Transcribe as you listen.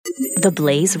The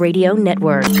Blaze Radio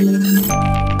Network.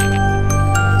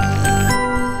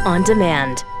 On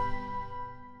demand.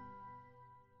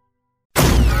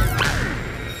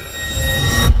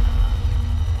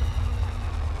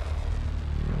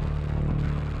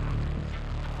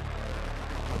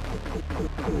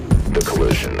 The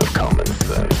collision of common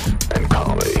sense and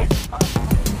comedy.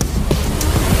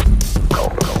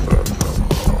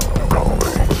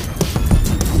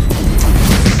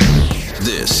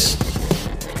 This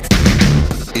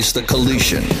is the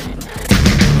collision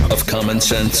of common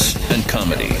sense and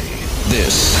comedy.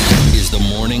 This is the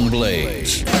Morning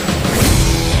Blaze.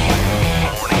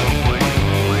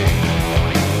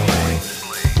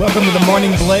 Welcome to the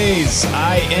Morning Blaze.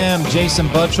 I am Jason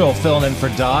Buttrell, filling in for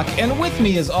Doc, and with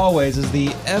me, as always, is the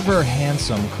ever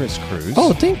handsome Chris Cruz.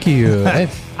 Oh, thank you. I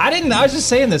was just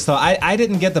saying this though. I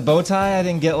didn't get the bow tie. I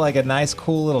didn't get like a nice,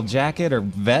 cool little jacket or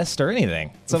vest or anything.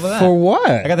 What's up with that? For what?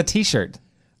 I got the T-shirt.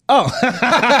 Oh,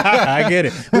 I get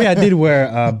it. Well, yeah, I did wear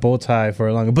a bow tie for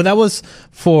a long, but that was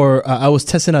for I was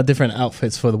testing out different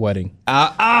outfits for the wedding.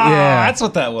 Yeah, that's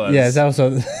what that was. Yeah, that was.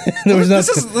 There was this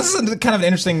is kind of an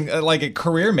interesting like a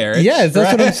career marriage. Yeah, that's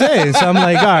right? what I'm saying. So I'm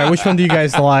like, all right, which one do you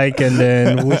guys like, and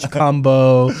then which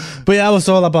combo? But yeah, I was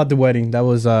all about the wedding. That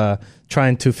was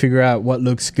trying to figure out what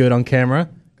looks good on camera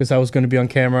because I was going to be on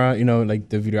camera, you know, like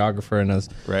the videographer and us.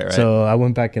 Right. So I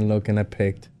went back and looked, and I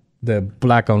picked the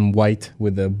black on white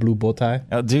with the blue bow tie.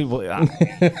 Oh, dude,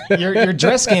 your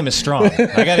dress game is strong.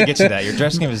 I got to get you that. Your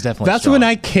dress game is definitely That's strong. when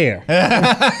I care.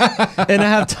 And I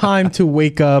have time to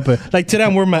wake up. Like today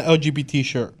I'm wearing my LGBT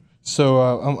shirt. So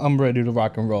I'm ready to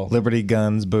rock and roll. Liberty,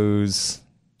 guns, booze,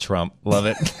 Trump. Love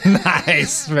it.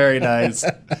 Nice. Very nice.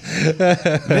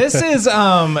 This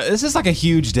is like a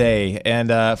huge day.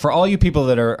 And for all you people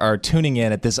that are tuning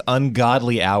in at this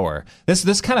ungodly hour,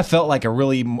 this kind of felt like a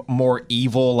really more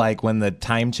evil, like when the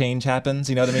time change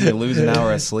happens. You know what I mean? You lose an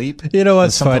hour of sleep. You know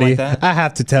what's funny? Like that. I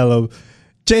have to tell him.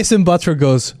 Jason Butler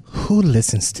goes, who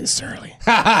listens this early?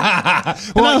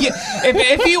 Well,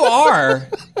 if you are,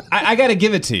 I got to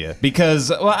give it to you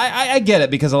because, well, I get it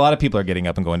because a lot of people are getting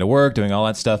up and going to work, doing all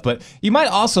that stuff. But you might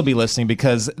also be listening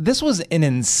because this was an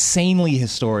insanely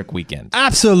historic weekend.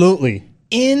 Absolutely.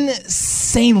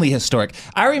 Insanely historic.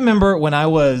 I remember when I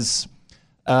was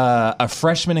a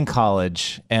freshman in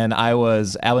college and I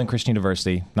was at Abilene Christian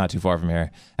University, not too far from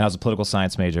here, and I was a political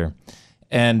science major.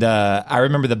 And I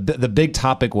remember the big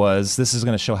topic was, this is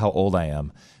going to show how old I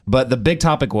am, but the big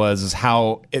topic was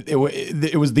how it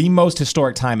was the most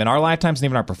historic time in our lifetimes and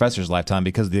even our professor's lifetime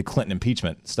because the Clinton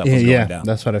impeachment stuff was going down.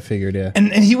 That's what I figured, yeah.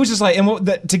 And he was just like,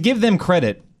 to give them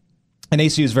credit, and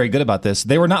ACU is very good about this,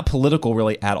 they were not political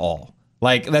really at all.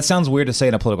 Like, that sounds weird to say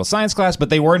in a political science class, but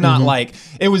they were not like,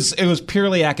 it was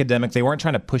purely academic. They weren't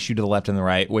trying to push you to the left and the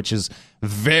right, which is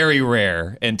very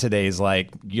rare in today's,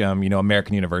 like,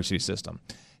 American university system.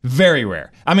 Very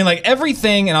rare. I mean, like,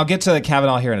 everything, and I'll get to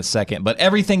Kavanaugh here in a second, but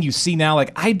everything you see now,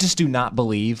 like, I just do not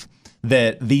believe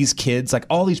that these kids, like,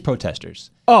 all these protesters.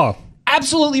 Oh.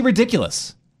 Absolutely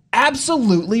ridiculous.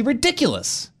 Absolutely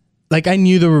ridiculous. Like, I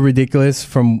knew they were ridiculous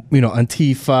from,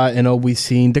 Antifa and all we've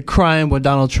seen. The crime when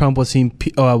Donald Trump was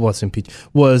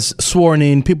was sworn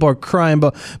in. People are crying.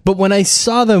 But when I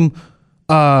saw them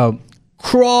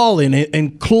crawling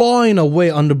and clawing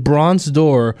away on the bronze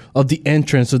door of the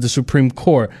entrance of the Supreme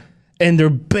Court, and they're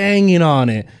banging on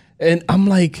it, and I'm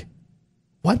like,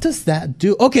 what does that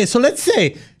do? Okay, so let's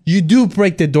say you do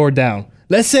break the door down.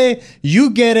 Let's say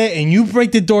you get it and you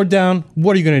break the door down.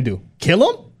 What are you going to do? Kill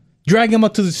him? Drag him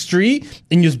up to the street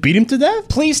and just beat him to death?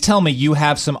 Please tell me you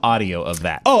have some audio of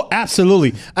that. Oh,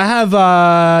 absolutely. I have,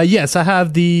 yes, I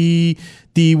have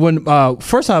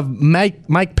first I have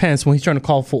Mike Pence when he's trying to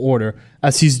call for order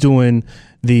as he's doing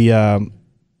the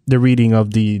reading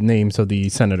of the names of the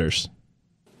senators.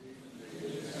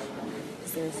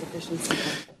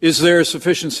 Is there a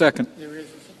sufficient second? There is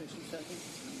a sufficient second.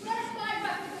 That's my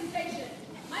representation.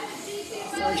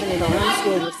 I'm a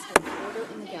DC.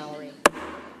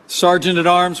 Sergeant at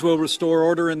Arms will restore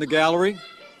order in the gallery.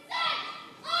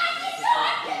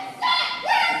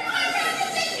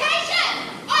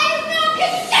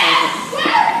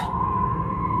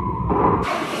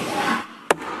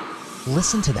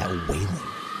 Listen to that wailing.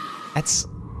 That's... Is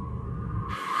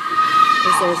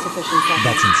there a sufficient second?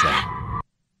 That's insane.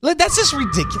 That's just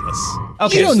ridiculous.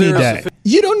 Okay, you don't need that.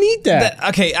 You don't need that.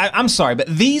 Okay, I'm sorry, but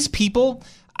these people,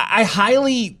 I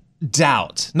highly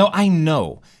doubt. No, I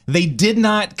know. They did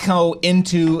not go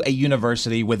into a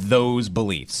university with those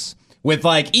beliefs. With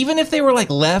like, even if they were like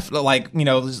left, like,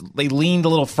 they leaned a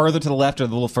little further to the left or a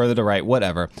little further to the right,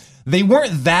 whatever. They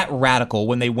weren't that radical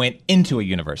when they went into a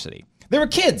university. They were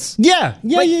kids. Yeah.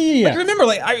 Like, remember,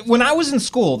 when I was in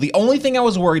school, the only thing I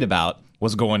was worried about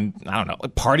was going, I don't know,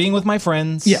 like partying with my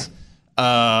friends. Yeah.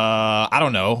 I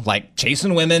don't know, like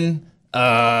chasing women.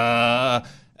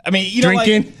 I mean, you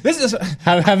Drinking. know, like, this is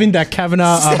Having that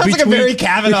Kavanaugh sounds beach like a very week.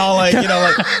 Kavanaugh, like, you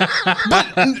know,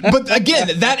 like. But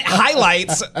again, that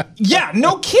highlights. Yeah,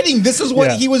 no kidding. This is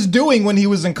what he was doing when he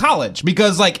was in college,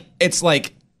 because like it's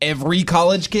like every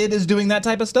college kid is doing that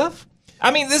type of stuff. I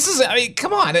mean,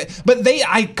 come on. But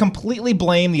I completely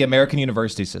blame the American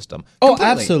university system. Completely. Oh,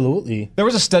 absolutely. There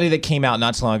was a study that came out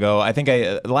not too long ago. I think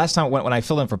the last time when I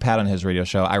filled in for Pat on his radio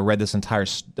show, I read this entire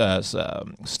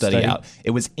study out.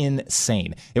 It was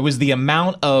insane. It was the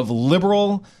amount of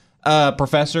liberal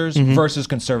professors versus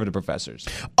conservative professors.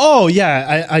 Oh,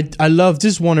 yeah. I love,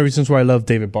 this is one of the reasons why I love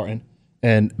David Barton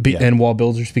and wall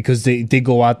builders, because they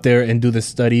go out there and do the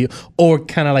study or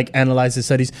kind of like analyze the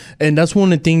studies. And that's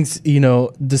one of the things, you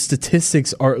know, the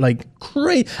statistics are like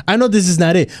great. I know this is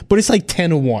not it, but it's like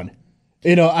 10-1.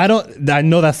 You know, I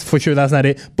know that's for sure that's not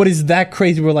it, but it's that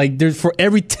crazy. We're like, there's for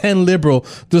every 10 liberal,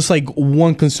 there's like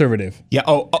one conservative. Yeah.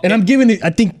 And I'm giving it, I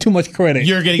think, too much credit.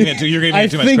 You're giving it too much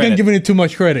credit. I think I'm giving it too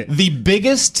much credit. The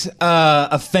biggest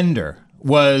offender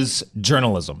was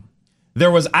journalism. There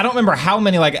was, I don't remember how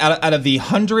many, like out of the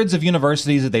hundreds of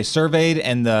universities that they surveyed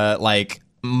and the like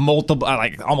multiple,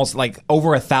 like almost like over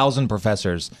 1,000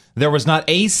 professors, there was not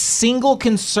a single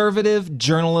conservative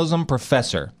journalism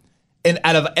professor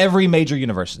out of every major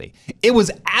university. It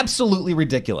was absolutely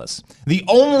ridiculous. The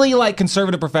only like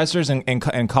conservative professors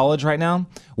in college right now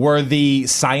were the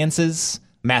sciences,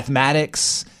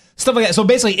 mathematics, stuff like that. So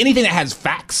basically anything that has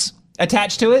facts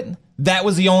attached to it, that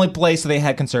was the only place that they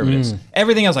had conservatives.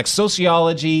 Everything else, like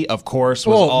sociology, of course,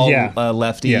 was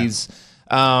lefties.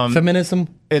 Yeah. Feminism.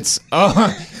 It's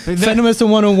Feminism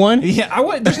 101.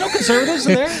 Yeah, there's no conservatives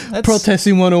in there. That's,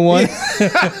 Protesting 101.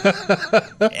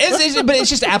 but it's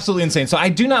just absolutely insane. So I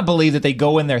do not believe that they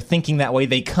go in there thinking that way.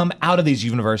 They come out of these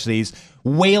universities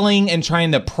wailing and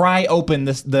trying to pry open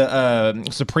the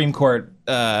Supreme Court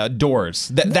doors.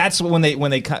 That's when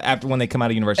they come out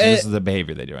of university. This is the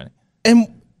behavior they do. Right?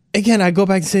 And again, I go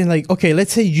back to saying, like, okay,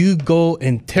 let's say you go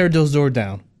and tear those doors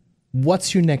down.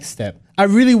 What's your next step? I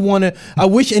really want to, I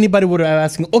wish anybody would have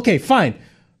asked, okay, fine,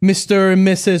 Mr. and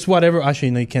Mrs. whatever.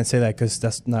 Actually, no, you can't say that because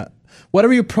that's not,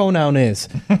 whatever your pronoun is.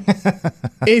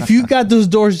 If you got those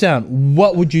doors down,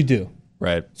 what would you do?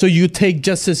 Right. So you take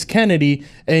Justice Kennedy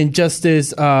and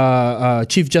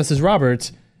Chief Justice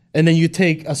Roberts, and then you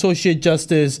take Associate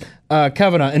Justice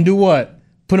Kavanaugh and do what?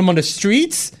 Put them on the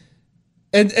streets?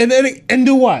 And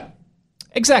do what?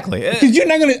 Exactly. Because you're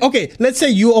not going to, okay, let's say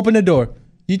you open the door.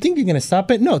 You think you're going to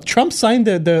stop it? No, Trump signed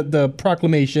the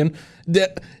proclamation.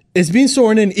 It's being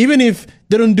sworn in. Even if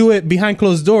they don't do it behind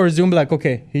closed doors, they're going to be like,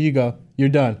 okay, here you go. You're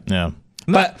done. Yeah.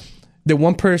 But the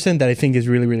one person that I think is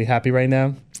really, really happy right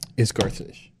now is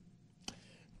Gorsuch.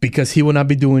 Because he will not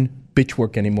be doing bitch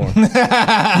work anymore. You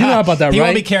know about that, right? He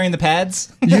won't be carrying the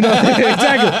pads. You know,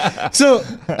 exactly. So,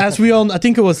 as we all, I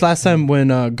think it was last time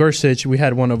when Gorsuch, we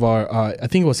had one of our, I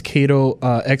think it was Cato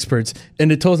experts,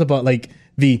 and it told us about like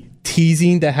the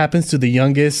teasing that happens to the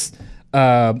youngest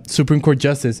Supreme Court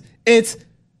justice. It's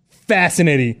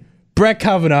fascinating. Brett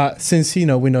Kavanaugh, since we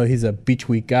know he's a beach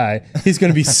week guy, he's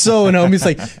gonna be so annoyed. He's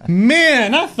like,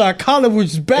 man, I thought college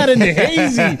was bad in the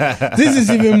hazy. This is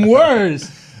even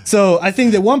worse. So I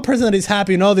think the one person that is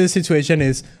happy in all this situation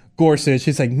is Gorsuch.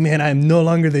 He's like, man, I am no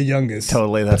longer the youngest.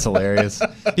 Totally, that's hilarious.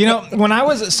 When I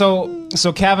was so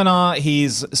Kavanaugh,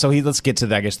 let's get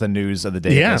to I guess the news of the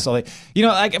day. Yeah. So like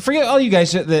for all you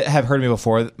guys that have heard me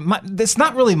before, it's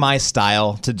not really my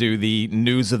style to do the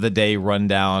news of the day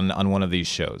rundown on one of these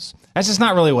shows. That's just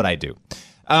not really what I do.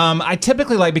 I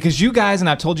typically like, because you guys, and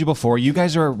I've told you before, you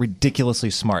guys are ridiculously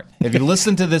smart. If you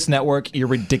listen to this network, you're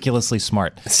ridiculously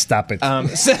smart. Stop it. I'm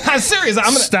serious.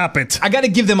 Stop it. I got to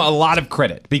give them a lot of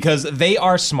credit because they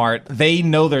are smart. They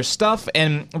know their stuff,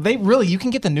 and you can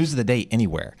get the news of the day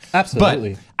anywhere.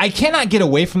 Absolutely. But I cannot get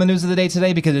away from the news of the day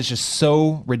today because it's just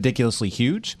so ridiculously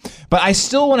huge. But I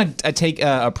still want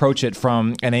to approach it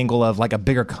from an angle of like a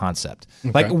bigger concept.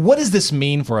 Okay. Like, what does this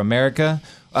mean for America?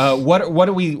 What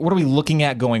are we looking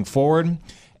at going forward?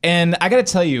 And I got to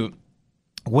tell you,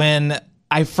 when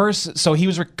I first, so he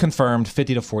was confirmed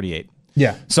 50-48.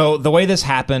 Yeah. So the way this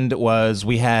happened was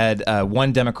we had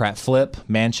one Democrat flip,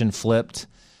 Manchin flipped.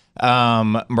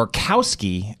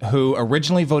 Murkowski, who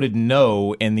originally voted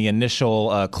no in the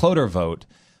initial Cloture vote,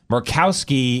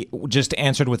 Murkowski just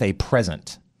answered with a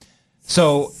present.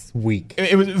 So weak.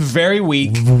 It was very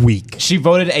weak. Weak. She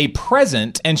voted a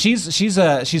present, and she's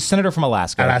senator from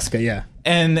Alaska. Alaska, yeah.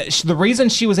 And the reason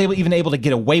she was even able to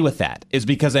get away with that is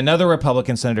because another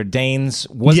Republican, Senator Daines,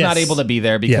 was not able to be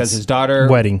there because his daughter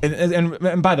wedding.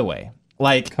 And by the way,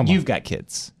 like you've got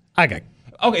kids. I got.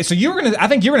 Okay, so I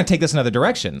think you're gonna take this another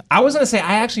direction. I was gonna say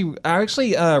I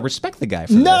actually respect the guy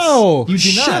for No, this.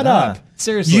 You do not. Shut up.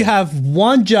 Seriously, you have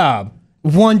one job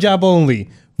only: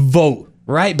 vote.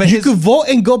 Right, but you could vote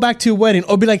and go back to your wedding,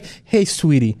 or be like, "Hey,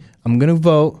 sweetie, I'm gonna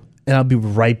vote and I'll be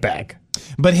right back."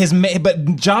 But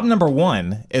job number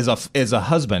one is a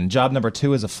husband. Job number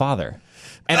two is a father,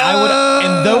 and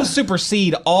and those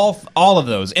supersede all of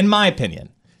those, in my opinion.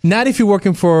 Not if you're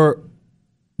working for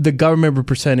the government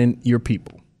representing your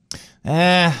people.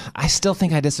 I still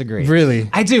think I disagree. Really?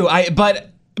 I do.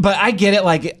 But I get it.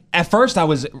 Like at first I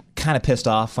was kind of pissed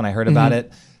off when I heard about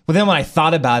it. But then when I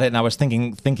thought about it and I was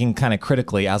thinking kind of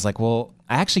critically, I was like, well,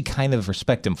 I actually kind of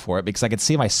respect him for it because I could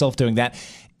see myself doing that.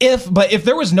 But if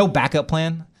there was no backup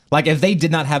plan, like if they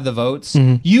did not have the votes,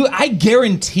 I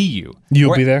guarantee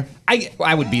you'll be there.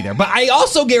 I would be there. But I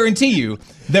also guarantee you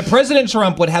that President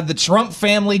Trump would have the Trump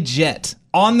family jet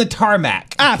on the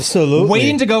tarmac. Absolutely.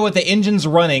 Waiting to go with the engines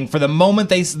running for the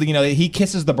moment he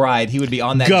kisses the bride, he would be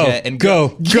on that jet and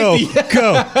go.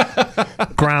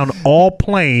 Ground all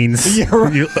planes.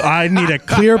 I need a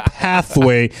clear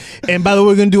pathway. And by the way,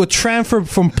 we're going to do a transfer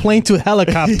from plane to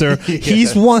helicopter.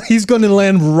 He's going to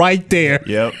land right there.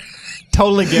 Yep.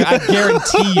 Totally, I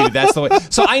guarantee you that's the way.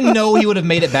 So I know he would have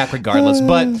made it back regardless.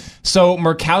 But so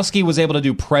Murkowski was able to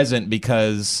do present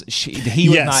because he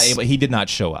was not able. He did not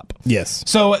show up. Yes.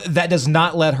 So that does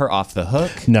not let her off the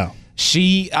hook. No.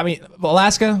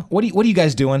 Alaska, what are you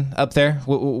guys doing up there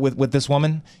with this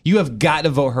woman? You have got to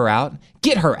vote her out.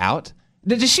 Get her out.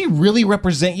 Does she really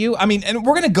represent you? I mean, and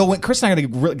we're gonna go. Chris and I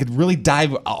are gonna really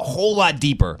dive a whole lot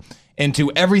deeper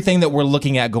into everything that we're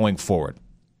looking at going forward,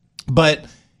 but.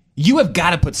 You have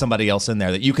got to put somebody else in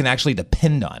there that you can actually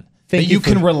depend on, that you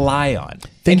can rely on.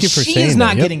 Thank you for saying that. She's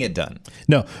not getting it done.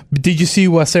 No. But did you see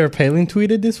what Sarah Palin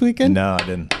tweeted this weekend? No, I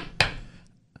didn't.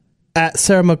 At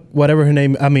Sarah, whatever her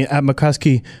name, at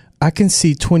McCoskey, I can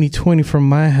see 2020 from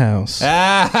my house.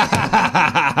 I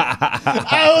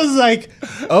was like,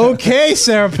 okay,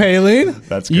 Sarah Palin.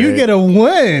 That's great. You get a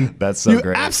win. That's so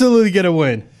great. You absolutely get a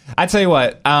win. I tell you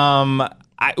what,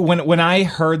 when I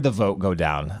heard the vote go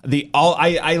down, it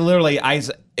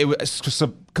was just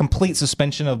a complete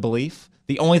suspension of belief.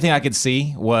 The only thing I could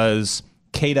see was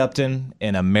Kate Upton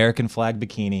in American flag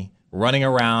bikini running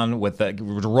around with an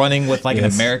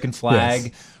American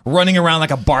flag, running around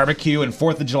like a barbecue and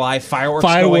 4th of July fireworks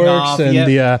going off. And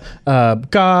the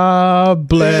God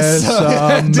bless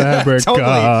America.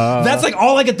 Totally. That's like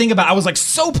all I could think about. I was like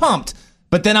so pumped,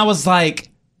 but then I was like,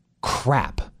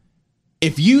 crap.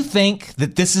 If you think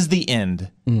that this is the end,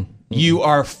 you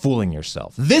are fooling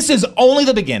yourself. This is only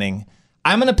the beginning.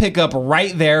 I'm going to pick up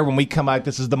right there when we come out.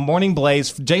 This is the Morning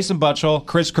Blaze. Jason Butchell,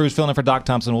 Chris Cruz filling in for Doc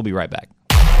Thompson. We'll be right back.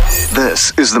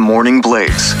 This is the Morning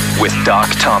Blaze with Doc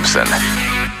Thompson.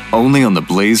 Only on the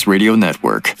Blaze Radio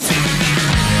Network.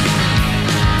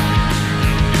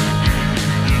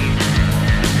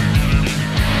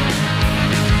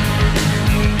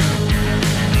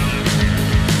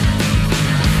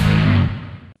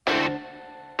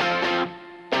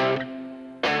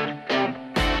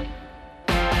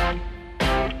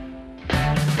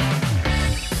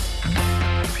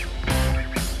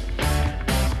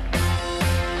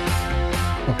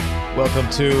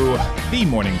 Welcome to the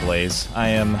Morning Blaze. I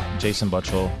am Jason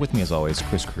Butchell. With me, as always,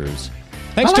 Chris Cruz.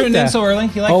 Thanks for tuning in so early.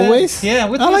 You like always? that? Yeah,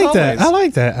 with me I like as that. always. I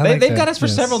like that. They've got us for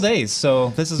several days, so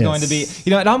this is going to be.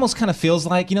 It almost kind of feels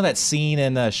like that scene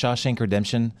in Shawshank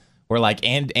Redemption where like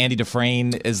Andy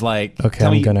Dufresne is like, okay,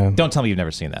 don't tell me you've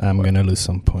never seen that. I'm gonna lose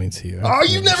some points here. Oh,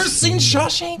 you've never seen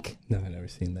Shawshank? No, I've never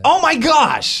seen that. Oh my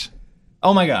gosh.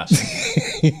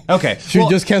 Okay. Should we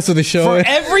just cancel the show?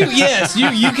 Yes,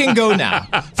 you can go now.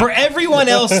 For everyone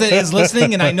else that is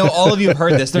listening, and I know all of you have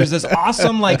heard this, there's this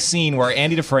awesome scene where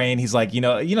Andy Dufresne, he's like,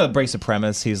 brace of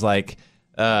premise. He's like,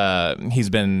 he's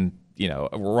been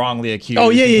wrongly accused,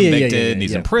 convicted, and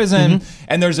he's in prison.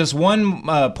 And there's this one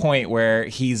point where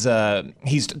he's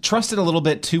trusted a little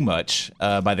bit too much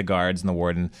by the guards and the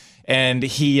warden. And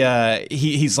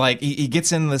he's like he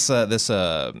gets in this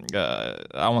I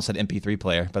almost said MP3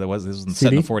 player, but this was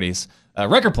set in the 40s.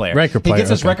 Record player. He gets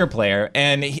this record player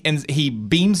and he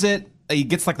beams it. He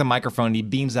gets the microphone and he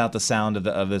beams out the sound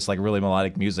of this really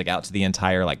melodic music out to the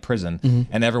entire prison,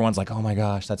 and everyone's like, oh my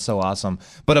gosh, that's so awesome.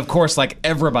 But of course,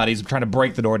 everybody's trying to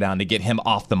break the door down to get him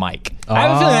off the mic. I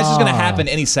have a feeling that's just gonna happen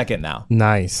any second now.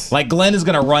 Nice. Glenn is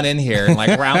gonna run in here and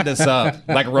round us up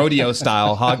rodeo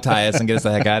style, hog tie us and get us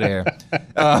the heck out of here.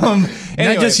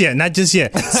 Not just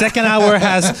yet. Second hour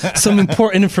has some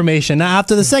important information. Now,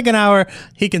 after the second hour,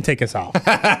 he can take us off.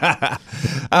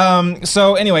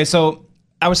 So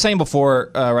I was saying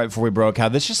before, right before we broke, how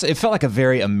it felt like a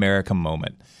very American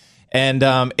moment. And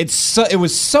it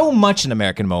was so much an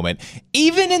American moment.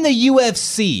 Even in the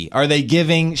UFC, are they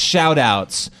giving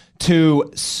shout-outs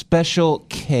to Special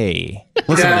K? Dan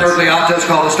Bergliantes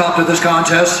called a stop to this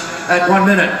contest at 1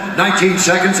 minute, 19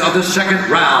 seconds of the second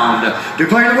round.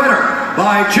 Declared the winner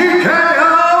by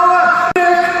TKO,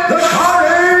 Nick the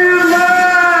Carney Lance.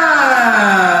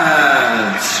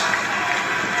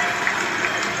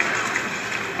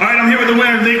 All right, I'm here with the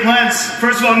winner, Nick Lance.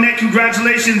 First of all, Nick,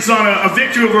 congratulations on a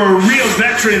victory over a real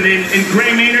veteran in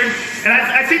Gray Maynard. And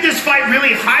I think this fight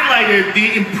really highlighted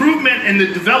the improvement and the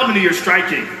development of your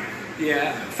striking.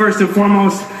 Yeah, first and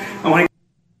foremost, I want to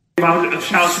give out a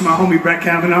shout out to my homie Brett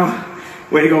Kavanaugh.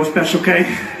 Way to go, Special K.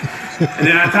 And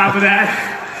then on top of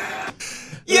that,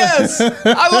 yes,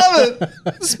 I love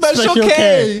it. Special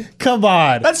K. Come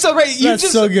on. That's so great.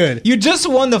 That's so good. You just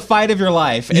won the fight of your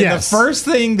life. And Yes. the first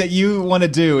thing that you want to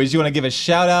do is you want to give a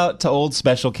shout out to old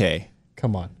Special K.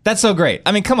 Come on. That's so great.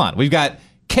 I mean, come on. We've got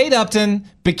Kate Upton,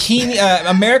 bikini,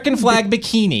 American flag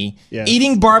bikini, Yes.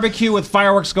 eating barbecue with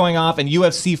fireworks going off, and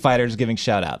UFC fighters giving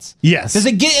shout outs. Yes. Does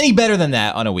it get any better than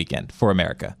that on a weekend for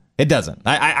America? It doesn't.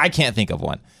 I can't think of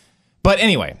one. But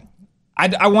anyway,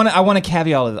 I want to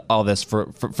caveat all this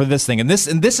for this thing, and this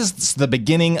is the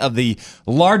beginning of the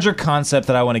larger concept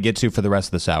that I want to get to for the rest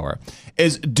of this hour.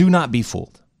 Is do not be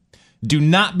fooled. Do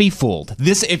not be fooled.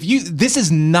 This is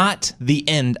not the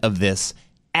end of this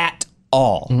at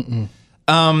all.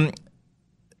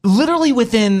 Literally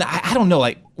within, I don't know,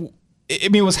 like, I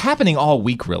mean, it was happening all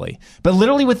week, really, but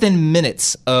literally within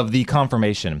minutes of the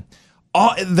confirmation,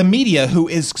 the media, who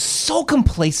is so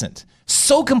complacent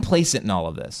in all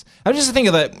of this. I was just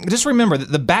thinking that, just remember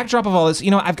that the backdrop of all this,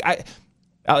 you know,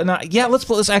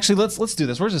 let's do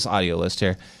this. Where's this audio list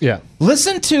here? Yeah.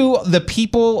 Listen to the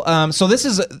people. So this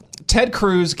is Ted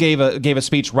Cruz gave a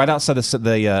speech right outside the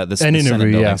Senate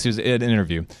building. Yeah. So it was an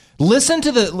interview. Listen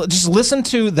to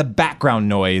the background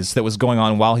noise that was going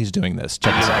on while he's doing this.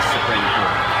 Check this out. Supreme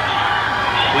Court.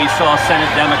 We saw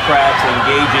Senate Democrats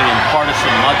engaging in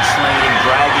partisan mudslinging,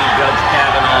 dragging Judge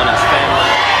Kavanaugh and his family.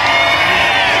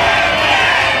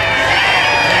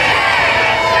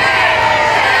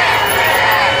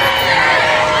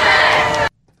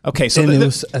 Okay, so it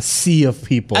was a sea of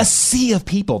people. A sea of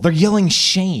people. They're yelling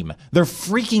shame. They're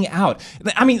freaking out.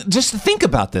 I mean, just think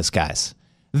about this, guys.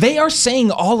 They are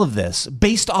saying all of this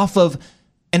based off of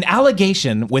an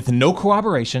allegation with no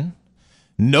corroboration,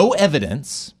 no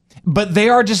evidence, but they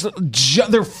are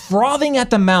they're frothing at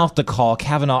the mouth to call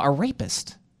Kavanaugh a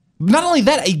rapist. Not only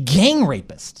that, a gang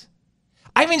rapist.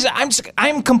 I mean,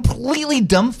 I'm completely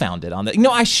dumbfounded on that. You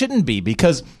know, I shouldn't be,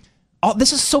 because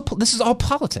this is all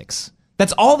politics.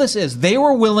 That's all this is. They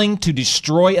were willing to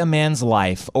destroy a man's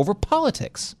life over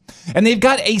politics. And they've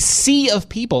got a sea of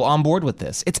people on board with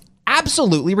this. It's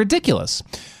absolutely ridiculous.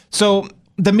 So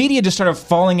the media just started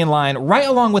falling in line right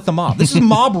along with the mob. This is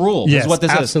mob rule. Yes, is what this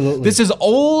absolutely. is. This is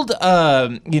old,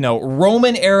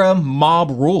 Roman era mob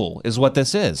rule is what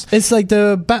this is. It's like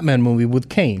the Batman movie with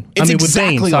Kane. It's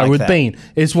exactly with Bane. Sorry, like with that. Bane.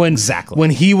 It's when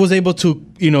he was able to,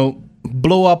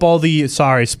 blow up all the,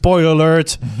 spoiler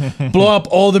alert, blow up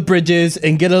all the bridges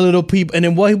and get a little people. And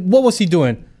then what was he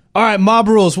doing? All right, mob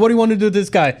rules. What do you want to do to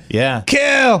this guy? Yeah.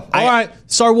 Kill. All right,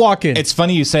 start walking. It's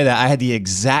funny you say that. I had the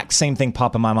exact same thing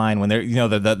pop in my mind when they're,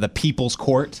 the people's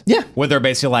court. Yeah. Where they're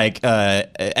basically like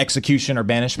execution or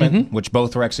banishment, which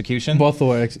both were execution. Both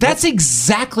were That's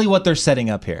exactly what they're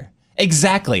setting up here.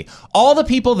 Exactly. All the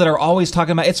people that are always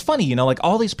talking about, it's funny, like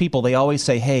all these people, they always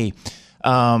say, hey,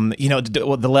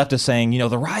 the left is saying,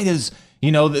 the right is,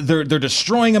 they're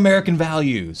destroying American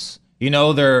values. They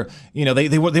want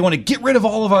to get rid of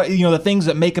all of our, the things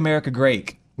that make America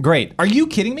great. Great. Are you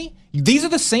kidding me? These are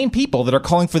the same people that are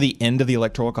calling for the end of the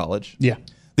Electoral College. Yeah.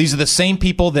 These are the same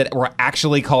people that were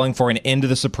actually calling for an end to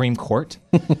the Supreme Court.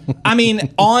 I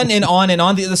mean, on and on and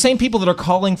on. The same people that are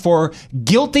calling for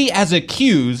guilty as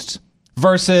accused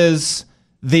versus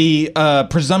the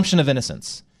presumption of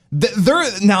innocence.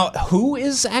 Now, who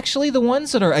is actually the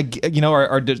ones that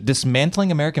are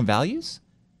dismantling American values?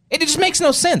 It just makes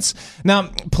no sense. Now,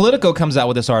 Politico comes out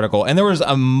with this article, and there was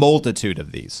a multitude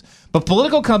of these. But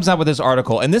Politico comes out with this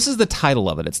article, and this is the title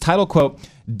of it. It's titled, quote,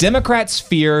 Democrats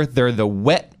fear they're the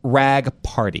wet rag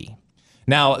party.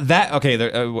 Now,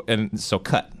 and so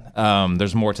cut.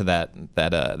 There's more to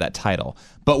that title.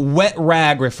 But wet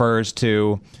rag refers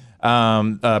to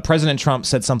President Trump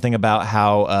said something about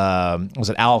how, was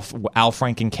it Al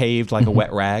Franken caved like a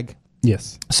wet rag?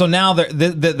 Yes. So now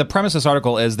the premise of this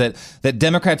article is that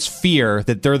Democrats fear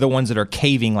that they're the ones that are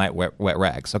caving like wet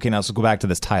rags. Okay, now let's go back to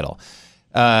this title.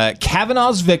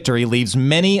 Kavanaugh's victory leaves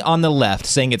many on the left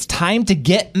saying it's time to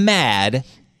get mad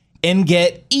and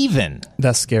get even.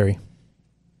 That's scary.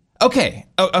 Okay,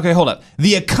 hold up.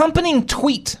 The accompanying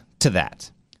tweet to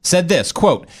that said this,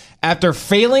 quote, after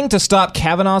failing to stop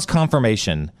Kavanaugh's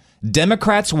confirmation,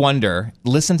 Democrats wonder,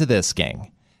 listen to this,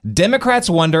 gang, Democrats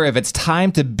wonder if it's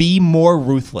time to be more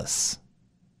ruthless.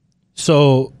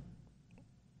 So,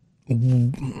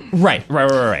 right.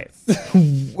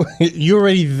 You're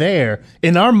already there.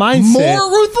 In our mindset,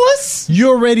 more ruthless?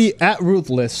 You're already at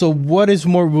ruthless. So what is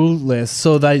more ruthless?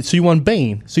 So you want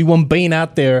Bane. So you want Bane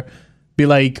out there, be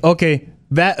like, okay,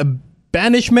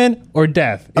 banishment or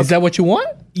death. Is that what you want?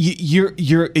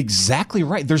 You're exactly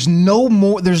right. There's no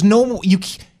more. You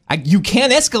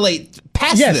can't escalate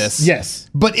past this. Yes.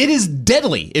 But it is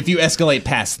deadly if you escalate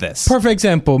past this. Perfect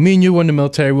example. Me and you were in the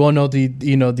military. We all know the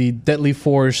deadly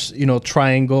force,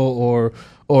 triangle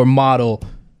or model.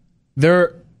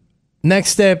 Their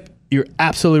next step, you're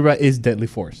absolutely right, is deadly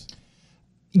force.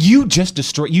 You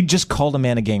just called a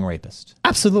man a gang rapist.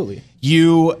 Absolutely.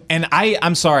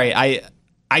 I'm sorry.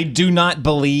 I do not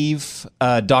believe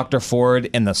Dr. Ford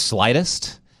in the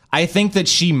slightest. I think that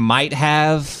she might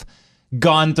have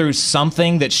gone through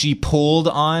something that she pulled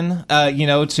on,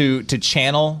 to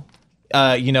channel,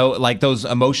 like those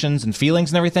emotions and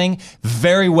feelings and everything.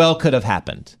 Very well could have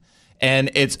happened.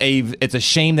 And it's a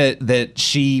shame that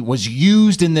she was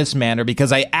used in this manner,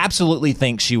 because I absolutely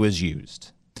think she was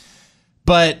used.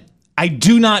 But I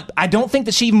don't think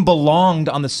that she even belonged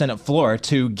on the Senate floor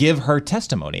to give her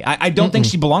testimony. I don't think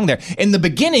she belonged there. In the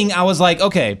beginning, I was like,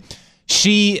 okay,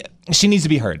 she needs to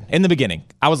be heard. In the beginning,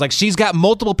 I was like, she's got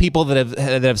multiple people that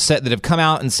have come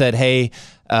out and said, hey,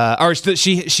 or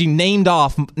she named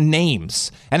off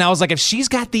names, and I was like, if she's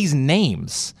got these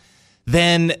names,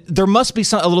 then there must be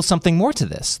a little something more to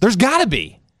this. There's got to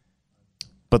be,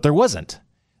 but there wasn't.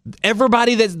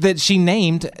 Everybody that she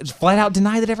named flat out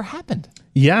denied that ever happened.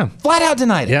 Yeah, flat out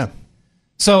denied it. Yeah.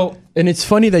 So, and it's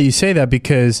funny that you say that,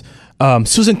 because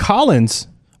Susan Collins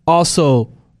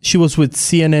also, she was with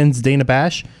CNN's Dana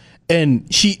Bash, and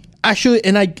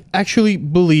I actually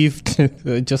believe,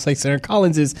 just like Senator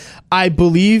Collins I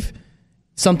believe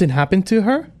something happened to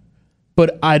her,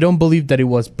 but I don't believe that it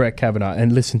was Brett Kavanaugh.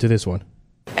 And listen to this one.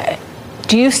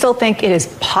 Do you still think it is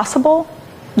possible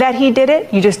that he did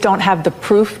it? You just don't have the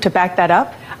proof to back that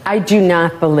up? I do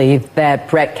not believe that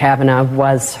Brett Kavanaugh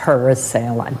was her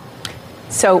assailant.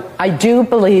 So I do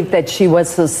believe that she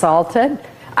was assaulted.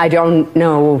 I don't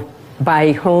know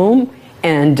by whom,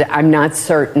 and I'm not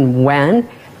certain when,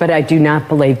 but I do not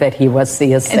believe that he was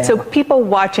the assailant. And so people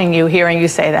watching you, hearing you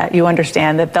say that, you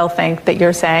understand that they'll think that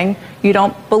you're saying you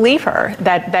don't believe her,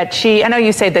 that she, I know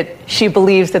you say that she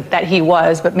believes that he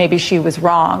was, but maybe she was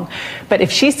wrong. But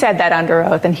if she said that under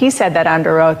oath and he said that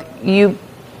under oath, you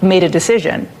made a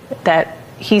decision that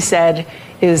he said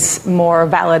is more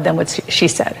valid than what she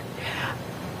said.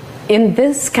 In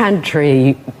this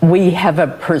country, we have a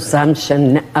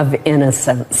presumption of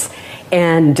innocence.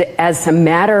 And as a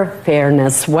matter of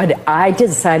fairness, what I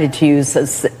decided to use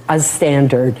as a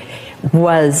standard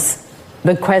was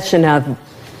the question of,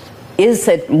 is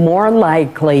it more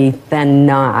likely than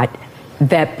not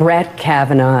that Brett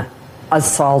Kavanaugh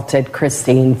assaulted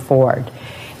Christine Ford?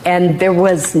 And there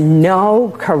was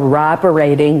no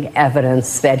corroborating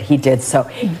evidence that he did so.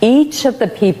 Each of the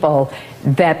people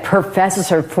that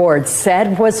Professor Ford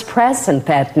said was present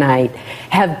that night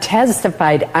have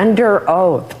testified under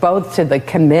oath, both to the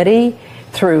committee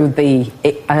through the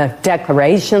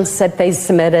declarations that they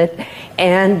submitted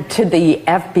and to the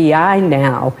FBI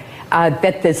now,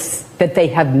 that they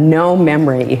have no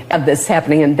memory of this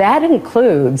happening. And that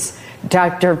includes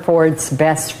Dr. Ford's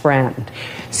best friend.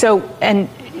 So, and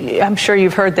I'm sure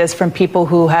you've heard this from people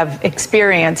who have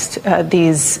experienced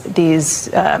these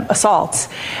assaults,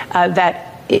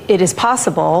 that it is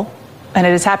possible, and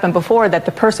it has happened before, that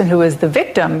the person who is the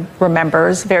victim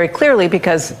remembers very clearly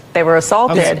because they were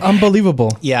assaulted.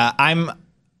 Unbelievable. Yeah, I'm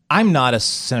not a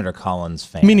Senator Collins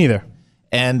fan. Me neither.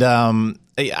 And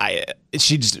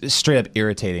she's just straight up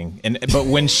irritating. But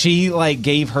when she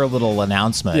gave her little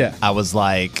announcement, I was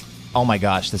like, oh my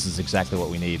gosh, this is exactly what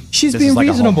we need. She's this being is like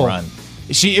reasonable. A home run.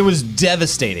 It was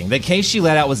devastating. The case she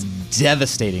let out was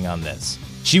devastating on this.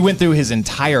 She went through his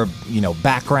entire,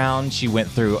 background. She went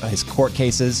through his court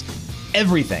cases,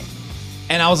 everything.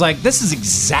 And I was like, this is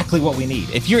exactly what we need.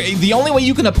 If you're the only way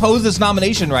you can oppose this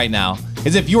nomination right now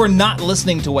is if you're not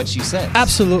listening to what she said.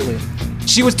 Absolutely.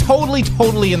 She was totally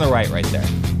in the right there.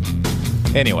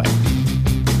 Anyway.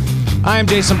 I'm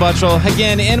Jason Buttrell.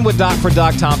 Again, in with Doc for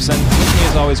Doc Thompson. With me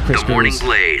as always, Chris The Morning Beers.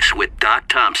 Blaze with Doc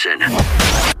Thompson.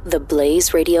 The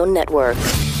Blaze Radio Network.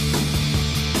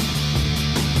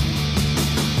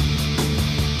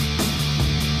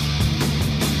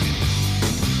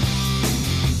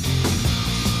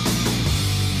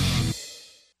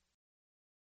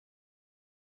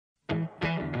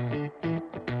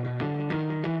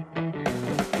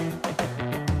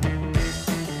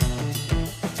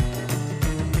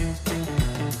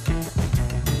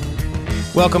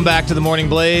 Welcome back to the Morning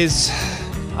Blaze.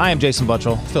 I am Jason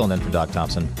Buttrell, filling in for Doc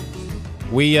Thompson.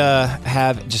 We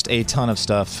have just a ton of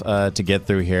stuff to get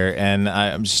through here, and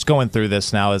I'm just going through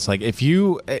this now. It's like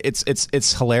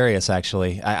it's hilarious.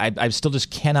 Actually, I still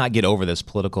just cannot get over this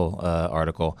political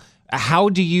article. How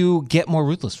do you get more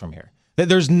ruthless from here?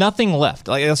 There's nothing left.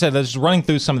 Like I said, just running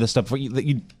through some of this stuff.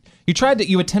 You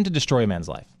attempt to destroy a man's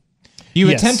life. You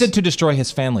attempted to destroy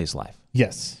his family's life.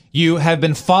 Yes. You have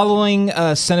been following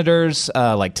senators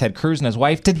like Ted Cruz and his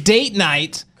wife to date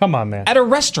night. Come on, man. At a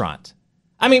restaurant.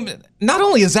 I mean, not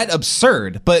only is that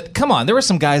absurd, but come on, there were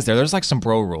some guys there. There's like some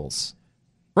bro rules,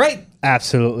 right?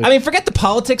 Absolutely. I mean, forget the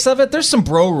politics of it. There's some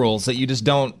bro rules that you just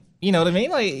don't, you know what I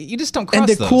mean? Like, you just don't cross And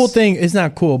the those. cool thing is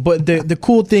not cool, but the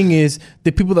cool thing is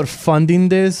the people that are funding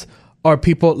this are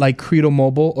people like Credo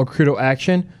Mobile or Credo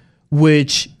Action,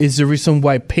 which is the reason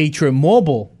why Patriot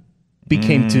Mobile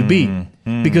became to be.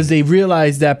 Because they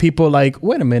realized that people like,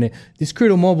 wait a minute, this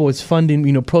Credo Mobile is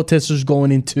funding, protesters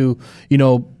going into,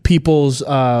 people's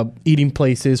eating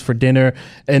places for dinner.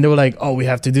 And they were like, oh, we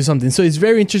have to do something. So it's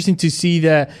very interesting to see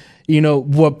that,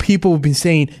 what people have been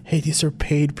saying, hey, these are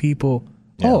paid people.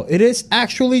 Yeah. Oh, it is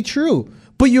actually true.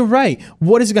 But you're right.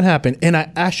 What is going to happen? And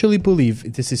I actually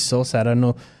believe, this is so sad. I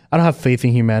don't have faith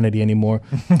in humanity anymore.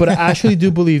 But I actually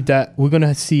do believe that we're going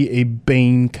to see a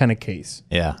Bane kind of case.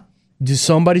 Yeah.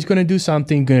 Somebody's going to do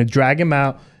something, going to drag him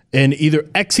out and either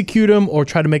execute him or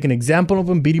try to make an example of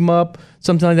him, beat him up,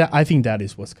 something like that. I think that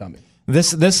is what's coming.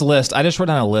 This list, I just wrote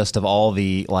down a list of all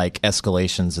the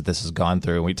escalations that this has gone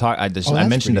through. I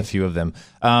mentioned a few of them.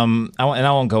 I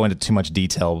won't go into too much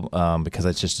detail because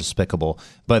it's just despicable.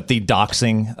 But the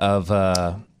doxing of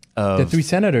the three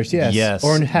senators, yes.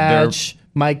 Orrin Hatch,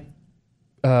 Mike,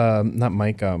 not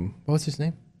Mike. What was his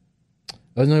name?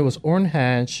 Oh no, it was Orrin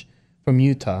Hatch from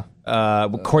Utah.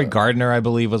 Cory Gardner, I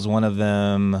believe, was one of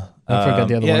them. I forgot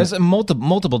the other one. Yeah, there's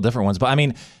multiple different ones. But I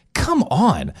mean, come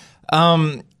on.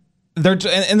 They're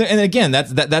and again,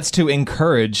 that's to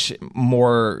encourage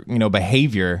more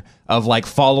behavior of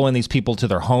following these people to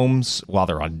their homes while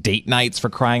they're on date nights, for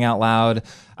crying out loud.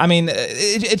 I mean,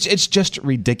 it's just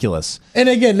ridiculous. And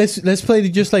again, let's play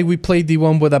just like we played the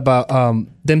one with about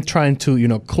them trying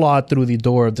to claw through the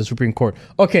door of the Supreme Court.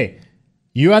 Okay.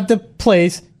 You're at the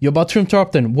place, you're about to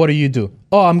interrupt them. What do?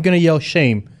 Oh, I'm going to yell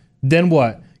shame. Then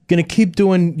what? Going to keep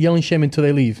yelling shame until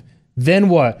they leave. Then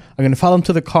what? I'm going to follow them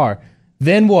to the car.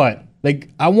 Then what?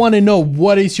 I want to know,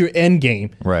 what is your end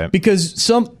game? Right.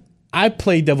 Because I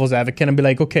play devil's advocate and be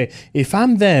like, okay, if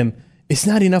I'm them, it's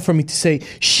not enough for me to say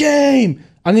shame.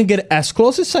 I'm going to get as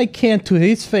close as I can to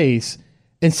his face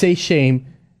and say shame.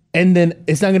 And then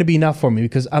it's not going to be enough for me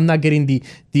because I'm not getting the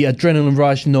adrenaline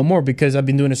rush no more because I've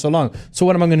been doing it so long. So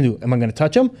what am I going to do? Am I going to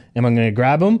touch him? Am I going to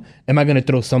grab him? Am I going to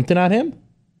throw something at him?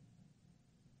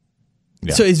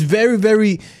 Yeah. So it's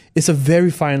it's a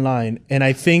very fine line. And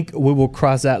I think we will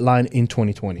cross that line in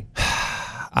 2020.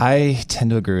 I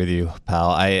tend to agree with you, pal.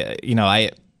 I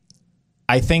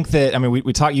think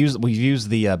that, we've used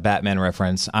the Batman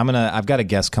reference. I've got a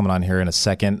guest coming on here in a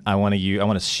second. I want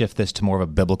to shift this to more of a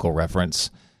biblical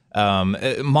reference.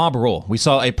 Mob rule. We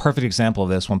saw a perfect example of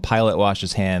this when Pilate washed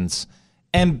his hands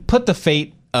and put the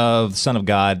fate of the Son of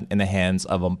God in the hands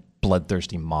of a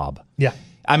bloodthirsty mob. Yeah.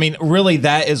 I mean, really,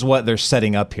 that is what they're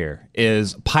setting up here,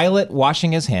 is Pilate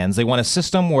washing his hands. They want a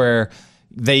system where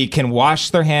they can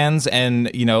wash their hands and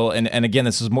again,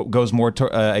 this goes more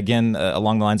to,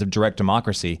 along the lines of direct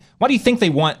democracy. Why do you think they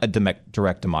want a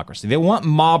direct democracy? They want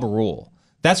mob rule.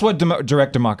 That's what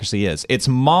direct democracy is. It's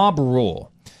mob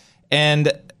rule.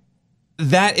 And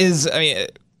that is,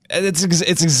 it's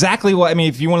exactly what,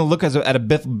 if you want to look at a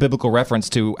biblical reference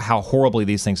to how horribly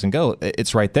these things can go,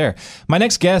 it's right there. My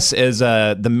next guest is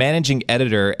the managing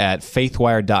editor at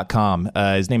faithwire.com.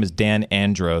 His name is Dan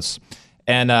Andros.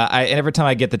 And every time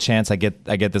I get the chance, I get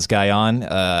this guy on.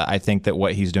 I think that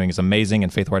what he's doing is amazing,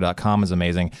 and faithwire.com is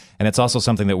amazing. And it's also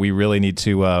something that we really need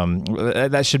to,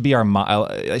 that should be in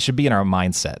our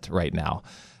mindset right now.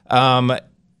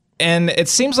 And it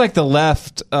seems like the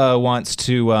left wants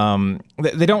to,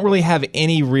 they don't really have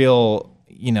any real,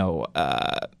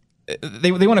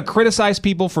 they want to criticize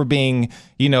people for being,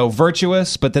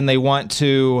 virtuous, but then they want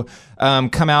to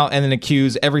come out and then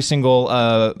accuse every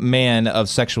single man of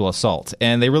sexual assault.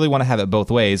 And they really want to have it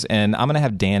both ways. And I'm going to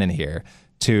have Dan in here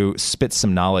to spit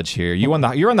some knowledge here. You're on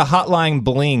the hotline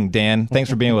bling, Dan. Thanks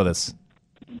for being with us.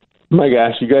 My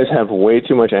gosh, you guys have way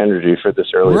too much energy for this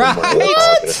early. Right?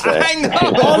 I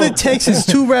know. All it takes is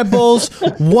 2 Red Bulls,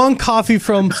 1 coffee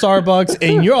from Starbucks,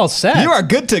 and you're all set. You are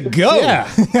good to go.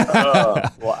 Yeah.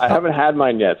 Well, I haven't had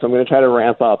mine yet, so I'm going to try to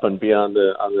ramp up and be on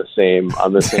the same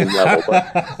level.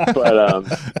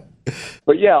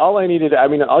 But yeah, all you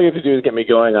have to do is get me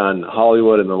going on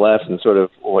Hollywood and the left and sort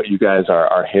of what you guys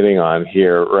are hitting on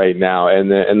here right now, and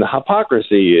the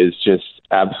hypocrisy is just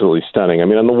absolutely stunning. I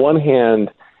mean, on the one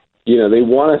hand, they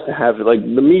want us to have, like,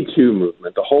 the Me Too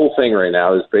movement. The whole thing right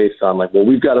now is based on, like, well,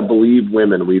 we've got to believe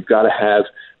women. We've got to have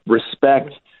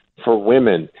respect for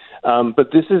women.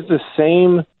 But this is the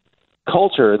same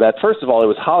culture that, first of all, it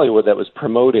was Hollywood that was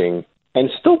promoting and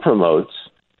still promotes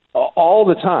all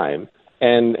the time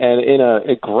and in an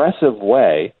aggressive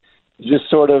way, just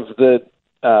sort of the,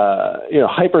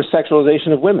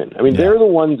 hypersexualization of women. I mean, they're the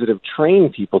ones that have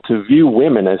trained people to view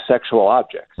women as sexual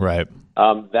objects. Right.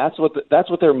 That's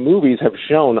what their movies have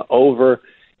shown over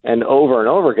and over and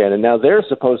over again. And now they're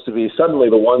supposed to be suddenly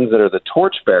the ones that are the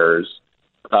torchbearers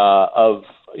of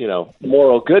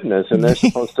moral goodness, and they're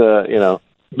supposed to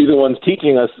be the ones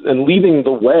teaching us and leading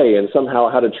the way and somehow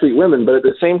how to treat women. But at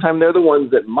the same time, they're the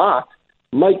ones that mocked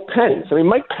Mike Pence. I mean,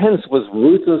 Mike Pence was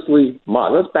ruthlessly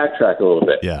mocked. Let's backtrack a little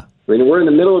bit. Yeah. I mean, we're in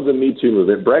the middle of the Me Too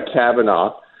movement. Brett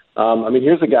Kavanaugh.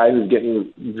 Here's a guy who's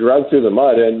getting drugged through the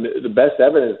mud, and the best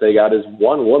evidence they got is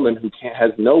one woman who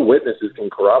has no witnesses can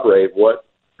corroborate what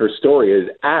her story is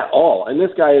at all. And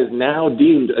this guy is now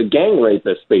deemed a gang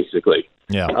rapist, basically.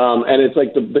 Yeah. And it's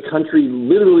like the country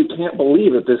literally can't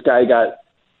believe that this guy got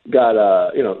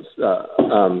through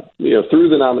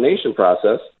the nomination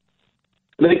process.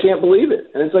 And they can't believe it.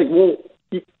 And it's like, well,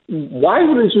 why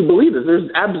wouldn't you believe it?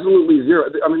 There's absolutely zero.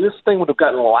 I mean, this thing would have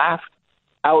gotten laughed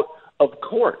out of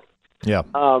court. Yeah.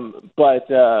 But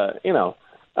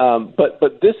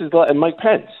this is, and Mike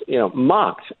Pence,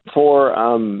 mocked for,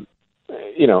 and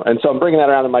so I'm bringing that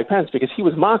around to Mike Pence because he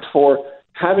was mocked for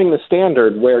having the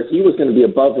standard where he was going to be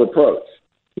above reproach.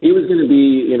 He was going to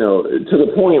be, to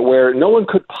the point where no one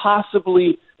could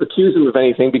possibly accuse him of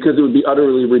anything because it would be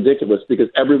utterly ridiculous because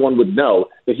everyone would know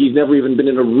that he's never even been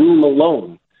in a room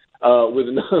alone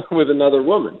with another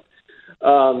woman.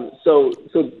 So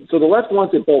the left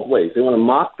wants it both ways. They want to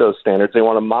mock those standards. They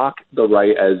want to mock the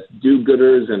right as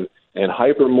do-gooders and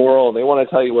hyper-moral. They want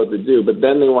to tell you what to do, but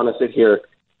then they want to sit here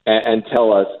and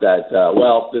tell us that,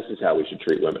 this is how we should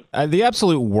treat women. The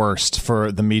absolute worst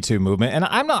for the Me Too movement, and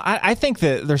I think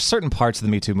that there's certain parts of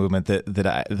the Me Too movement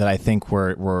that I think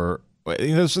were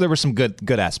there were some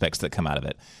good aspects that come out of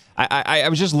it. I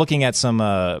was just looking at some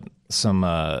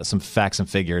facts and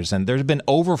figures, and there's been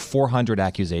over 400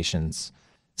 accusations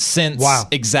since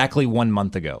exactly 1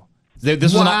 month ago.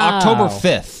 This was on October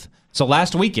 5th. So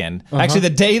last weekend, actually the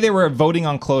day they were voting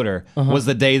on cloture was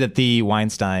the day that the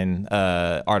Weinstein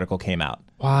article came out.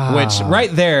 Wow. Which right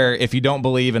there, if you don't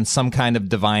believe in some kind of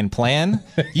divine plan,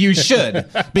 you should.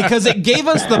 Because it gave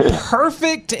us the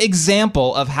perfect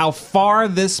example of how far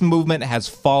this movement has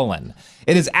fallen.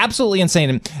 It is absolutely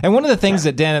insane. And one of the things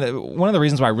that, Dan, one of the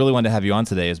reasons why I really wanted to have you on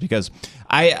today is because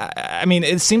I mean,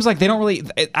 it seems like they don't really,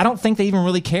 I don't think they even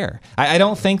really care. I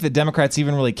don't think the Democrats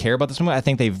even really care about this movement. I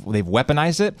think they've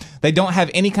weaponized it. They don't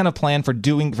have any kind of plan for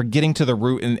getting to the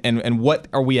root and what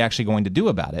are we actually going to do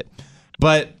about it.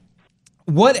 But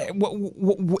what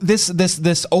this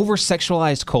over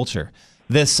sexualized culture,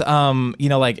 this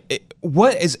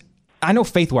what is, I know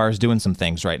FaithWire is doing some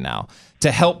things right now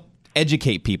to help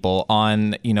educate people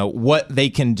on what they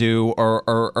can do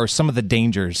or some of the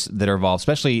dangers that are involved,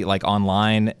 especially like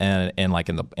online and like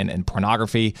in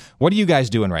pornography. What are you guys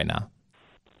doing right now?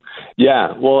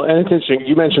 Yeah, well, and it's interesting.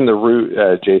 You mentioned the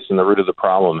root, Jason, the root of the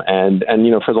problem, and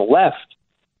for the left,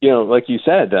 like you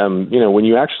said, when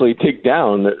you actually dig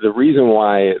down, the reason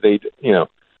why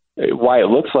why it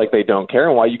looks like they don't care,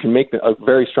 and why you can make a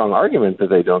very strong argument that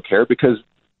they don't care, because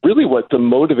really what the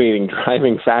motivating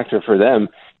driving factor for them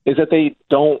is that they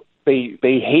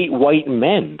hate white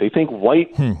men. They think white,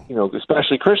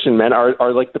 especially Christian men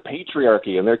are like the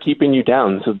patriarchy and they're keeping you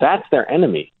down. So that's their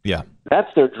enemy. Yeah.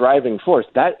 That's their driving force.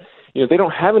 That, they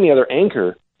don't have any other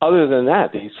anchor other than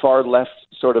that, these far left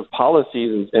sort of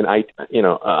policies and ideas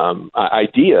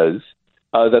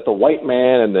that the white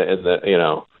man and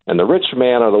the rich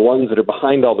man are the ones that are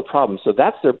behind all the problems. So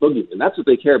that's their boogeyman. That's what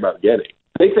they care about getting.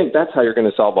 They think that's how you're going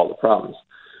to solve all the problems.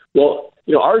 Well,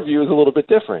 our view is a little bit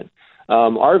different.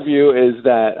 Our view is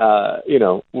that,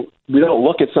 we don't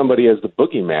look at somebody as the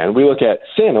boogeyman. We look at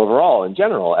sin overall in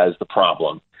general as the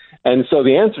problem. And so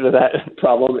the answer to that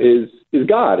problem is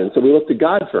God. And so we look to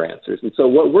God for answers. And so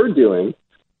what we're doing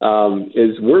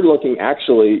is we're looking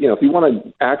actually, if you want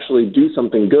to actually do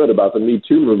something good about the Me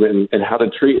Too movement and how to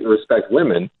treat and respect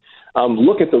women,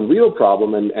 look at the real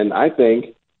problem. And I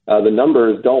think the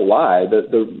numbers don't lie.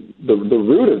 The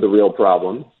root of the real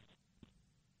problem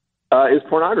is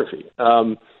pornography.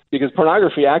 Because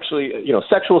pornography actually,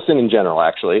 sexual sin in general,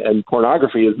 actually, and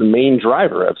pornography is the main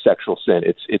driver of sexual sin.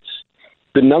 It's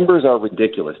the numbers are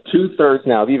ridiculous. 2/3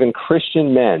 now of even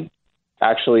Christian men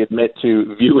actually admit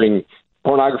to viewing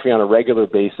pornography on a regular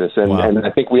basis. And, Wow. and I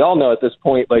think we all know at this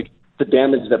point, like, the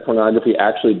damage that pornography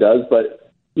actually does. But,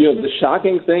 the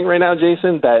shocking thing right now,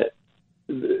 Jason, that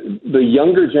the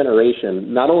younger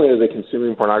generation, not only are they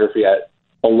consuming pornography at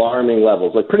alarming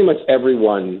levels, like pretty much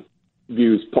everyone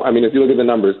views porn. I mean, if you look at the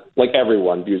numbers, like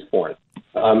everyone views porn.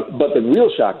 But the real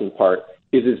shocking part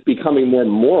is it's becoming more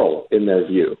moral in their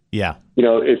view. Yeah.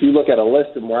 If you look at a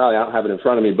list of morality, I don't have it in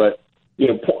front of me, but,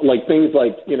 like things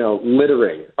like,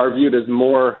 littering are viewed as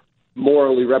more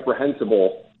morally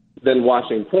reprehensible than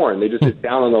watching porn. They just sit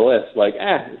down on the list like,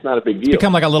 it's not a big deal. It's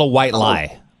become like a little white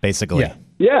lie, basically.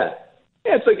 Yeah.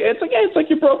 Yeah, it's like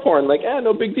you broke porn, like,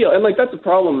 no big deal. And like that's a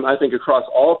problem I think across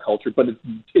all culture, but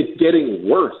it's getting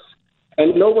worse.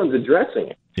 And no one's addressing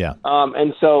it. Yeah.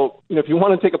 And so, if you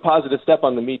want to take a positive step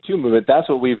on the Me Too movement, that's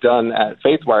what we've done at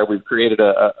FaithWire. We've created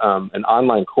an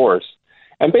online course,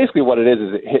 and basically what it is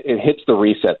it hits the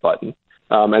reset button,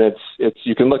 and it's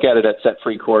you can look at it at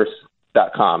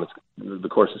setfreecourse.com. The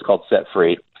course is called Set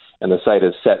Free, and the site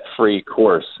is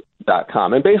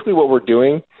setfreecourse.com. And basically what we're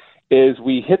doing is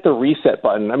we hit the reset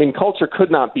button. I mean, culture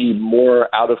could not be more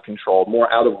out of control,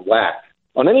 more out of whack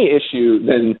on any issue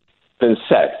than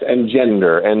sex and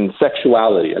gender and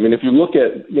sexuality. I mean, if you look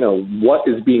at, what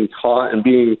is being taught and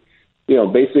being,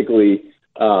 basically,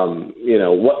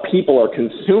 what people are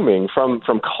consuming from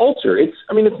culture, it's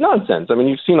nonsense. I mean,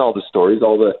 you've seen all the stories,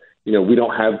 all the, we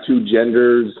don't have two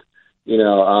genders,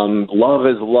 love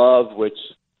is love, which,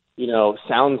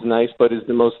 sounds nice, but is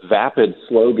the most vapid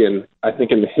slogan, I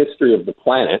think, in the history of the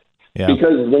planet. Yeah.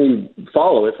 Because when you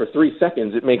follow it for 3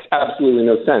 seconds, it makes absolutely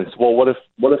no sense. Well, what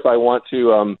if I want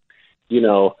to,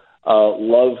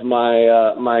 love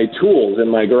my tools in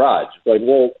my garage? Like,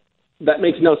 well, that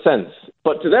makes no sense.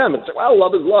 But to them, it's like, well,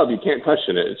 love is love. You can't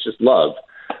question it. It's just love.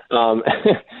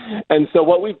 And so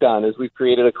what we've done is we've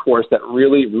created a course that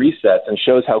really resets and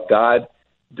shows how God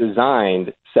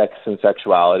designed sex and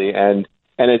sexuality. And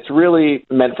it's really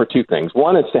meant for two things.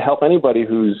 One, it's to help anybody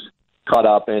who's caught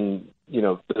up in,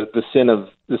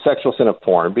 the sexual sin of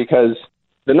porn, because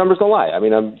the numbers don't lie. I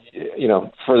mean,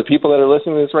 for the people that are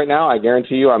listening to this right now, I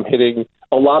guarantee you I'm hitting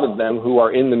a lot of them who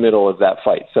are in the middle of that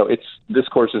fight. So this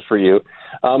course is for you.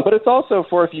 But it's also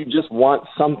for if you just want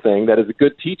something that is a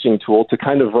good teaching tool to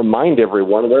kind of remind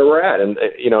everyone where we're at and,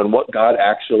 and what God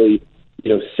actually,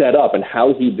 set up and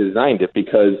how he designed it,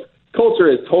 because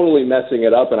culture is totally messing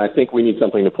it up, and I think we need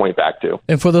something to point back to.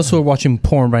 And for those who are watching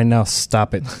porn right now,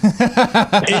 stop it.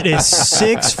 It is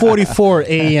 6:44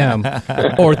 a.m.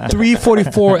 or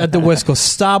 3:44 at the West Coast.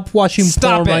 Stop watching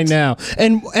porn right now.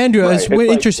 And Andrew, it's really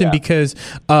interesting because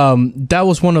that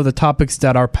was one of the topics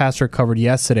that our pastor covered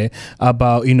yesterday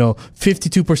about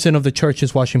 52% of the church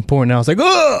is watching porn. And I was like,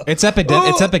 oh, it's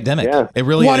epidemic. Yeah. It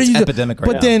really is epidemic right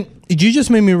now. But then you just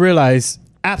made me realize,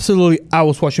 absolutely, I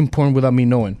was watching porn without me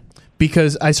knowing.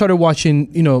 Because I started watching,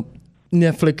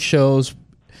 Netflix shows.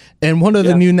 And one of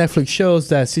the new Netflix shows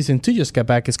that season 2 just got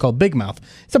back is called Big Mouth.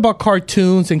 It's about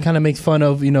cartoons and kind of makes fun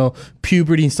of,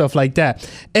 puberty and stuff like that.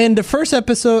 And the first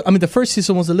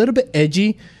season was a little bit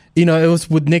edgy. It was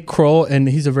with Nick Kroll, and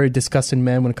he's a very disgusting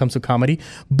man when it comes to comedy.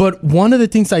 But one of the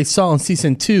things I saw on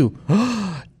season 2,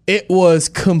 it was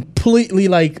completely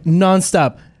like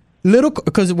nonstop.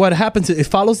 Because what happens is it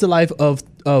follows the life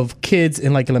of kids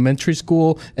in like elementary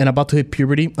school and about to hit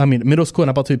puberty. I mean, middle school and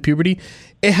about to hit puberty.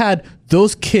 It had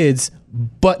those kids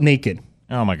butt naked.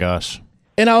 Oh my gosh.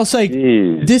 And I was like,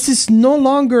 This is no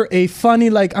longer a funny,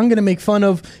 like, I'm going to make fun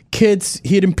of kids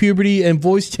hitting puberty and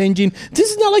voice changing. This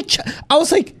is not like, I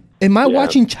was like, am I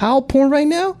watching child porn right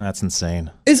now? That's insane.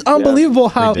 It's unbelievable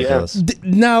how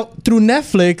now through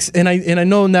Netflix, and I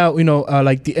know now,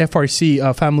 like the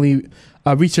FRC, Family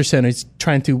Research Center is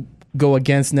trying to go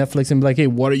against Netflix and be like, hey,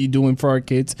 what are you doing for our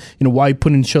kids? Why are you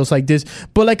putting shows like this?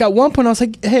 But like at one point I was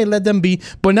like, hey, let them be.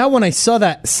 But now when I saw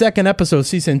that second episode,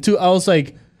 season 2, I was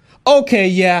like, okay,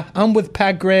 yeah, I'm with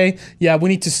Pat Gray. Yeah, we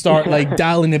need to start like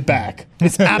dialing it back.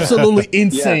 It's absolutely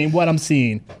insane what I'm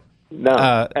seeing.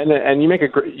 No, and you make a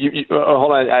great.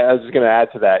 Hold on, I was just going to add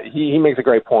to that. He makes a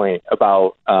great point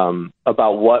about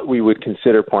what we would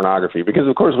consider pornography, because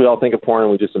of course we all think of porn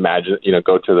and we just imagine,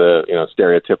 go to the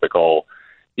stereotypical,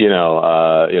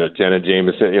 Jenna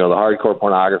Jameson, the hardcore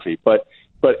pornography, but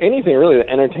anything really that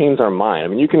entertains our mind. I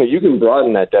mean, you can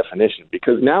broaden that definition,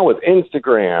 because now with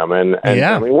Instagram and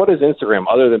I mean, what is Instagram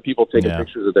other than people taking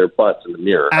pictures of their butts in the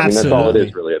mirror? Absolutely. I mean, that's all it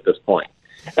is really at this point.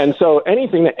 And so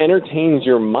anything that entertains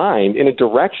your mind in a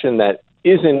direction that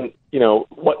isn't,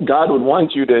 what God would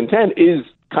want you to intend is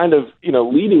kind of,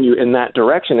 leading you in that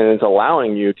direction, and it's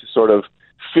allowing you to sort of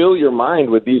fill your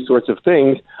mind with these sorts of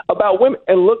things about women.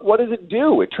 And look, what does it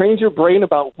do? It trains your brain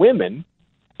about women.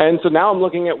 And so now I'm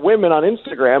looking at women on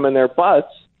Instagram and their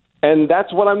butts, and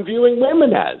that's what I'm viewing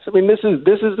women as. I mean, this is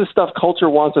the stuff culture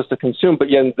wants us to consume, but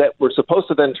yet that we're supposed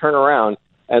to then turn around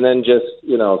and then just,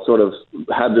 sort of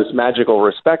have this magical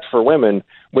respect for women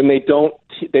when they don't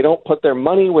put their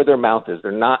money where their mouth is.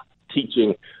 They're not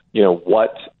teaching,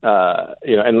 what,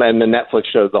 and the Netflix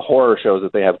shows, the horror shows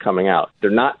that they have coming out. They're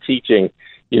not teaching,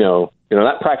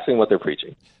 not practicing what they're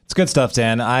preaching. It's good stuff,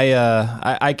 Dan.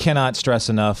 I cannot stress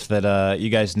enough that you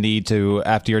guys need to,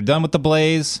 after you're done with the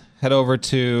Blaze, head over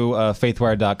to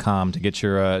faithwire.com to get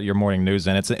your morning news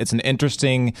in. It's an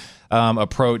interesting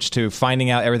approach to finding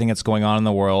out everything that's going on in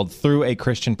the world through a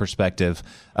Christian perspective.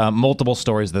 Multiple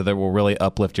stories that will really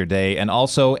uplift your day. And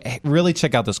also, really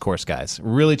check out this course, guys.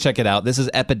 Really check it out. This is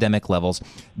epidemic levels.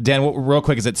 Dan, real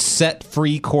quick, is it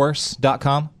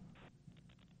setfreecourse.com?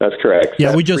 That's correct.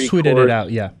 Yeah, we just tweeted it out.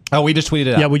 Yeah. Oh, we just tweeted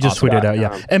it out. Yeah, we just tweeted it out.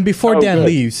 Yeah. And before Dan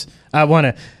leaves, I want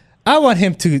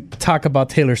him to talk about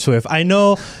Taylor Swift. I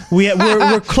know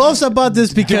we're close about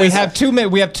this because we have 2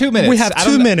 minutes. We have 2 minutes. We have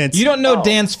 2 minutes. You don't know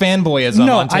Dan's fanboyism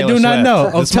on Taylor Swift. No, I do not know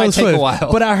of this Taylor might Swift. take a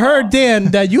while. But I heard, Dan,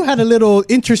 that you had a little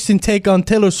interesting take on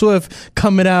Taylor Swift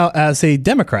coming out as a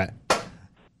Democrat.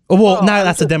 Well, not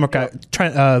as a Democrat,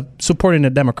 supporting a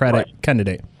Democratic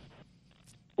candidate.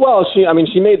 Well,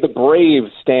 she made the brave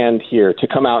stand here to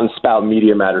come out and spout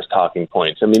Media Matters talking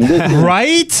points. I mean, this is,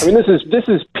 right? I mean, this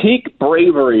is peak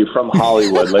bravery from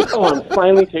Hollywood. Like, I'm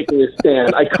finally taking a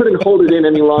stand. I couldn't hold it in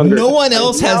any longer. No one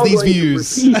else has these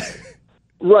views.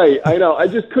 Right, I know. I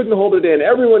just couldn't hold it in.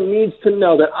 Everyone needs to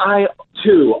know that I,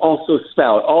 too, also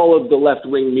spout all of the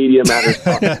left-wing Media Matters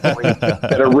talking points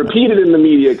that are repeated in the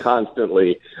media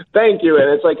constantly. Thank you. And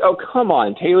it's like, oh, come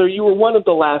on, Taylor. You were one of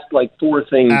the last, 4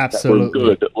 things that were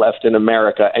good left in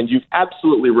America, and you've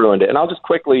absolutely ruined it. And I'll just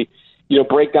quickly,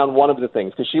 break down one of the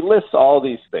things, because she lists all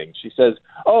these things. She says,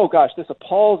 oh, gosh, this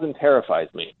appalls and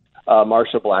terrifies me.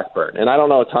 Marsha Blackburn. And I don't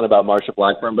know a ton about Marsha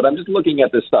Blackburn, but I'm just looking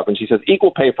at this stuff. And she says,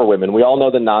 equal pay for women. We all know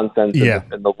the nonsense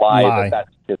and the lie that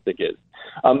statistic is.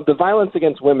 The Violence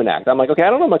Against Women Act. I'm like, okay, I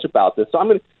don't know much about this. So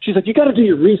she's like, you got to do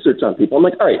your research on people. I'm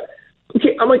like, all right.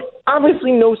 Okay, I'm like,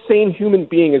 obviously no sane human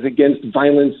being is against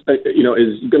violence,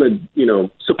 is going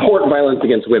to, support violence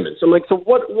against women. So I'm like, so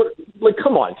what,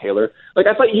 come on, Taylor. Like,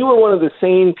 I thought you were one of the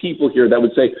sane people here that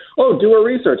would say, oh, do our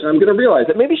research. And I'm going to realize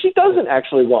that maybe she doesn't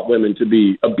actually want women to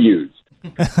be abused.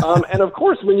 And of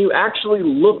course, when you actually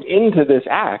look into this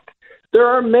act, there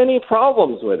are many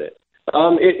problems with it.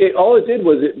 All it did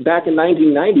was back in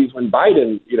 1990s when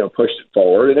Biden, pushed it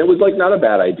forward, and it was not a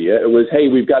bad idea. It was, hey,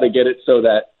 we've got to get it so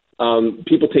that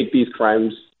people take these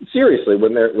crimes seriously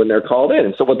when they're called in.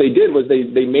 And so what they did was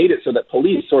they made it so that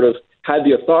police sort of had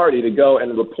the authority to go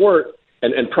and report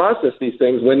and process these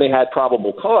things when they had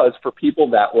probable cause for people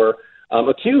that were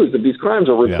accused of these crimes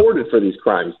or reported for these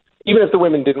crimes, even if the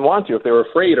women didn't want to, if they were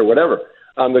afraid or whatever.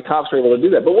 The cops were able to do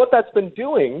that. But what that's been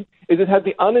doing is it has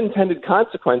the unintended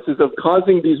consequences of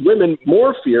causing these women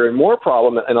more fear and more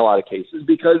problem in a lot of cases,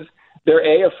 because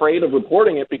they're afraid of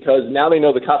reporting it, because now they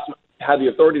know the cops have the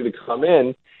authority to come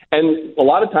in. And a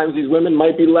lot of times these women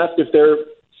might be left, if their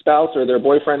spouse or their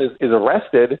boyfriend is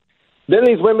arrested, then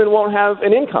these women won't have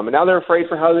an income. And now they're afraid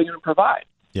for how they're going to provide.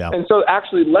 Yeah. And so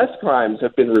actually less crimes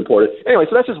have been reported. Anyway,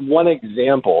 so that's just one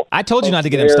example. I told you not to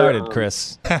get him started,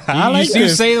 Chris. You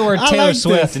say the word Taylor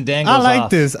Swift and Dan goes off. I like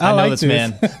this. I know this,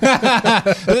 man.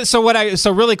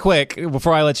 So really quick,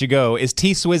 before I let you go, is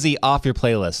T Swizzy off your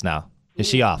playlist now? Is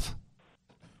she off?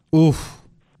 Oof.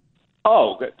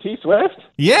 Oh, T Swift?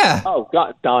 Yeah. Oh,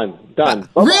 God, done.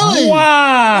 Really?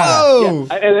 Wow.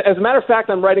 Yeah. And as a matter of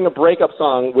fact, I'm writing a breakup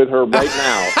song with her right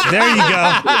now.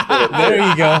 There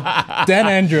you go. Dan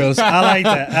Andros. I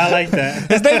like that.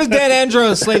 His name is Dan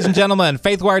Andros, ladies and gentlemen.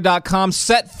 Faithwire.com,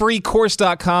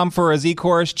 setfreecourse.com for a Z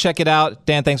course. Check it out.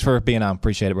 Dan, thanks for being on.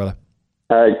 Appreciate it, brother.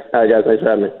 All right, guys. Thanks for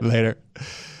having me. Later.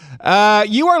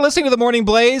 You are listening to The Morning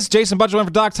Blaze. Jason Butcher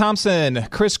for Doc Thompson.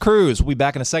 Chris Cruz. We'll be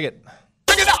back in a second.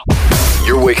 Check it out.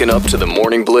 You're waking up to the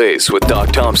Morning Blaze with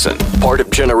Doc Thompson, part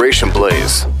of Generation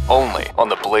Blaze, only on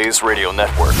the Blaze Radio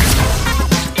Network.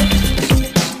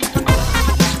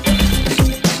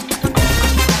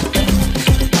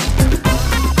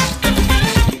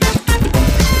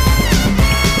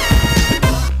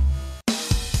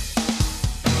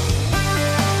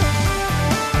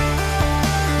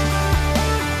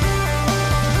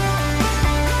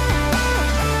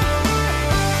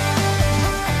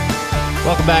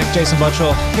 Welcome back, Jason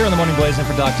Butchell, here on the Morning Blaze, and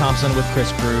for Doc Thompson with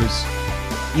Chris Cruz.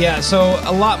 Yeah, so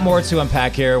a lot more to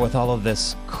unpack here with all of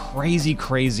this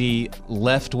crazy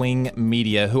left-wing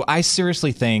media, who I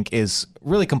seriously think is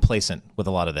really complacent with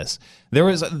a lot of this. There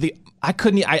was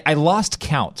I lost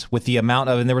count with the amount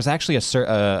of, and there was actually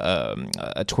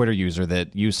a Twitter user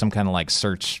that used some kind of like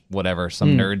search, whatever,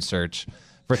 some nerd search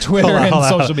for Twitter and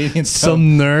social media and stuff.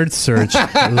 Some nerd search.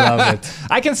 Love it.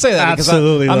 I can say that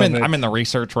Absolutely because I'm in the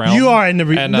research realm. You are in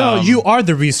the you are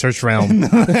the research realm.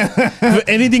 For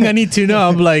anything I need to know,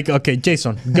 I'm like, okay,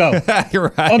 Jason, go.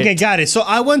 You're right. Okay, got it. So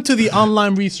I went to the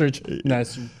online research. No,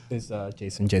 it's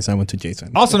Jason. Jason, I went to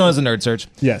Jason. Also known as a nerd search.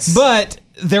 Yes. But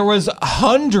there was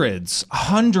hundreds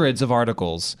of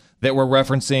articles that were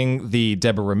referencing the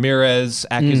Deborah Ramirez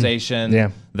accusation,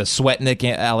 the Swetnick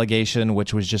allegation,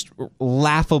 which was just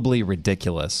laughably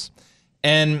ridiculous.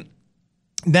 And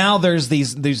now there's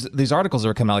these articles that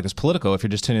are coming out, like this Politico. If you're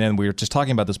just tuning in, we were just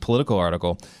talking about this Politico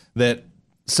article that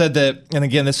said that, and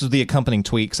again, this was the accompanying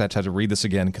tweet, because I had to read this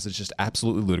again because it's just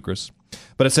absolutely ludicrous.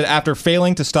 But it said, after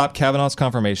failing to stop Kavanaugh's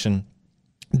confirmation,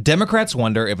 Democrats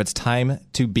wonder if it's time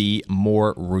to be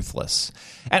more ruthless.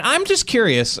 And I'm just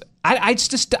curious. I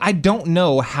don't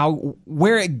know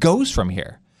where it goes from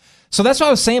here. So that's what I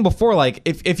was saying before. Like,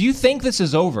 if you think this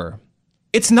is over,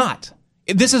 it's not.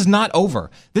 This is not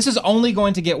over. This is only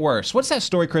going to get worse. What's that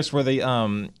story, Chris, where they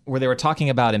were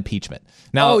talking about impeachment?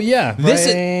 Now, this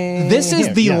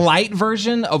is the light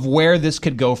version of where this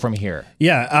could go from here.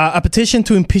 Yeah, a petition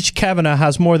to impeach Kavanaugh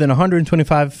has more than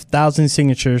 125,000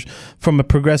 signatures from a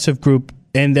progressive group,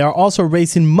 and they are also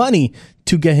raising money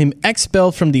to get him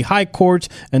expelled from the high court,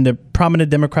 and the prominent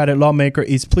Democratic lawmaker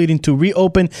is pleading to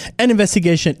reopen an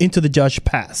investigation into the judge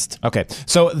past. Okay,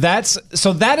 so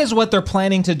that is what they're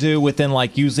planning to do within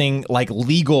using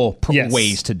legal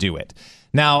ways to do it.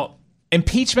 Now,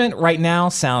 impeachment right now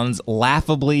sounds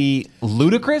laughably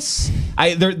ludicrous.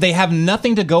 They have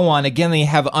nothing to go on. Again, they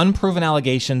have unproven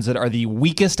allegations that are the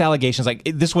weakest allegations.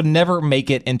 This would never make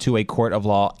it into a court of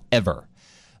law ever.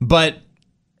 But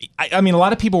I mean, a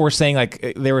lot of people were saying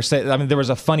there was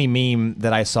a funny meme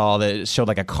that I saw that showed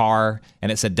a car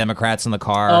and it said Democrats in the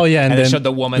car. Oh yeah, and it showed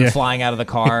the woman flying out of the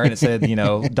car and it said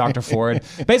Dr. Ford,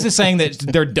 basically saying that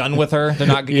they're done with her. They're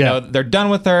not they're done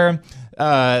with her.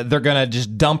 They're gonna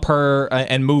just dump her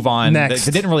and move on. Next.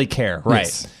 They didn't really care, right?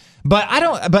 Yes.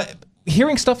 But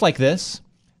hearing stuff like this,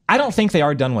 I don't think they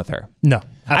are done with her. No,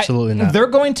 absolutely not. They're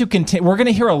going to continue. We're going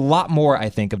to hear a lot more, I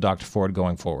think, of Dr. Ford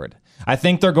going forward. I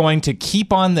think they're going to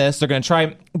keep on this. They're going to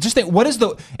try. Just think, what is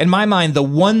in my mind, the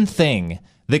one thing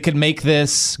that could make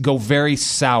this go very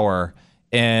sour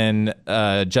in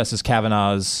Justice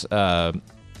Kavanaugh's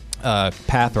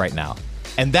path right now?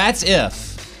 And that's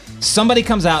if somebody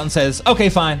comes out and says, okay,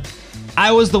 fine,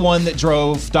 I was the one that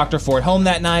drove Dr. Ford home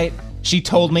that night. She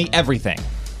told me everything.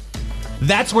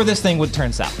 That's where this thing would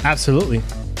turn south. Absolutely.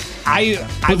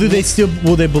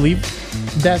 Will they believe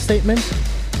that statement?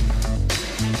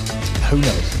 Who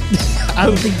knows? I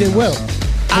don't think they will.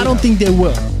 I don't think they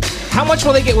will. How much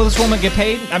will this woman get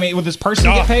paid? I mean, will this person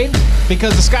get paid?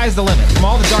 Because the sky's the limit from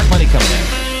all the dark money coming in.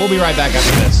 We'll be right back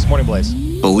after this. Morning Blaze.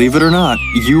 Believe it or not,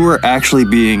 you are actually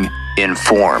being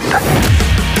informed.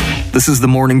 This is the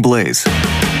Morning Blaze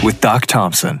with Doc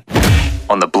Thompson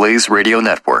on the Blaze Radio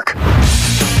Network.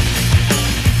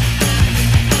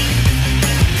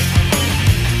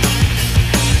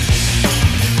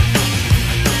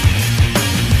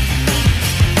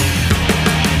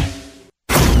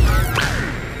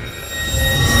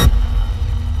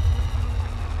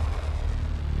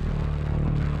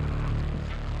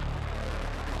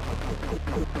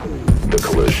 The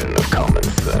collision of common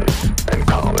sense and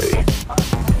comedy.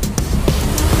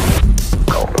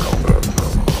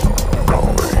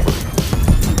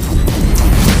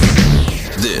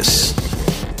 This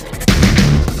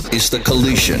is the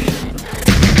collision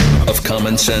of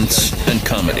common sense and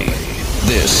comedy.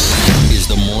 This is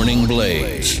the Morning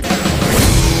Blaze.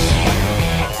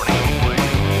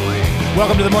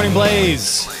 Welcome to the Morning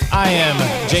Blaze. I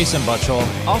am Jason Butchell,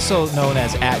 also known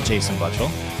as @JasonButchell.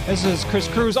 This is Chris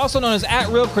Cruz, also known as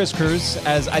 @RealChrisCruz.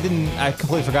 I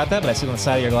completely forgot that, but I see it on the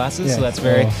side of your glasses, Yeah. so that's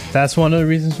very. That's one of the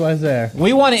reasons why it's there.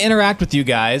 We want to interact with you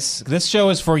guys. This show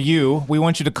is for you. We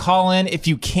want you to call in if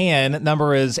you can.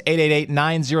 Number is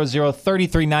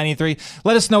 888-900-3393.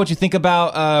 Let us know what you think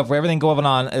about for everything going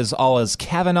on as all as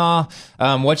Kavanaugh.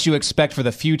 What you expect for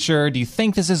the future. Do you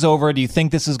think this is over? Do you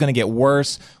think this is going to get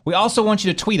worse? We also want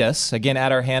you to tweet us again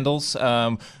at our handles.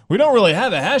 We don't really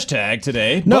have a hashtag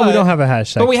today. No, we don't have a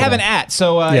hashtag. But we today. have an @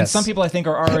 so and Yes. some people I think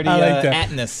are already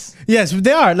atting us. Yes,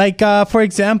 they are. Like, for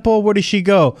example, where did she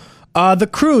go? The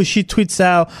Crew, she tweets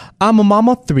out, I'm a mom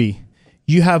of 3.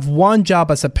 You have one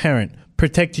job as a parent,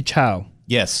 protect your child.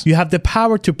 Yes. You have the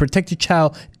power to protect your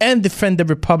child and defend the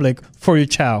republic for your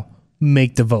child.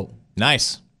 Make the vote.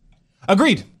 Nice.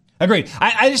 Agreed.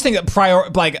 I just think that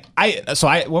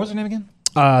what was her name again?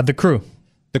 The Crew.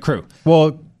 The Crew.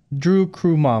 Well, Drew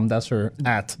Crew Mom, that's her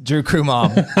 @ Drew Crew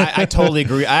Mom. I totally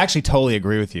agree. I actually totally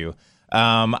agree with you.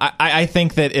 I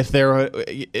think that if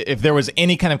there was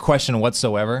any kind of question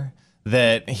whatsoever,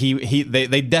 that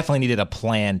they definitely needed a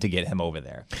plan to get him over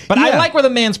there. But I like where the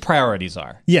man's priorities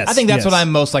are. Yes, I think that's yes. what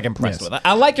I'm most impressed with.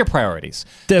 I like your priorities.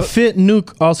 The Fit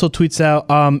Nuke also tweets out,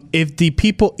 if the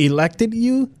people elected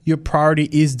you, your priority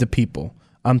is the people.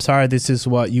 I'm sorry, this is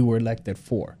what you were elected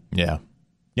for. Yeah.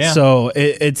 So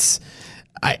it sucks.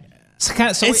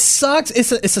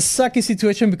 It's a sucky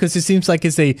situation because it seems like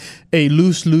it's a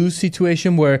lose-lose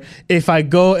situation where if I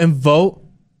go and vote,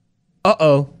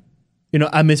 I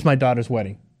miss my daughter's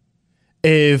wedding.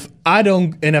 If I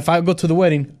don't, and if I go to the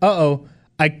wedding,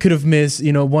 I could have missed,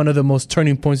 one of the most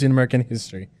turning points in American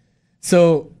history.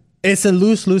 So it's a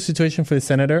lose-lose situation for the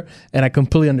senator, and I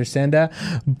completely understand that.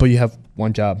 But you have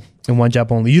one job and one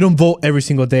job only. You don't vote every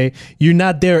single day. You're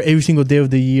not there every single day of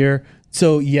the year.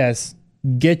 So yes,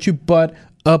 get your butt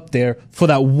up there for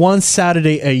that one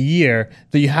Saturday a year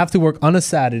that you have to work on a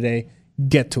Saturday.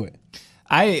 Get to it.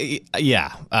 You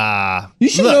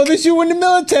should know this. You were in the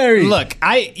military. Look,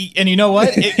 and you know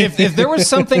what? If there was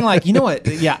something like, you know what?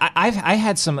 Yeah, I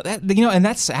had some, and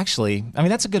that's actually,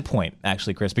 that's a good point,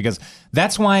 actually, Chris, because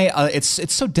that's why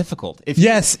it's so difficult.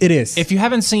 Yes, it is. If you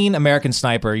haven't seen American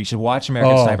Sniper, you should watch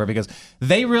American Sniper because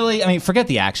they really, forget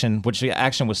the action, which the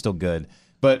action was still good,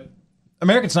 but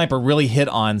American Sniper really hit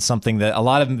on something that a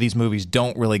lot of these movies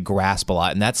don't really grasp a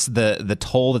lot, and that's the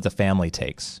toll that the family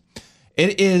takes.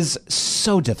 It is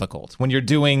so difficult when you're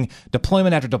doing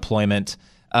deployment after deployment.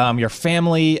 Your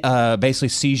family basically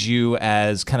sees you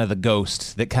as kind of the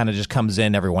ghost that kind of just comes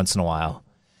in every once in a while,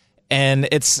 and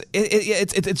it's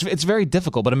very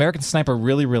difficult. But American Sniper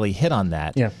really hit on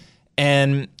that. Yeah.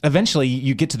 And eventually,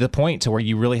 you get to the point to where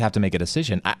you really have to make a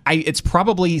decision. It's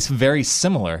probably very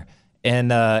similar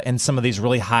in some of these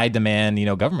really high demand,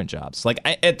 government jobs. Like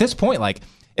at this point, like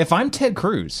if I'm Ted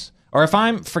Cruz. Or if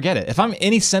I'm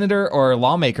any senator or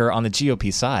lawmaker on the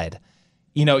GOP side,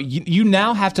 you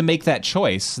now have to make that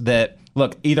choice that,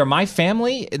 look, either my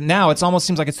family, now it almost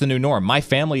seems like it's the new norm. My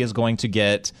family is going to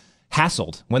get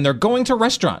hassled when they're going to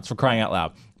restaurants, for crying out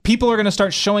loud. People are going to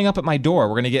start showing up at my door.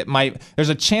 We're going to get there's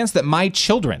a chance that my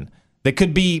children that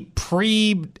could be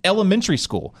pre-elementary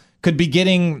school could be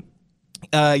getting,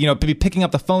 be picking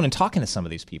up the phone and talking to some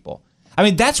of these people.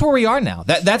 That's where we are now.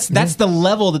 That's the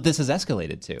level that this has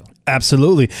escalated to.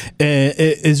 Absolutely.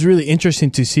 It's really interesting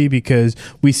to see because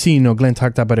we see, Glenn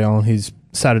talked about it on his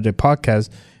Saturday podcast.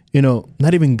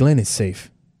 Not even Glenn is safe.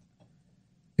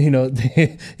 You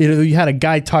had a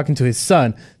guy talking to his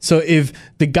son. So if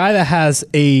the guy that has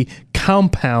a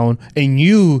compound and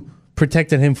you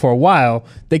protected him for a while,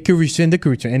 they could reach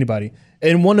anybody.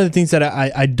 And one of the things that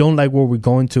I don't like where we're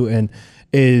going to and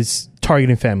is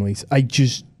targeting families. I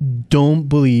just don't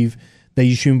believe that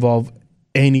you should involve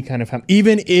any kind of family.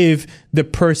 Even if the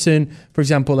person, for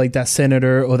example, like that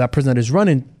senator or that person that is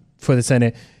running for the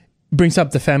Senate brings up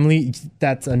the family,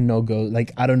 that's a no-go.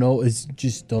 Like, I don't know, it's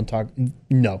just don't talk.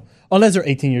 No. Unless they're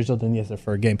 18 years old, then yes, they're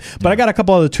for a game. But I got a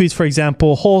couple other tweets. For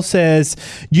example, Hole says,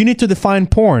 you need to define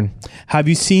porn. Have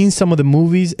you seen some of the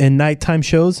movies and nighttime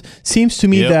shows? Seems to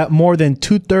me that more than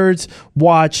 2/3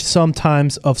 watch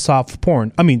sometimes of soft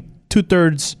porn.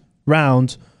 2/3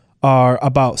 rounds are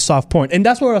about soft porn. And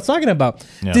that's what I was talking about.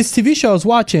 Yeah. This TV show I was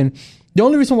watching, the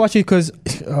only reason I'm watching it because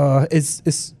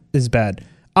it's bad.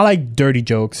 I like dirty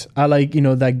jokes. I like,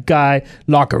 that guy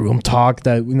locker room talk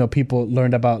that, people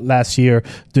learned about last year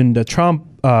during the Trump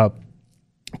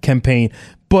campaign.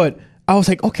 But I was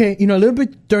like, okay, a little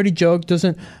bit dirty joke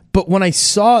doesn't. But when I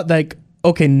saw like,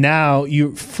 okay, now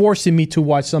you're forcing me to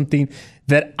watch something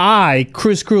that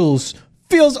Chris Cruz,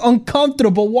 feels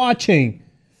uncomfortable watching.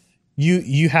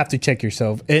 You have to check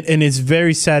yourself. And it's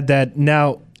very sad that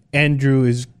now Andrew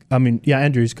is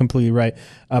Andrew is completely right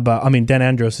about. I mean, Dan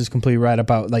Andros is completely right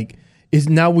about like is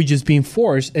now we just being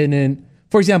forced, and then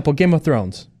for example, Game of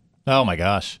Thrones. Oh my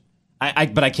gosh,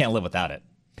 but I can't live without it.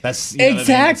 That's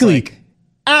exactly. What I mean? Like,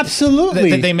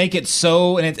 absolutely. They make it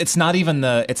so, and it's not even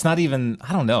I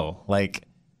don't know. Like,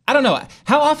 I don't know.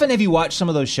 How often have you watched some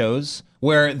of those shows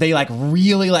where they like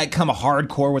really like come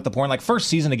hardcore with the porn? Like first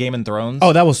season of Game of Thrones.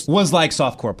 Oh, that was like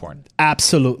softcore porn.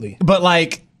 Absolutely. But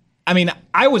like, I mean,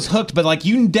 I was hooked, but like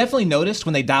you definitely noticed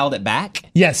when they dialed it back.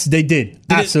 Yes, they did.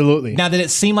 Absolutely. Now, did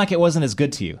it seem like it wasn't as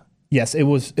good to you? Yes, it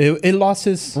was. It lost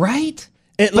is right.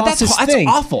 It lost its thing.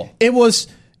 That's awful. It was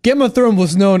Game of Thrones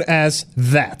was known as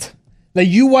that. Like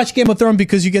you watch Game of Thrones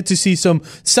because you get to see some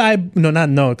side.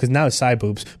 No, because now it's side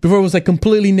boobs. Before it was like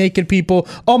completely naked people.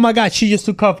 Oh my God, she just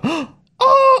took off.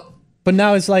 Oh, but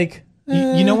now it's like.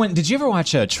 You know when? Did you ever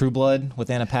watch True Blood with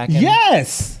Anna Paquin?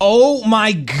 Yes. Oh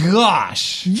my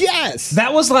gosh. Yes.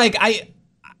 That was like I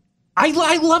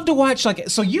love to watch like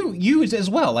so you as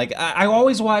well. Like I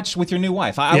always watch with your new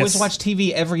wife. I always watch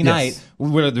TV every night.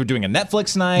 Whether they're doing a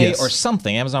Netflix night or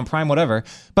something, Amazon Prime, whatever.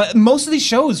 But most of these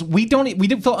shows we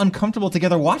didn't feel uncomfortable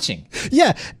together watching.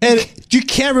 Yeah, and you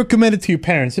can't recommend it to your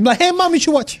parents. You're like, hey, mom, you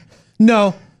should watch.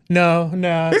 No.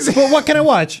 But what can I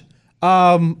watch?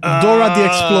 Dora the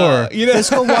Explorer.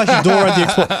 Let's go watch Dora the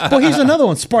Explorer. Well, here's another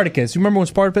one, Spartacus. You remember when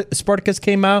Spartacus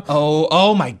came out?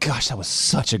 Oh my gosh, that was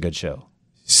such a good show.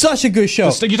 Such a good show.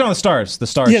 You're talking the Stars. The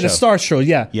Stars show. Yeah, the Stars show,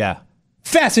 yeah. Yeah.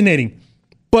 Fascinating.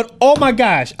 But oh my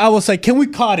gosh, I was like, can we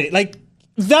cut it? Like,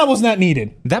 that was not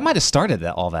needed. That might have started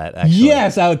all that, actually.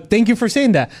 Yes, thank you for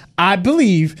saying that. I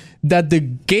believe that the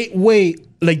gateway,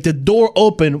 like the door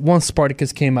opened once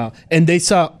Spartacus came out. And they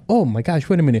saw, oh my gosh,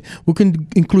 wait a minute. We can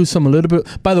include some a little bit.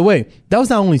 By the way, that was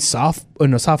not only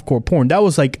softcore porn. That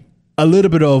was like a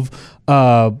little bit of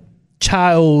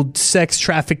child sex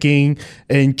trafficking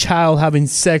and child having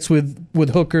sex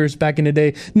with hookers back in the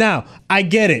day. Now, I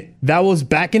get it. That was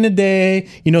back in the day.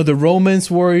 You know, the Romans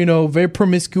were, very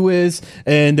promiscuous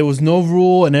and there was no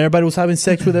rule and everybody was having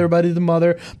sex with everybody, the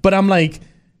mother. But I'm like,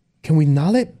 can we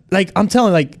not let, like, I'm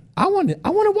telling, like, I want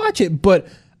to watch it, but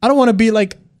I don't want to be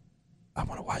like, I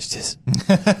want to watch this,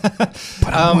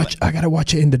 but I gotta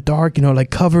watch it in the dark, like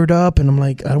covered up, and I'm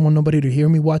like, I don't want nobody to hear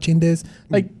me watching this.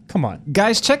 Like, come on,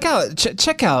 guys, check out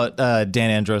Dan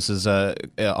Andros's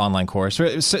online course.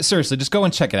 Seriously, just go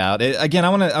and check it out. Again,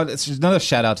 it's another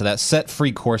shout out to that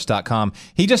setfreecourse.com.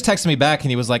 He just texted me back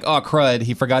and he was like, oh crud,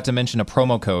 he forgot to mention a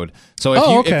promo code. So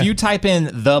if you type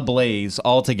in The Blaze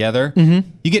all together,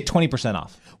 you get 20%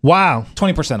 off. Wow.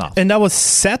 20% off. And that was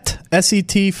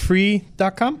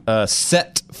setfree.com?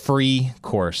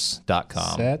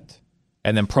 Setfreecourse.com. Set.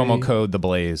 And then promo code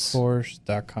TheBlaze.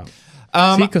 Course.com.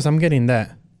 See, because I'm getting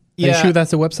that. Yeah. Are you sure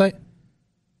that's the website?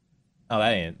 Oh,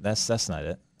 that's not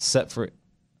it. Set free.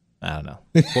 I don't know.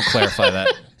 We'll clarify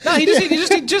that. No, he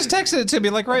just texted it to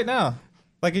me like right now.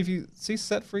 Like if you see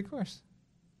Set Free Course.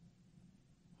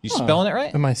 You spelling it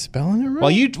right? Am I spelling it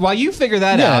right? While you figure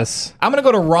that out, I'm gonna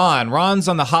go to Ron. Ron's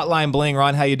on the hotline bling.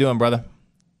 Ron, how you doing, brother?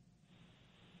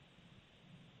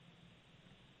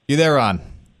 You there, Ron?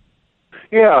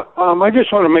 Yeah, I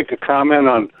just want to make a comment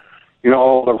on,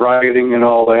 all the rioting and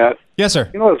all that. Yes,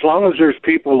 sir. As long as there's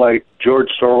people like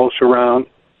George Soros around,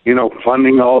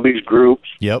 funding all these groups.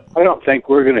 Yep. I don't think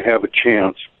we're going to have a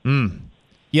chance.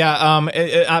 Yeah,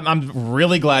 I'm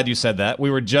really glad you said that.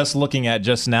 We were just looking at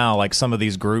just now, like some of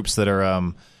these groups that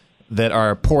are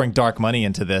pouring dark money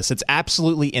into this. It's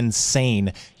absolutely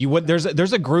insane. There's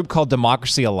a group called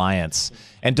Democracy Alliance,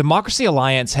 and Democracy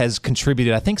Alliance has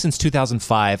contributed, I think, since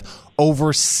 2005, over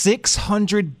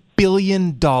 $600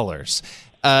 billion towards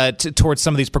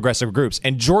some of these progressive groups.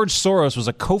 And George Soros was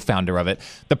a co-founder of it.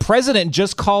 The president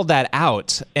just called that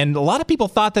out, and a lot of people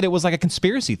thought that it was like a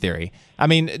conspiracy theory. I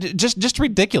mean, just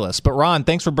ridiculous. But Ron,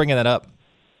 thanks for bringing that up.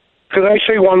 Could I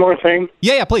say one more thing?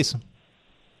 Yeah, please.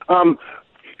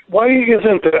 Why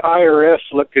isn't the IRS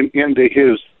looking into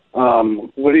his,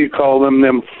 what do you call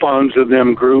them funds of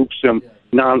them groups, them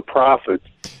nonprofits?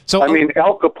 So,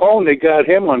 Al Capone, they got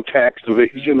him on tax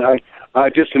evasion.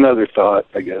 Just another thought,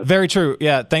 I guess. Very true.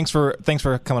 Yeah, thanks for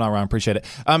coming on, Ron. Appreciate it.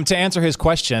 To answer his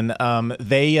question,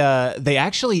 they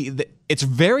actually, it's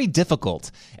very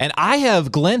difficult. And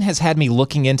Glenn has had me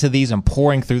looking into these and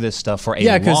pouring through this stuff for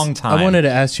a long time. I wanted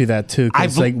to ask you that too.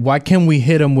 Because why can't we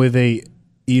hit them with a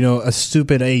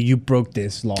stupid, hey, you broke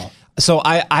this law? So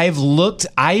I've looked.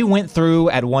 I went through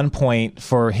at one point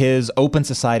for his Open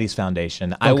Societies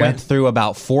Foundation. I went through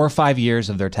about 4 or 5 years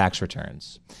of their tax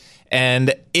returns.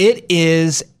 And it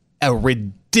is a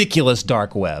ridiculous ridiculous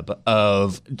dark web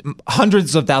of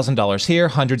hundreds of thousands of dollars here,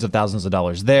 hundreds of thousands of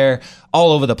dollars there,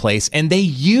 all over the place. And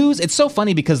it's so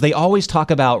funny because they always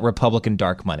talk about Republican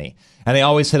dark money. And they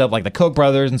always hit up like the Koch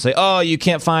brothers and say, oh, you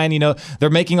can't find, they're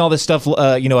making all this stuff,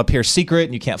 appear secret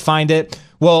and you can't find it.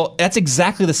 Well, that's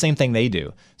exactly the same thing they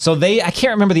do. So I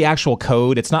can't remember the actual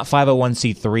code. It's not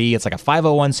 501c3. It's like a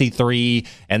 501c3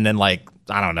 and then like,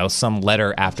 I don't know, some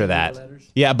letter after that.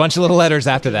 Yeah, a bunch of little letters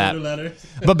after that.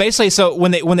 But basically, so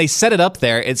when they set it up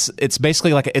there, it's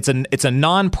basically like it's a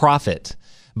nonprofit,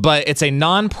 but it's a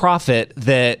nonprofit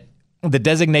that the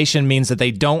designation means that they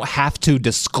don't have to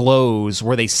disclose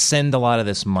where they send a lot of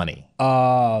this money.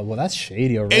 Well, that's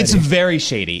shady already. It's very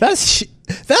shady.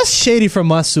 That's shady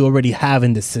from us who already have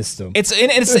in the system. It's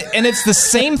the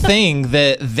same thing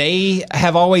that they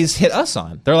have always hit us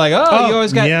on. They're like, oh you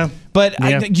always got. Yeah. But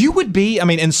yeah. You would be. I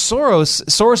mean, and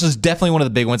Soros is definitely one of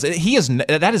the big ones.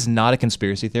 That is not a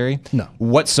conspiracy theory, no,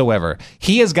 whatsoever.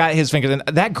 He has got his fingers in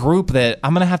that group that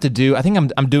I'm going to have to do. I think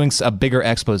I'm doing a bigger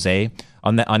expose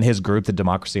on his group, the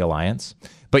Democracy Alliance.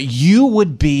 But you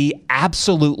would be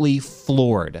absolutely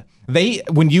floored.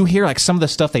 When you hear like some of the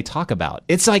stuff they talk about,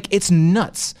 it's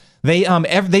nuts. They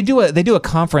do a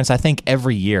conference, I think,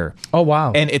 every year. Oh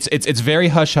wow! And it's very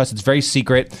hush hush. It's very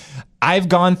secret. I've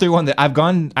gone through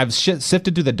I've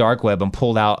sifted through the dark web and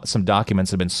pulled out some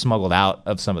documents that have been smuggled out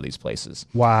of some of these places.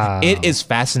 Wow! It is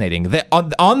fascinating.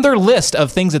 On their list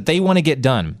of things that they want to get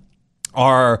done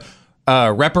are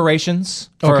reparations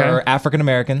for African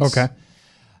Americans. Okay.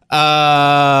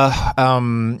 Of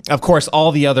course,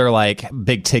 all the other like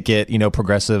big ticket,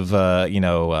 progressive, topics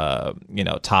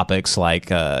like,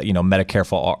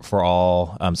 Medicare for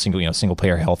all, single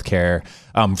payer healthcare,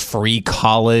 free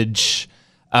college.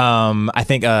 I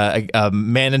think a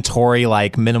mandatory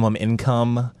like minimum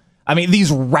income. I mean, these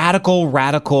radical,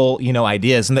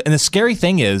 ideas. And the scary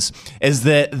thing is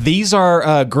that these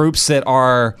are groups that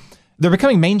they're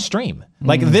becoming mainstream.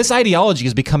 Like this ideology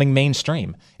is becoming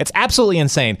mainstream. It's absolutely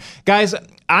insane. Guys,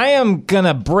 I am going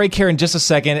to break here in just a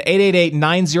second.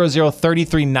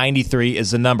 888-900-3393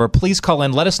 is the number. Please call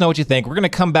in. Let us know what you think. We're going to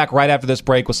come back right after this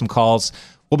break with some calls.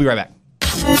 We'll be right back.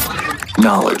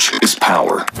 Knowledge is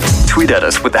power. Tweet at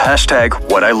us with the hashtag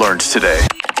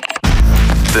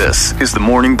 #WhatILearnedToday. This is the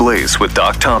Morning Blaze with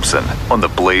Doc Thompson on the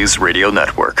Blaze Radio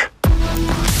Network.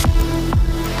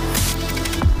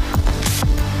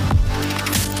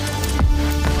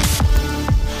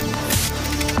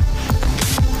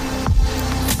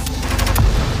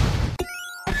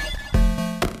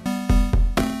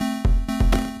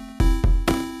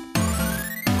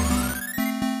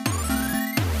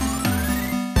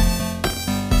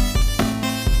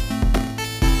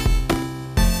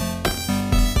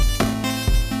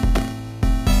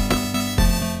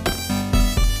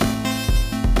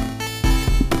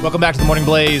 Welcome back to the Morning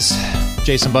Blaze.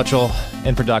 Jason Butchell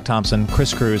in for Doc Thompson,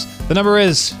 Chris Cruz. The number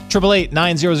is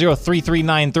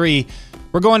 888-900-3393.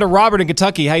 We're going to Robert in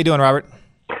Kentucky. How you doing, Robert?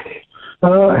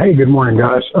 Hey, good morning,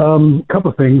 guys.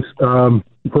 Couple of things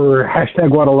for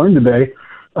hashtag what I learned today.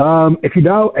 If you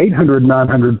dial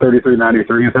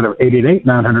 800-900-3393 instead of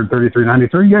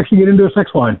 888-900-3393, you actually get into a sex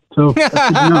line. So that's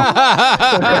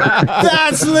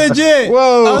legit.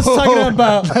 Whoa. I was talking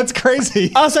about that's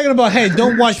crazy. I was talking about, hey,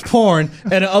 don't watch porn,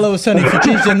 and all of a sudden, if you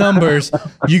change the numbers,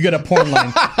 you get a porn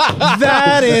line.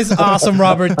 That is awesome,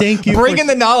 Robert. Thank you. Bring in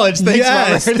the knowledge. Thanks,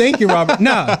 Robert. Thank you, Robert.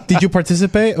 No, did you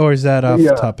participate, or is that off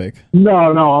topic? No,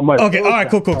 I'm like, okay. All right,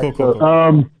 cool.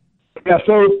 Yeah,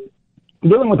 so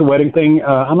dealing with the wedding thing,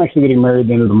 I'm actually getting married at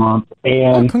the end of the month,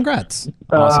 and congrats.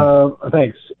 Awesome.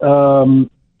 Thanks. The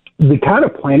kind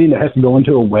of planning that has to go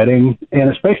into a wedding,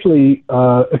 and especially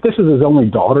if this is his only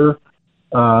daughter,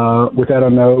 which I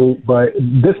don't know, but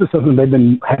this is something they've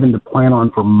been having to plan on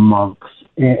for months.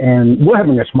 And we're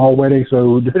having a small wedding,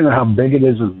 so depending on how big it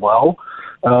is as well,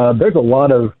 there's a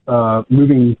lot of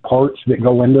moving parts that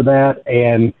go into that,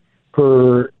 and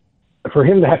for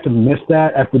him to have to miss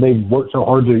that after they've worked so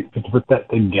hard to put that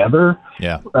together,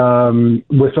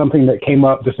 with something that came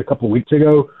up just a couple of weeks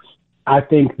ago, I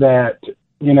think that,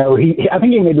 I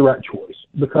think he made the right choice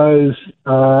because,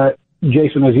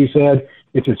 Jason, as you said,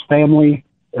 it's his family,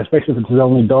 especially if it's his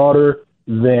only daughter,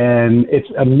 then it's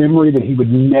a memory that he would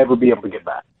never be able to get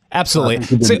back. Absolutely.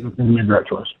 He made the right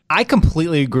choice. I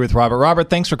completely agree with Robert.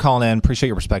 Robert, thanks for calling in. Appreciate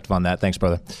your perspective on that. Thanks,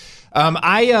 brother.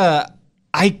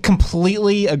 I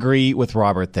completely agree with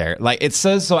Robert there. Like it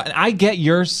says, so I get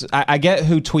yours. I get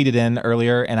who tweeted in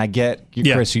earlier, and I get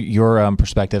Chris, your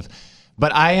perspective.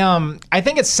 But I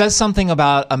think it says something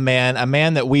about a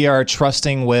man that we are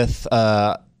trusting with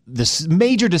this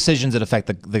major decisions that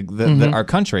affect our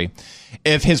country.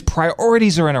 If his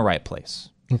priorities are in a right place,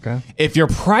 Okay. If your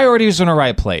priorities are in the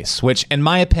right place, which in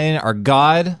my opinion are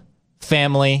God,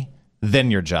 family,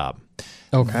 then your job.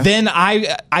 Okay. Then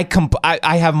I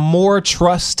have more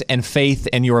trust and faith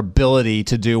in your ability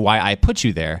to do why I put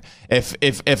you there.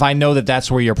 If I know that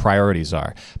that's where your priorities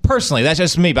are. Personally, that's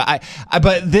just me. But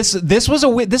this is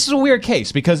a weird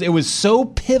case because it was so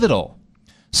pivotal.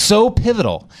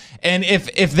 And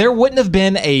if there wouldn't have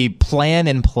been a plan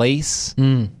in place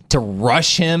to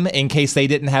rush him in case they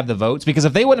didn't have the votes, because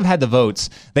if they wouldn't have had the votes,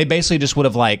 they basically just would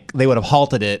have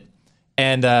halted it.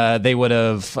 And they would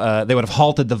have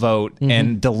halted the vote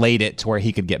and delayed it to where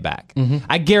he could get back.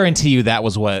 I guarantee you that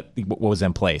was what was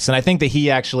in place. And I think that he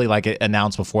actually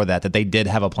announced before that they did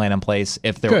have a plan in place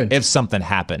if something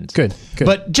happened. Good.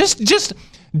 But just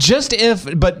on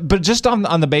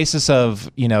the basis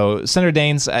of Senator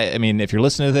Daines. I mean, if you're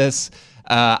listening to this,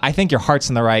 I think your heart's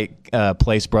in the right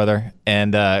place, brother.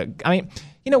 And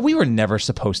we were never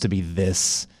supposed to be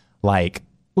this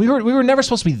we were never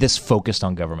supposed to be this focused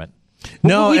on government.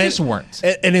 No, we just weren't.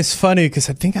 And it's funny because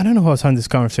I don't know who I was having this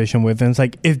conversation with. And it's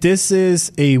like, if this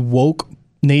is a woke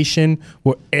nation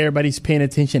where everybody's paying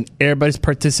attention, everybody's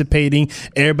participating,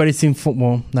 everybody's informed,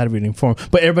 well, not really informed,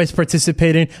 but everybody's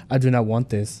participating, I do not want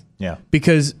this. Yeah.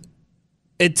 Because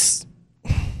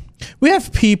we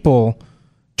have people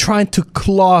trying to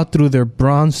claw through their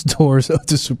bronze doors of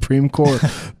the Supreme Court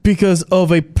because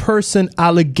of a person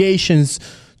allegations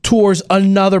towards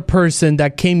another person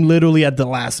that came literally at the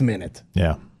last minute.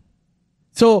 Yeah.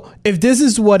 So if this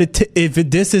is if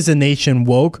this is a nation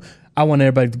woke, I want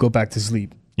everybody to go back to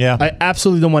sleep. Yeah. I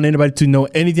absolutely don't want anybody to know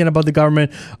anything about the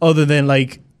government other than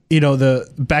the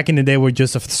back in the day were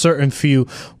just a certain few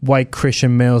white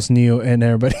Christian males knew and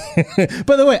everybody.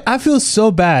 By the way, I feel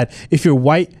so bad if you're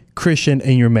white, Christian,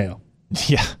 and you're male.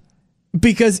 Yeah.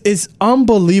 Because it's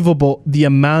unbelievable the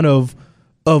amount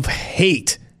of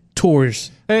hate towards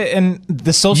and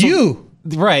the social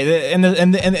right and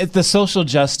the social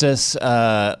justice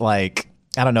I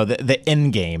don't know, the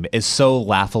end game is so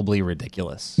laughably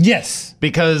ridiculous. Yes,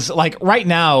 because right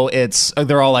now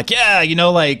they're all everyone,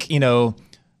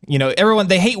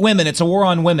 they hate women, it's a war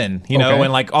on women,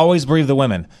 and always believe the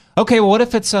women. Okay, well, what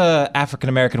if it's a African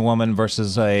American woman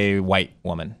versus a white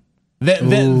woman?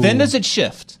 Then does it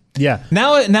shift? Yeah.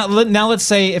 Now, let's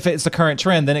say if it's the current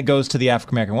trend, then it goes to the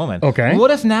African American woman. Okay. What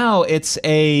if now it's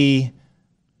a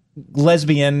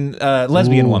lesbian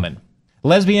woman,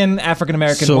 lesbian African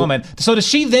American woman? So does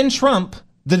she then trump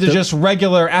the just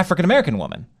regular African American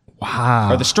woman?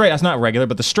 Wow. Or the straight? That's not regular,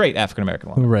 but the straight African American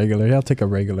woman. Regular. I'll take a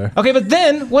regular. Okay, but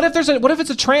then what if it's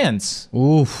a trans?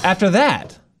 Oof. After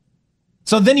that.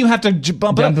 So then you have to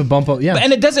bump up. Yeah.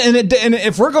 And it doesn't. And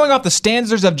if we're going off the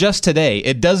standards of just today,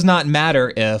 it does not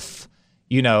matter if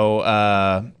it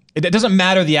doesn't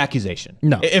matter the accusation.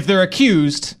 No. If they're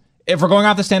accused, if we're going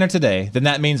off the standard today, then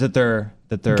that means that they're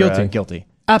guilty.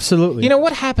 Absolutely.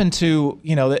 What happened to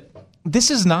that? This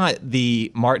is not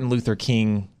the Martin Luther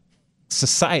King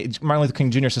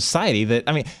Jr. society.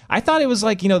 I thought it was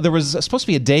there was supposed to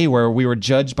be a day where we were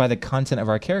judged by the content of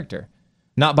our character,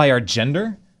 not by our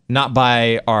gender. Not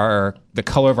by the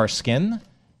color of our skin,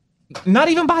 not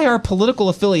even by our political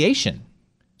affiliation,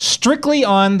 strictly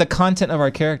on the content of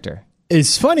our character.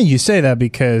 It's funny you say that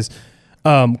because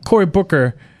Cory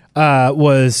Booker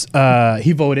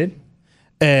he voted,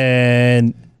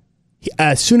 and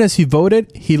as soon as he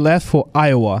voted, he left for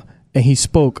Iowa and he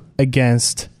spoke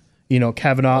against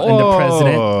Kavanaugh and the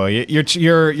president. Oh,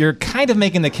 you're kind of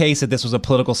making the case that this was a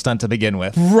political stunt to begin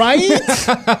with, right?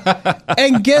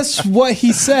 And guess what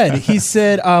he said? He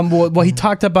said, he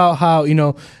talked about how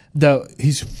the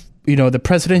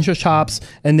presidential chops,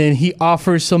 and then he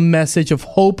offers some message of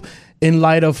hope in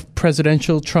light of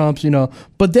presidential Trump's,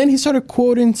 But then he started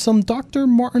quoting some Dr.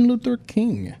 Martin Luther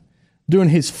King during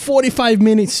his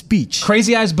 45-minute speech.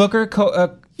 Crazy Eyes Booker.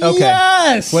 Okay.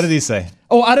 Yes. What did he say?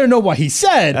 Oh, I don't know what he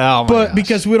said, but gosh.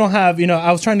 Because we don't have,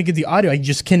 I was trying to get the audio. I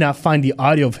just cannot find the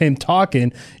audio of him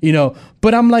talking,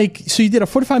 But I'm like, so you did a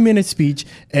 45-minute speech,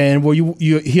 and where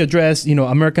he addressed,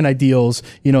 American ideals,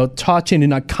 touching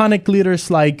in iconic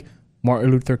leaders like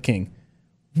Martin Luther King.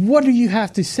 What do you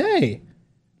have to say?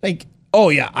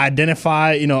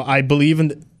 Identify, I believe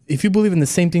in. If you believe in the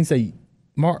same things that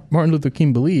Martin Luther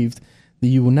King believed, then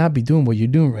you will not be doing what you're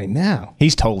doing right now.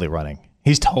 He's totally running.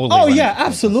 Oh, running. Yeah,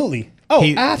 absolutely.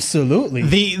 Absolutely.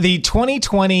 The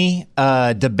 2020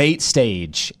 debate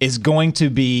stage is going to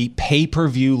be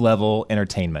pay-per-view level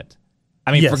entertainment.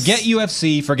 Yes. Forget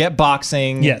UFC, forget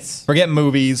boxing, forget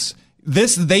movies.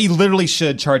 They literally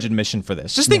should charge admission for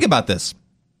this. Just think about this.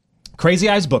 Crazy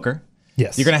Eyes Booker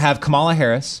Yes. You're going to have Kamala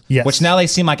Harris, Yes. which now they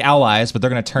seem like allies, but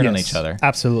they're going to turn on each other.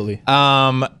 Absolutely.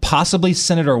 Possibly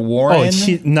Senator Warren.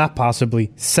 Not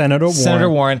possibly. Senator Warren. Senator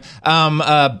Warren.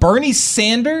 Bernie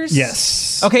Sanders.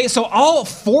 Yes. Okay, so all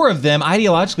four of them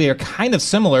ideologically are kind of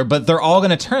similar, but they're all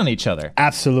going to turn on each other.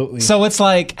 Absolutely. So it's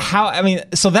like,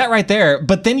 so that right there,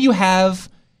 but then you have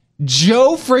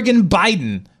Joe friggin'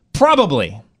 Biden,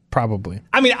 probably.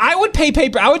 I mean, I would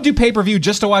do pay-per-view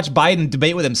just to watch Biden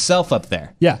debate with himself up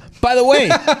there. Yeah. By the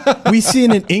way, we've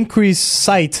seen an increased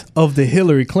sight of the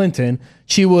Hillary Clinton.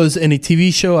 She was in a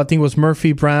TV show, I think it was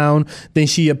Murphy Brown. Then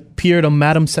she appeared on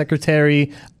Madam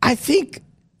Secretary. I think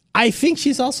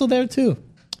she's also there too.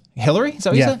 Hillary? Is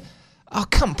that what you said? Oh,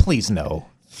 please no.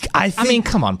 I mean,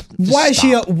 come on. Why is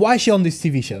she on these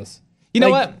TV shows? You know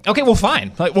what? Okay, well,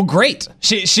 fine. Well, great.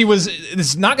 She was.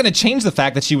 It's not going to change the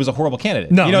fact that she was a horrible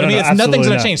candidate. No, you know what I mean? It's nothing's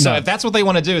going to change. So no. if that's what they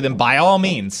want to do, then by all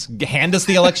means, hand us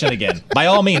the election again. By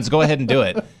all means, go ahead and do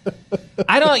it.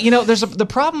 I don't. You know, the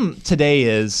problem today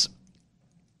is,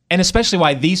 and especially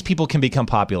why these people can become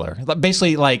popular,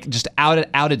 basically like just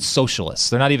outed socialists.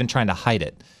 They're not even trying to hide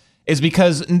it. Is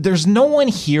because there's no one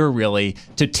here really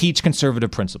to teach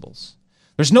conservative principles.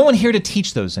 There's no one here to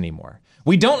teach those anymore.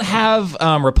 We don't have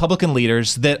Republican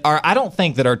leaders that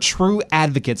are true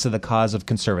advocates of the cause of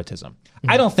conservatism.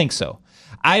 I don't think so.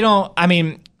 I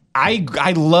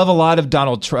love a lot of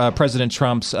President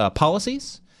Trump's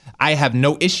policies. I have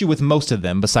no issue with most of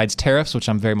them besides tariffs, which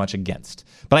I'm very much against.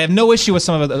 But I have no issue with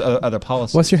some of the other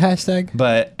policies. What's your hashtag?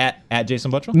 But at Jason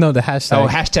Buttrell? No, the hashtag. Oh,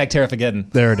 hashtag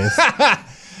Tarifageddon. There it is.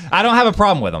 I don't have a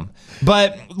problem with him.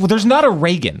 But there's not a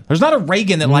Reagan. There's not a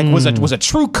Reagan that was a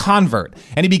true convert,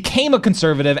 and he became a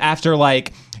conservative after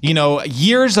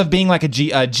years of being like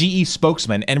a GE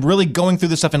spokesman and really going through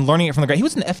this stuff and learning it from the ground. He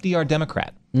was an FDR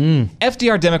Democrat.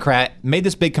 FDR Democrat made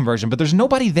this big conversion, but there's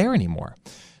nobody there anymore.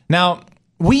 Now,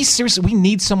 we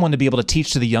need someone to be able to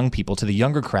teach to the young people, to the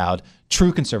younger crowd,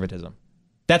 true conservatism.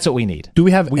 That's what we need. Do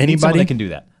we have need anybody someone that can do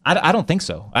that? I don't think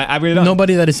so. I really don't.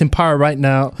 Nobody that is in power right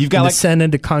now. You've got in the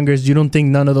Senate, the Congress. You don't think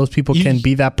none of those people can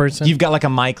be that person? You've got like a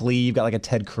Mike Lee. You've got like a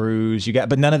Ted Cruz.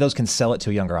 But none of those can sell it to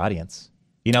a younger audience.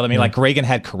 You know what I mean? Like Reagan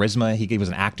had charisma. He was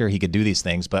an actor. He could do these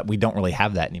things, but we don't really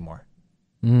have that anymore.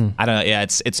 I don't know. Yeah,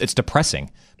 it's depressing.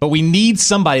 But we need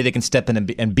somebody that can step in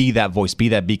and be that voice, be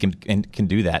that beacon, and can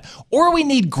do that. Or we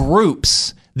need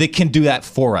groups that can do that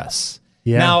for us.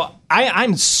 Yeah. Now,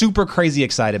 I'm super crazy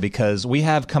excited because we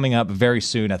have coming up very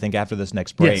soon, I think after this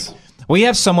next break, we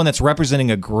have someone that's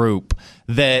representing a group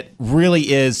that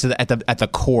really is at the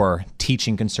core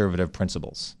teaching conservative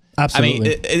principles.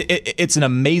 Absolutely. I mean, it's an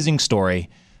amazing story.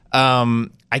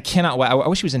 I cannot wait. I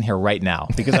wish he was in here right now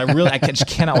because I just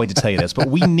cannot wait to tell you this. But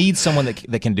we need someone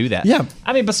that can do that. Yeah.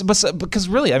 I mean, because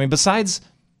really, I mean, besides,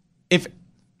 if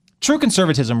true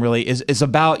conservatism really is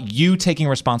about you taking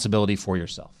responsibility for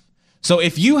yourself. So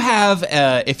if you have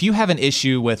an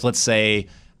issue with, let's say,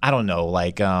 I don't know,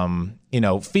 like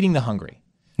feeding the hungry.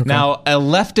 Okay. Now, a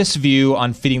leftist view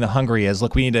on feeding the hungry is,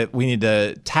 look, we need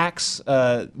to tax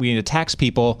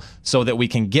people so that we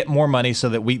can get more money, so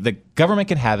that the government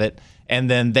can have it, and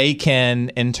then they can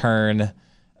in turn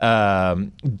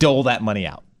dole that money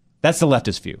out. That's the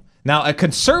leftist view. Now, a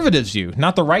conservative's view,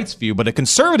 not the right's view, but a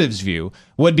conservative's view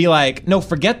would be like, no,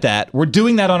 forget that. We're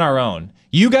doing that on our own.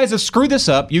 You guys have screwed this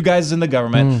up. You guys in the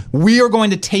government. We are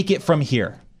going to take it from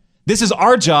here. This is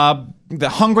our job. The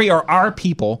hungry are our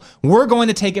people. We're going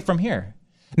to take it from here.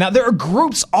 Now, there are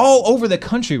groups all over the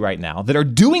country right now that are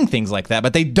doing things like that,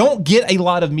 but they don't get a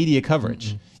lot of media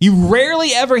coverage. You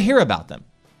rarely ever hear about them.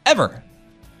 Ever.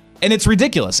 And it's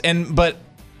ridiculous. But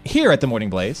here at the Morning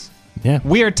Blaze,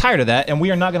 we are tired of that, and we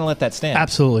are not going to let that stand.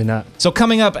 Absolutely not. So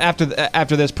coming up after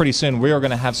this, pretty soon, we are going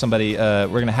to have somebody. We're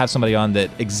going to have somebody on that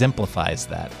exemplifies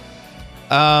that.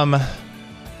 I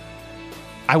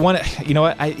want to. You know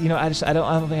what? I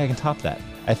don't think I can top that.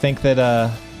 I think that. I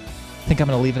think I'm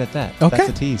going to leave it at that. Okay. That's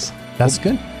a tease. That's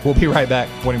good. We'll be right back.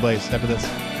 Morning Blaze after this.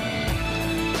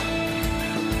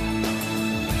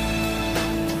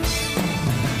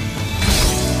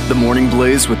 The Morning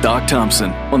Blaze with Doc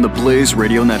Thompson on the Blaze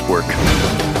Radio Network.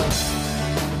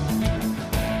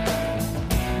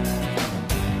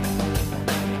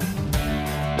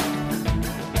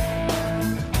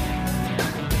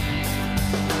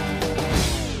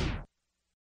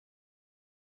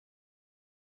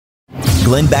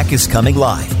 Glenn Beck is coming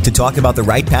live to talk about the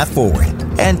right path forward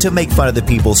and to make fun of the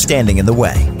people standing in the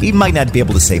way. He might not be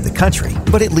able to save the country,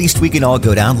 but at least we can all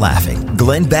go down laughing.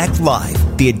 Glenn Beck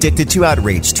Live, the Addicted to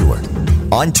Outrage Tour.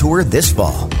 On tour this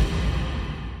fall.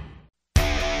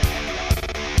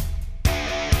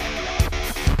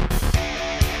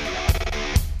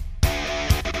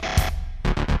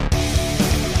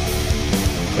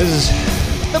 This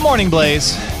is the Morning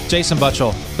Blaze. Jason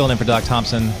Butchell filling in for Doc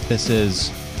Thompson. This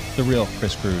is the real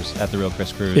Chris Cruz at the real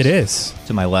Chris Cruz. It is.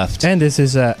 To my left. And this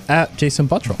is at Jason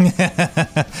Buttrell. I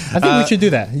think we should do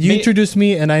that. You introduce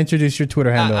me and I introduce your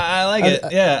Twitter handle. I like it.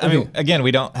 Yeah. I mean, again, we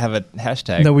don't have a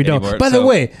hashtag. No, we don't. Anymore, By the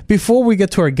way, before we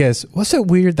get to our guest, was it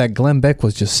weird that Glenn Beck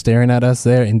was just staring at us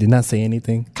there and did not say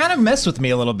anything? Kind of messed with me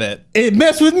a little bit. It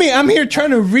messed with me. I'm here trying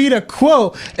to read a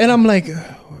quote and I'm like,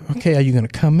 okay, are you going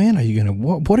to come in? Are you going to,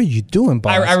 what are you doing,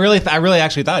 boss? I really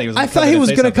actually thought he was. I thought he was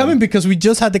going to come in because we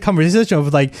just had the conversation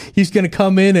of like, he's going to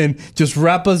come in and just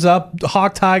wrap us up,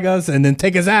 hog tie us, and then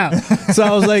take us out. So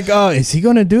I was like, oh, is he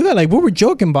going to do that? Like, we were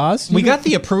joking, boss. We got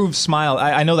the approved smile.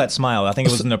 I know that smile. I think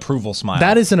it was an approval smile.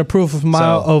 That is an approval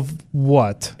smile of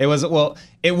what? It was, well,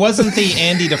 it wasn't the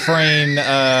Andy Dufresne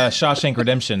Shawshank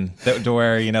Redemption to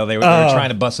where, you know, they were trying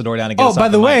to bust the door down and get us off by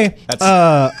the way, mic.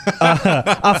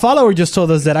 our follower just told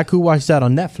us that I could watch that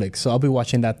on Netflix, so I'll be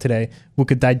watching that today. We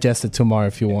could digest it tomorrow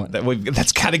if you want.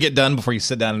 That's got to get done before you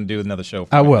sit down and do another show.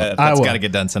 I will. That's got to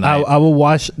get done tonight. I will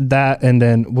watch that, and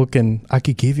then I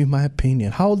could give you my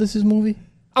opinion. How old is this movie?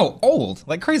 Oh, old.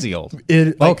 Like crazy old.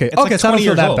 Okay, like so I don't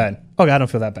feel that bad. Okay, I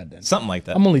don't feel that bad then. Something like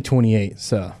that. I'm only 28,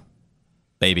 so...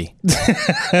 Baby.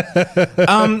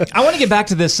 I want to get back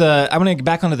to this. I want to get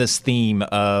back onto this theme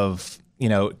of, you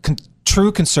know,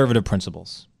 true conservative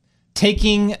principles,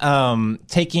 taking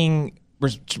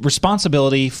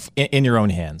responsibility in your own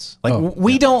hands. Like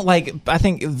we don't like. I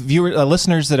think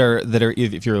listeners that are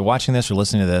if you're watching this or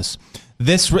listening to this,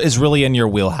 this is really in your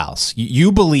wheelhouse.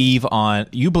 You believe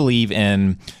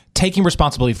in taking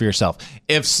responsibility for yourself.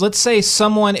 If let's say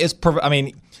someone is,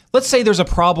 let's say there's a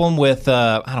problem with,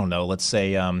 I don't know, let's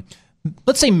say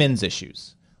men's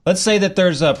issues. Let's say that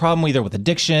there's a problem either with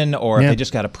addiction or if they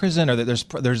just got out of prison or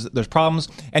that there's problems.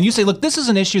 And you say, look, this is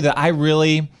an issue that I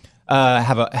really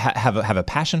have a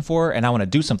passion for and I want to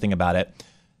do something about it.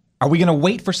 Are we going to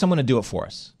wait for someone to do it for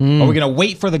us? Are we going to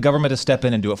wait for the government to step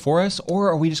in and do it for us? Or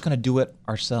are we just going to do it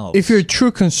ourselves? If you're a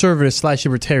true conservative /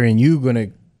 libertarian, you're going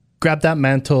to grab that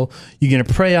mantle, you're going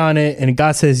to pray on it, and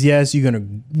God says yes, you're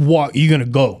going to walk, you're going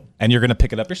to go. And you're going to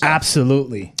pick it up yourself.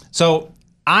 Absolutely. So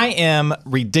I am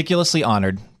ridiculously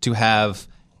honored to have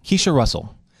Keisha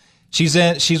Russell.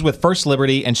 She's with First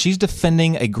Liberty, and she's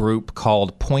defending a group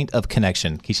called Point of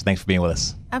Connection. Keisha, thanks for being with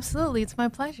us. Absolutely. It's my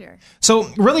pleasure. So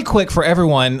really quick for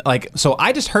everyone, so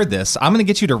I just heard this. I'm going to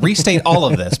get you to restate all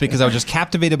of this because I was just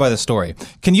captivated by the story.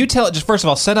 Can you just first of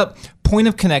all, set up Point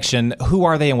of Connection? Who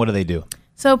are they and what do they do?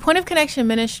 So Point of Connection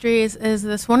Ministries is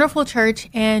this wonderful church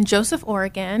in Joseph,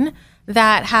 Oregon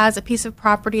that has a piece of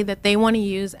property that they want to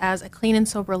use as a clean and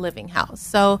sober living house.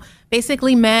 So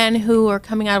basically men who are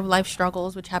coming out of life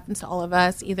struggles, which happens to all of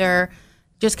us, either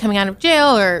just coming out of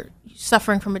jail or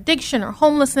suffering from addiction or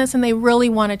homelessness, and they really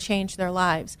want to change their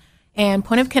lives. And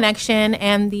Point of Connection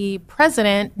and the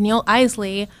president, Neil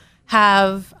Isley,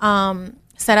 have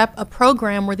set up a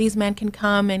program where these men can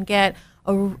come and get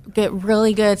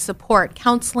really good support,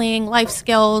 counseling, life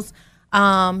skills,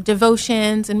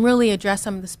 devotions, and really address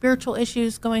some of the spiritual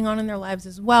issues going on in their lives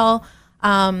as well.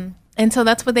 And so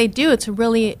that's what they do. It's a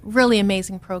really, really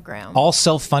amazing program. All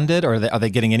self-funded, or are they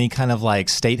getting any kind of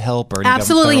state help? Or any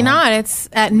Absolutely not. It's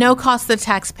at no cost to the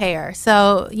taxpayer.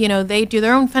 So, they do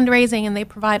their own fundraising and they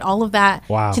provide all of that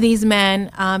to these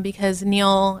men because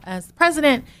Neil, as the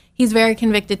president, he's very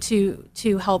convicted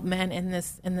to help men in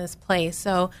this place.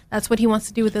 So that's what he wants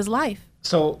to do with his life.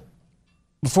 So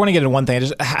before I get into one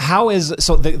thing, how is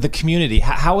the community?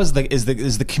 How is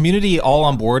the community all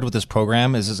on board with this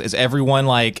program? Is everyone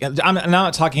I'm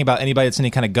not talking about anybody that's in any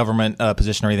kind of government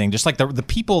position or anything. Just the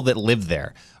people that live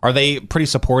there, are they pretty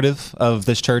supportive of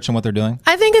this church and what they're doing?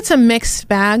 I think it's a mixed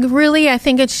bag, really. I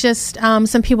think it's just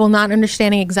some people not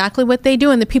understanding exactly what they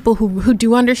do, and the people who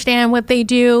do understand what they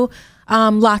do.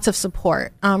 Lots of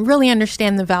support. Really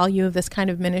understand the value of this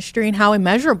kind of ministry and how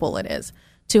immeasurable it is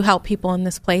to help people in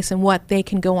this place and what they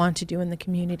can go on to do in the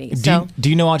community. Do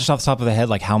you know just off the top of the head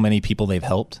how many people they've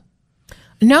helped?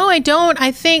 No, I don't.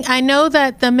 I know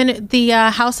that the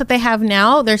house that they have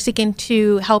now, they're seeking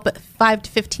to help 5 to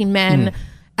 15 men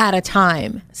at a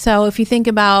time. So if you think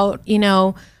about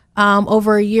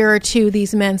over a year or two,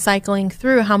 these men cycling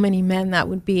through, how many men that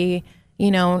would be.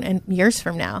 And years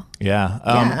from now.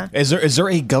 Yeah. Is there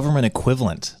a government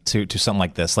equivalent to something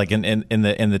like this, in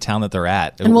the town that they're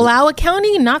at? In Wallowa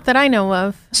County, not that I know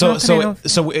of. So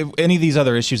if any of these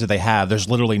other issues that they have, there's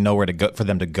literally nowhere to go for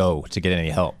them to go to get any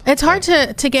help. It's hard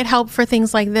to get help for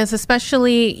things like this,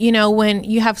 especially when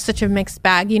you have such a mixed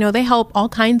bag. They help all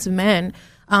kinds of men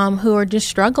who are just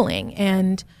struggling,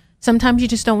 and sometimes you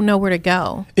just don't know where to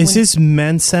go. Is this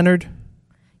men-centered?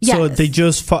 So Yes. they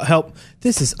just help.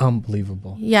 This is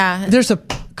unbelievable. Yeah.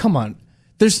 Come on.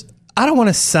 I don't want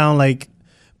to sound like,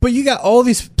 but you got all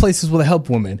these places where they help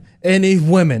women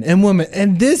and women,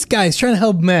 and this guy's trying to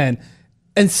help men,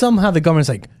 and somehow the government's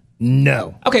like,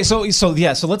 no. Okay, so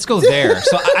let's go there.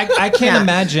 So I can't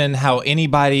imagine how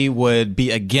anybody would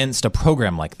be against a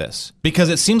program like this, because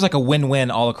it seems like a win-win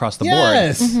all across the board.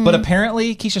 Mm-hmm. But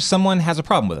apparently, Keisha, someone has a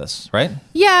problem with this, right?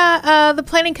 Yeah, the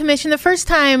Planning Commission, the first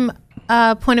time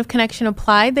Point of Connection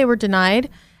applied, they were denied.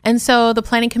 And so the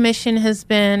Planning Commission has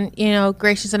been,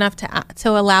 gracious enough to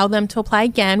allow them to apply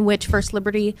again, which First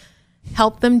Liberty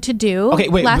helped them to do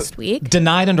last week.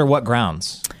 Denied under what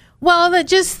grounds? Well,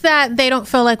 just that they don't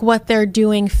feel like what they're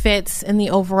doing fits in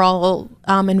the overall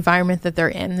environment that they're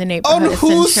in, the neighborhood. On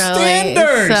whose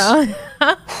standards? So,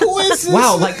 who is this?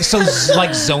 Wow,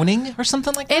 like zoning or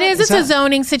something like that? It is. It's a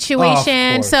zoning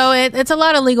situation. So it's a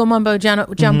lot of legal mumbo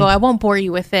jumbo. Mm-hmm. I won't bore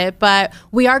you with it, but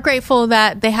we are grateful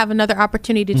that they have another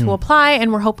opportunity to apply,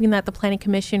 and we're hoping that the Planning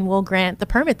Commission will grant the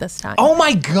permit this time. Oh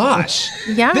my gosh.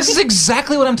 Yeah. This is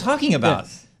exactly what I'm talking about.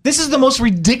 Yes. This is the most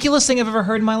ridiculous thing I've ever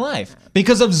heard in my life.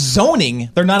 Because of zoning,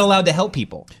 they're not allowed to help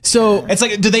people. So it's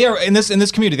like, do they in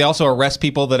this community? They also arrest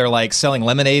people that are like selling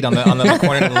lemonade on the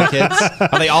corner to the kids.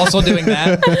 Are they also doing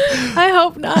that? I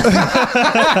hope not.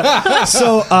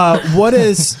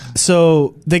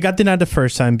 So they got denied the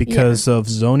first time because of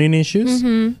zoning issues.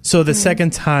 Mm-hmm. So the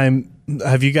second time,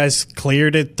 have you guys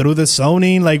cleared it through the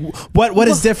zoning? Like what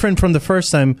is different from the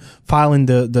first time filing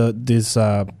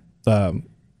the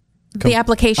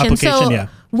application. So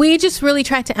we just really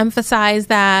tried to emphasize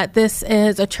that this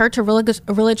is a church, a religious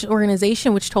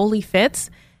organization, which totally fits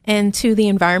into the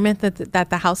environment that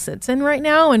the house sits in right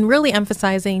now, and really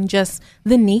emphasizing just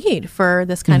the need for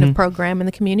this kind of program in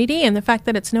the community, and the fact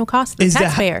that it's no cost to the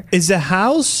taxpayer. Is the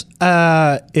house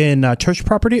in church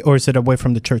property, or is it away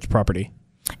from the church property?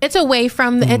 It's away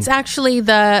from. It's actually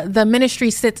the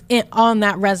ministry sits on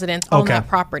that residence on that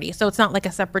property, so it's not like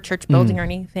a separate church building or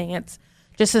anything. It's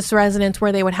just this residence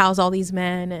where they would house all these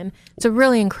men, and it's a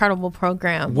really incredible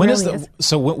program. When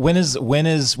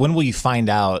will you find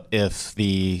out if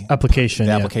the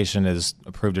application is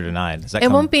approved or denied? It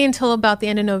won't be until about the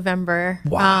end of November.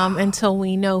 Wow. Until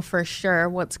we know for sure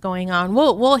what's going on.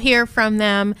 We'll hear from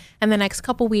them in the next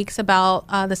couple weeks about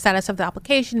the status of the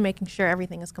application, making sure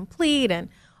everything is complete and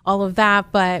all of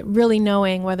that, but really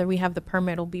knowing whether we have the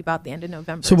permit will be about the end of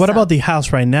November. So what about the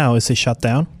house right now? Is it shut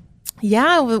down?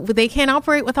 Yeah, they can't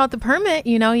operate without the permit.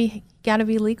 You got to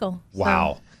be legal.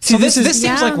 Wow. So this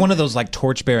seems like one of those like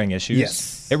torch-bearing issues.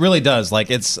 Yes. It really does.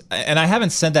 Like and I haven't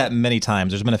said that many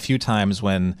times. There's been a few times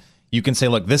when you can say,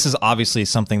 look, this is obviously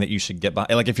something that you should get by.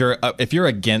 Like if you're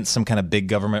against some kind of big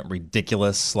government,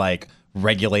 ridiculous, like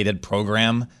regulated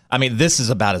program, I mean, this is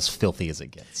about as filthy as it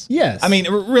gets. Yes. I mean,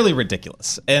 really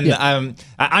ridiculous. And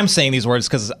I'm saying these words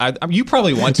because you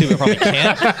probably want to, but probably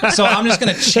can't. So I'm just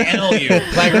going to channel you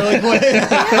like really quick.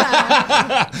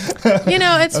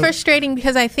 It's frustrating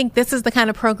because I think this is the kind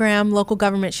of program local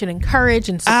government should encourage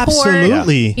and support.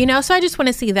 Absolutely. So I just want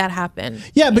to see that happen.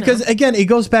 Yeah, because again, it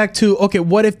goes back to, okay,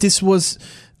 what if this was...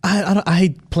 I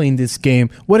hate playing this game.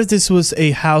 What if this was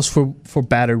a house for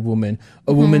battered women,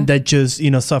 a woman that just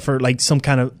suffered like some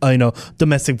kind of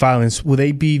domestic violence? Would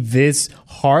they be this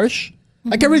harsh?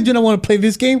 Like I really do not want to play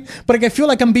this game, but like I feel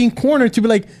like I'm being cornered to be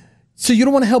like, so you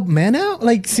don't want to help men out?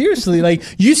 Like seriously, like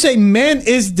you say men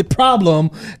is the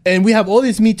problem, and we have all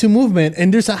this Me Too movement,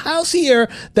 and there's a house here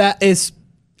that is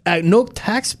no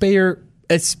taxpayer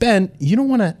spent. You don't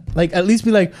want to like at least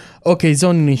be like, okay,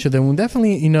 zoning issue. Then we'll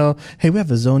definitely, hey, we have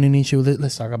a zoning issue.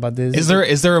 Let's talk about this. Is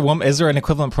there an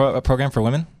equivalent program for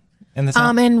women in this?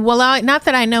 Not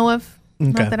that I know of.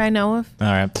 Okay. Not that I know of. All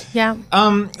right. Yeah.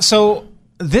 So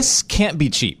this can't be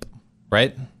cheap,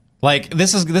 right? Like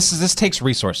this takes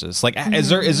resources. Like, is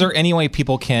there any way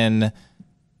people can?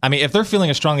 I mean, if they're feeling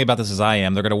as strongly about this as I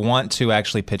am, they're going to want to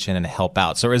actually pitch in and help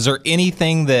out. So is there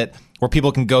anything where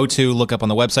people can go to, look up on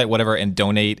the website, whatever, and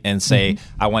donate and say,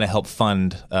 I want to help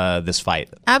fund this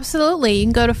fight? Absolutely. You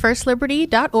can go to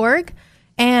firstliberty.org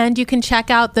and you can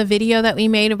check out the video that we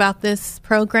made about this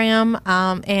program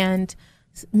and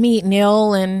meet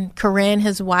Neil and Corinne,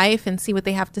 his wife, and see what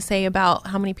they have to say about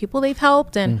how many people they've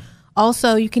helped. And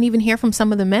also, you can even hear from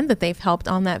some of the men that they've helped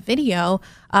on that video.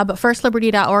 But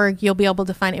firstliberty.org, you'll be able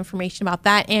to find information about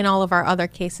that and all of our other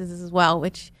cases as well,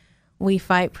 which we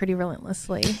fight pretty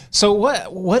relentlessly. So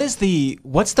what's the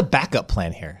backup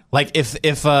plan here? Like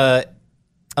if the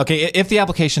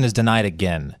application is denied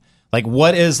again, like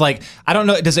what is like, I don't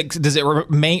know, does it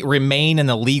remain in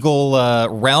the legal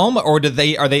realm, or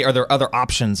are there other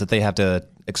options that they have to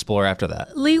explore after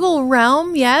that? Legal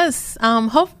realm, yes.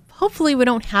 hopefully we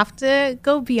don't have to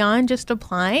go beyond just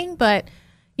applying, but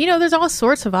there's all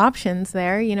sorts of options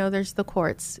there. There's the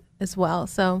courts as well.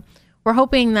 So we're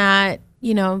hoping that,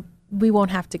 we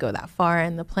won't have to go that far,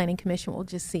 and the Planning Commission will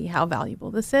just see how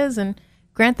valuable this is and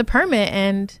grant the permit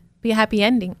and be a happy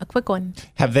ending, a quick one.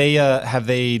 Have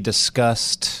they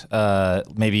discussed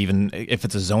maybe even if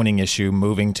it's a zoning issue,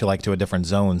 moving to a different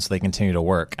zone so they continue to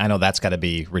work? I know that's got to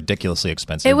be ridiculously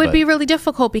expensive. It would be really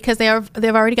difficult because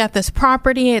they've already got this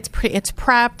property. It's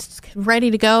prepped, it's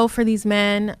ready to go for these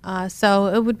men. So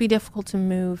it would be difficult to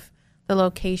move the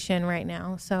location right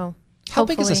now. So how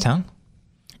big is this town?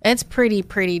 It's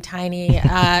pretty tiny.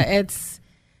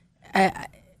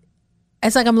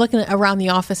 It's like I'm looking around the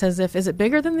office as if, is it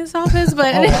bigger than this office?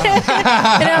 But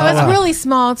it's really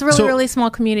small. It's a really small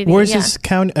community. Where's this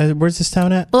county? Where's this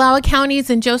town at? Blau County's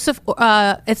in Joseph.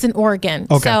 It's in Oregon.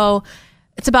 Okay. So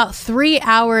it's about 3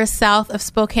 hours south of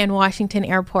Spokane, Washington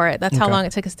Airport. That's how long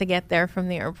it took us to get there from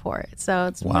the airport. So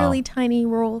it's really tiny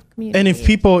rural community. And if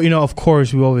people, of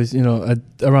course, we always,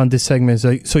 around this segment,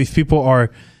 so if people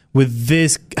are with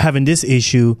this, having this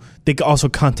issue, they can also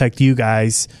contact you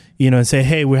guys, and say,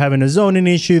 hey, we're having a zoning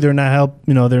issue. They're not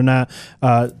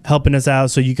helping us out.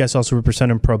 So you guys also represent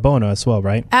them pro bono as well,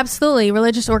 right? Absolutely.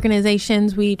 Religious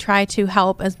organizations, we try to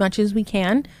help as much as we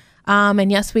can.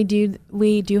 And yes, we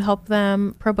do help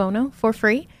them pro bono for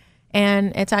free.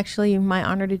 And it's actually my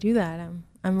honor to do that.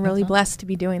 I'm really blessed to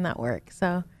be doing that work.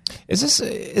 So is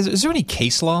there any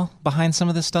case law behind some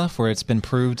of this stuff where it's been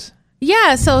proved?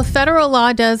 Yeah, so federal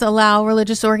law does allow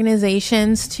religious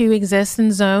organizations to exist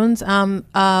in zones.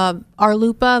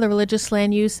 RLUPA, the Religious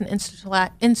Land Use and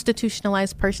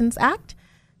Institutionalized Persons Act.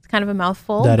 It's kind of a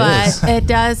mouthful, it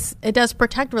does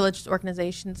protect religious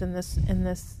organizations in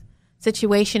this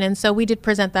situation, and so we did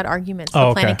present that argument to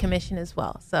the Planning Commission as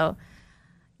well. So,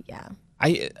 yeah.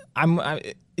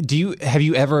 Have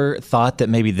you ever thought that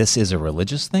maybe this is a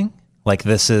religious thing? Like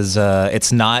this is,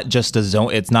 it's not just a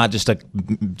zone. It's not just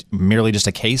merely just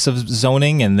a case of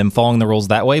zoning and them following the rules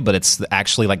that way, but it's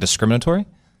actually discriminatory.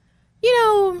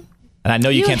 And I know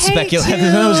you can't speculate.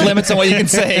 There's those limits on what you can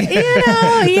say.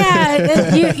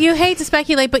 You hate to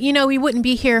speculate, but we wouldn't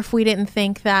be here if we didn't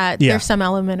think that there's some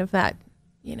element of that.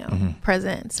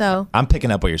 Present. So I'm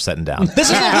picking up what you're setting down. This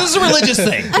is a religious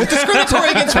thing. It's discriminatory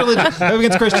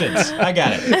against Christians. I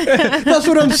got it. That's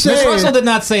what I'm saying. Ms. Russell did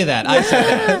not say that. I said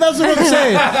that. That's what I'm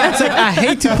saying. It's like, I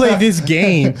hate to play this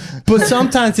game, but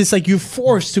sometimes it's like you're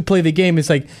forced to play the game. It's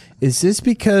like, is this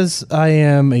because I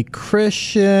am a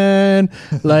Christian?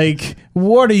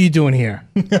 What are you doing here?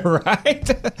 Right?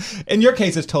 In your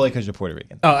case, it's totally because you're Puerto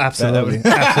Rican. Oh, absolutely.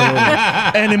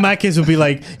 Absolutely. And in my case, it would be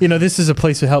like, this is a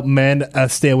place to help men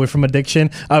stay away from addiction.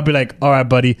 I'll be like, all right,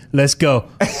 buddy, let's go.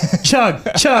 Chug,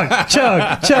 chug,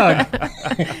 chug, chug.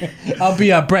 I'll be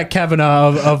a Brett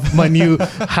Kavanaugh of my new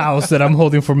house that I'm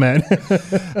holding for men.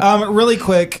 Really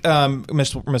quick,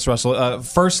 Ms. Russell,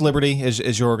 First Liberty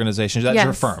is your organization. That's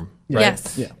your firm. Right?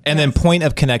 Yes. Yeah. And then Point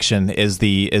of Connection is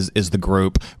the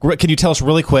group. Can you tell us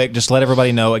really quick, just let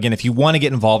everybody know, again, if you want to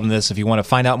get involved in this, if you want to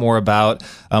find out more about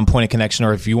Point of Connection,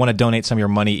 or if you want to donate some of your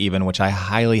money even, which I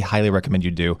highly, highly recommend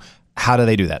you do, how do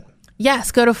they do that?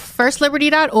 Yes, go to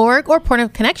firstliberty.org or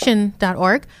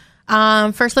pointofconnection.org.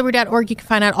 Firstliberty.org, you can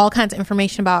find out all kinds of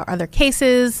information about other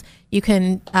cases. You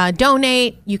can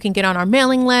donate. You can get on our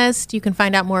mailing list. You can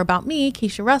find out more about me,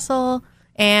 Keisha Russell.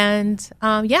 And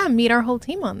meet our whole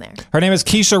team on there. Her name is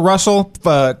Keisha Russell.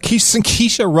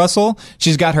 Keisha Russell.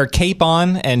 She's got her cape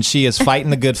on, and she is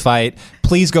fighting the good fight.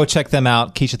 Please go check them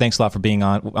out. Keisha, thanks a lot for being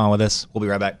on with us. We'll be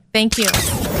right back. Thank you.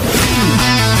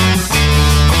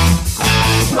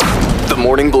 The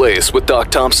Morning Blaze with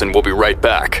Doc Thompson will be right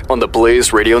back on the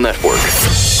Blaze Radio Network.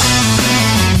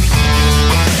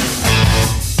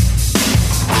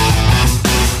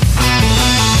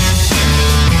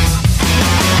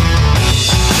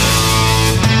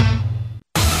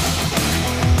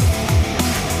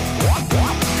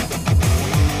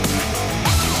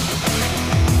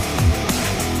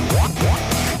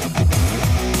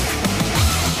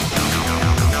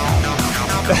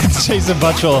 Jason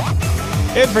Butchell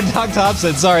in for Doc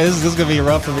Thompson. Sorry, this is going to be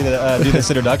rough for me to do this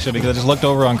introduction because I just looked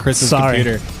over on Chris's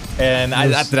computer and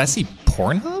did I see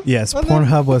Pornhub? Yes,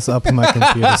 Pornhub was up on my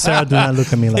computer. Sarah, do not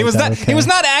look at me like that. He was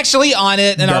not actually on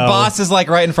it, and our boss is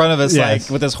right in front of us,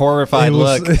 with this horrified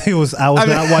look. I was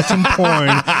not watching porn,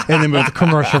 and then with the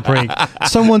commercial break,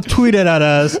 someone tweeted at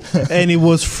us, and it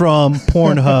was from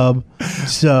Pornhub.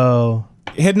 So.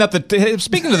 Speaking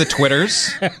of the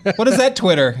Twitters, what is that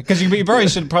Twitter? Because you probably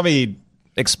should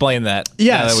explain that.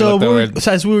 Yeah, so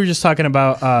as we were just talking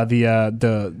about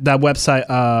that website.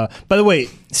 By the way,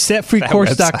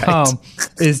 setfreecourse.com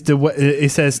is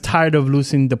it says tired of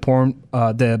losing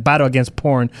the battle against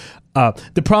porn.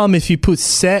 The problem is if you put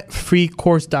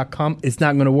setfreecourse.com, it's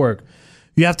not going to work.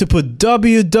 You have to put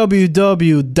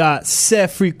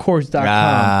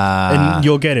www.setfreecourse.com and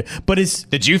you'll get it. But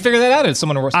did you figure that out, or did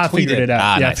someone I figured it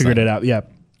out. I figured it out. Yeah.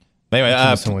 Anyway,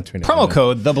 promo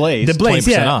code The Blaze,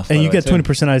 20% off, and you get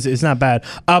 20% off. It's not bad.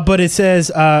 But it says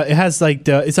it has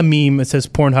it's a meme. It says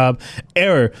Pornhub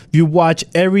error. You watch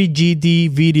every GD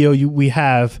video we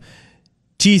have.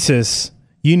 Jesus,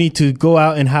 you need to go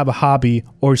out and have a hobby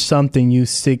or something. You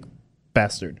sick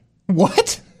bastard.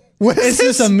 What? It's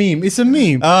just a meme. It's a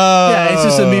meme. Yeah, it's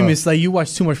just a meme. It's like you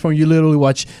watch too much porn. You literally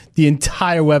watch the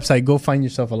entire website. Go find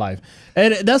yourself alive.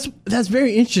 And that's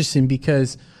very interesting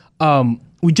because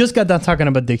we just got done talking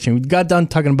about addiction. We got done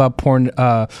talking about porn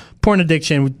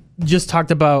addiction. We just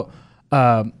talked about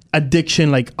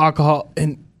addiction like alcohol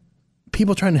and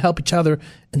people trying to help each other,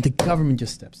 and the government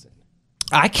just steps in.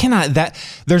 I cannot.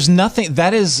 There's nothing.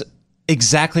 That is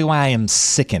exactly why I am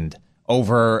sickened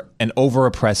over an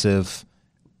over-oppressive,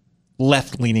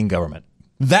 left-leaning government.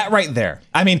 That right there.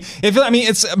 I mean,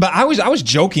 but I was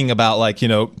joking about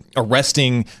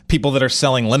arresting people that are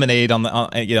selling lemonade on the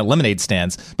lemonade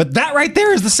stands. But that right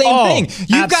there is the same thing.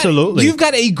 You've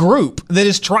got a group that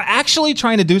is actually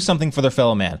trying to do something for their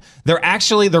fellow man. They're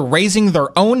raising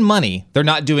their own money. They're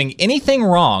not doing anything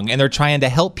wrong, and they're trying to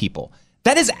help people.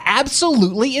 That is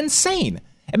absolutely insane.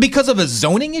 And because of a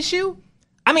zoning issue.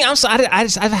 I mean, I'm sorry. I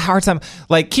just have a hard time.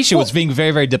 Like Keisha was being very,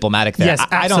 very diplomatic there. Yes,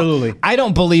 absolutely. I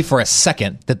don't believe for a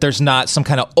second that there's not some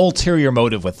kind of ulterior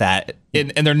motive with that,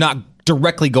 and they're not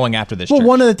directly going after this. Well,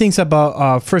 one of the things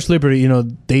about First Liberty,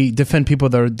 they defend people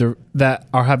that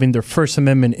are having their First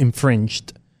Amendment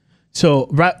infringed. So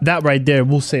that right there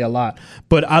will say a lot.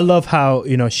 But I love how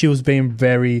she was being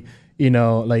very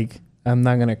I'm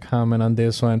not going to comment on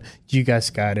this one. You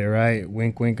guys got it, right?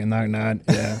 Wink, wink, and nod, nod.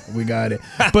 Yeah, we got it.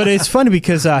 But it's funny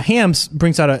because Hams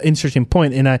brings out an interesting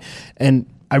point, and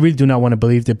I really do not want to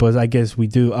believe it, but I guess we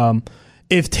do.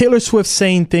 If Taylor Swift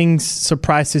saying things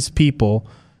surprises people,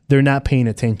 they're not paying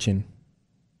attention.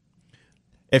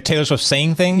 If Taylor Swift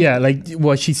saying things? Yeah, like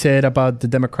what she said about the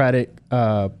Democratic,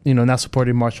 not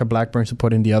supporting Marsha Blackburn,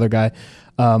 supporting the other guy.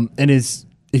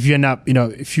 If you're not,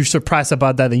 if you're surprised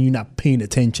about that, then you're not paying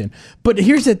attention. But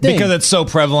here's the thing. Because it's so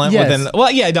prevalent within. Well,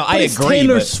 yeah, no, I agree.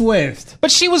 Taylor Swift.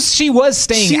 But she was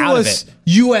staying out of it.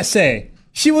 USA.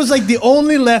 She was like the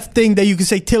only left thing that you could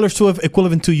say Taylor Swift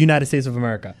equivalent to United States of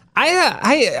America.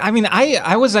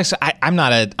 I was actually, I'm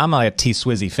not a T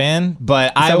Swizzy fan,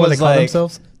 but I was what they call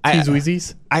themselves?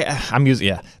 T-Swizzies? I'm using,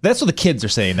 yeah. That's what the kids are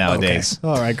saying nowadays. Okay.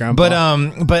 All right, Grandpa.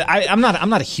 But I'm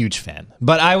not a huge fan.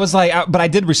 But I was but I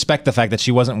did respect the fact that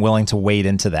she wasn't willing to wade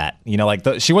into that.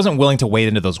 She wasn't willing to wade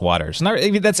into those waters.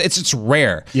 It's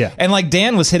rare. Yeah. And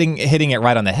Dan was hitting it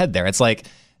right on the head there. It's like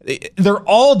they're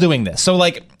all doing this. So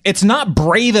it's not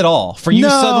brave at all for you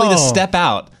suddenly to step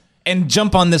out and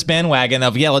jump on this bandwagon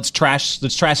of let's trash the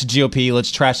GOP,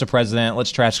 let's trash the president, let's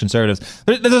trash conservatives.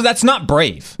 That's not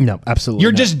brave. No, absolutely.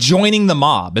 You're just joining the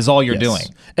mob is all you're doing.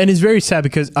 And it's very sad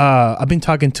because I've been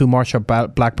talking to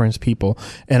Marsha Blackburn's people,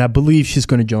 and I believe she's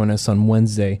going to join us on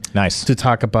Wednesday. Nice. To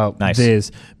talk about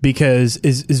this because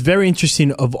it's very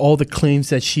interesting of all the claims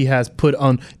that she has put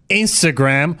on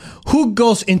Instagram. Who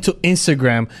goes into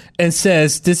Instagram and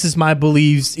says this is my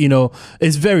beliefs?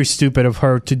 It's very stupid of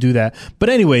her to do that. But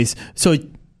anyways, so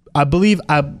I believe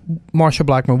Marsha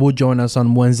Blackburn will join us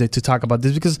on Wednesday to talk about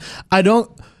this because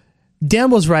Dan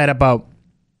was right about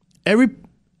every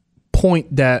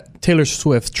point that Taylor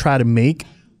Swift tried to make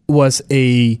was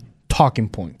a talking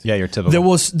point. Yeah, you're typical.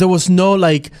 There was no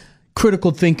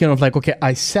critical thinking of okay,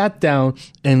 I sat down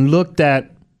and looked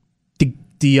at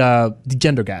the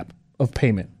gender gap of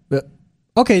payment.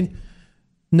 Okay,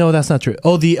 no, that's not true.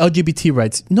 Oh, the LGBT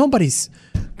rights. Nobody's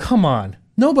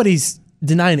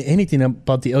denying anything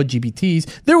about the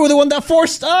LGBTs. They were the one that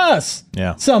forced us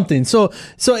something. So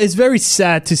it's very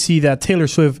sad to see that Taylor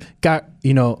Swift got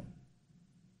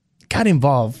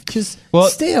involved. Just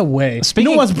stay away.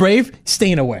 No one's brave,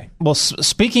 staying away. Well,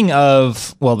 speaking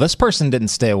of, this person didn't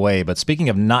stay away, but speaking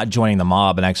of not joining the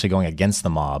mob and actually going against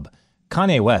the mob,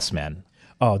 Kanye West, man.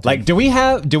 Oh, dude. Do we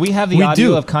have the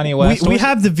audio of Kanye West? We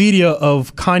have the video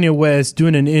of Kanye West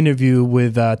doing an interview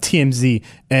with TMZ,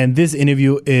 and this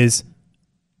interview is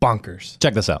bonkers.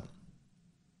 Check this out.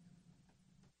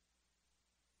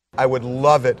 I would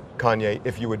love it, Kanye,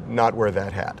 if you would not wear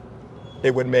that hat.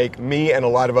 It would make me and a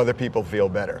lot of other people feel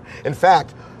better. In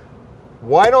fact,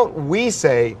 why don't we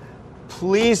say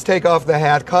please take off the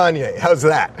hat, Kanye. How's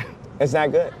that? It's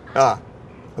not good. Well,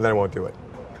 then I won't do it.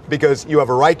 Because you have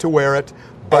a right to wear it.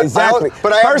 But Exactly.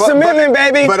 First Amendment,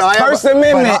 baby. First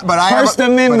Amendment. First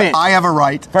Amendment. But I have a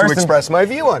right to express my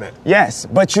view on it. Yes,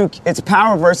 but it's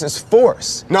power versus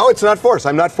force. No, it's not force.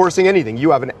 I'm not forcing anything.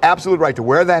 You have an absolute right to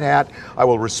wear that hat. I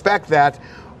will respect that.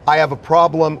 I have a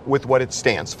problem with what it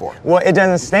stands for. Well, it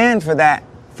doesn't stand for that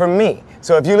for me.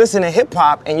 So if you listen to hip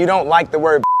hop and you don't like the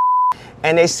word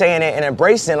and they saying it and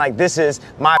embracing like this is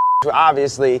my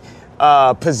obviously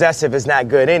possessive is not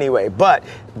good anyway. But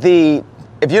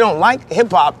if you don't like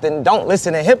hip hop, then don't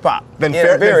listen to hip hop.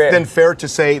 Then fair to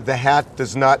say the hat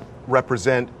does not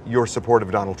represent your support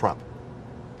of Donald Trump.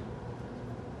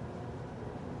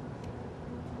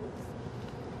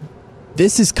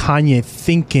 This is Kanye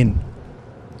thinking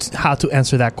how to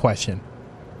answer that question.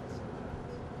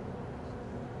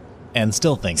 And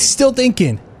still thinking. Still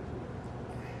thinking.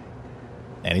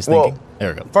 And he's thinking.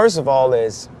 There we go. First of all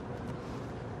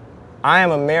I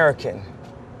am American,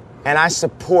 and I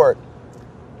support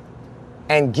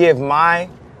and give my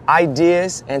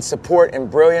ideas and support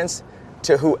and brilliance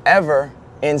to whoever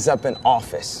ends up in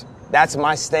office. That's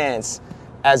my stance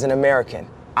as an American.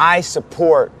 I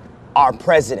support our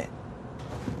president.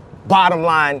 Bottom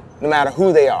line, no matter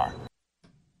who they are.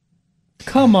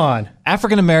 Come on.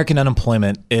 African American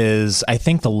unemployment is, I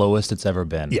think, the lowest it's ever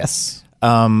been. Yes.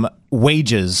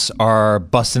 Wages are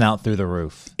busting out through the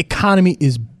roof. Economy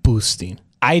is boosting.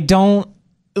 I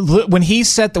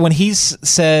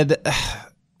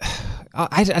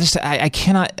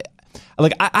cannot,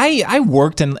 like, I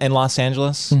worked in Los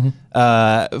Angeles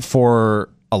for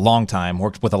a long time,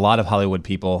 worked with a lot of Hollywood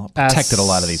people, protected a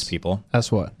lot of these people. As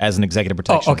what? As an executive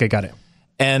protection. Oh, okay, got it.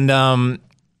 And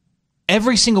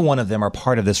every single one of them are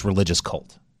part of this religious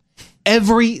cult.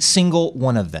 Every single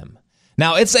one of them.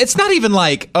 Now, it's not even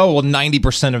like,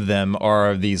 90% of them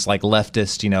are these like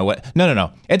leftist, what?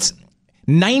 No. It's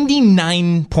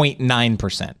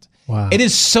 99.9%. Wow. It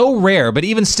is so rare, but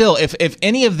even still, if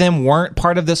any of them weren't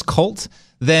part of this cult,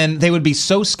 then they would be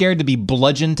so scared to be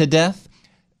bludgeoned to death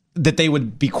that they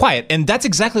would be quiet. And that's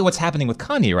exactly what's happening with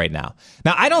Kanye right now.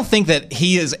 Now, I don't think that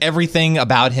everything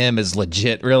about him is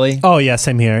legit, really. Oh, yeah,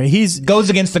 same here.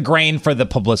 Goes against the grain for the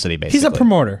publicity, basically. He's a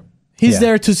promoter. He's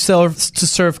there to serve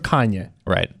Kanye.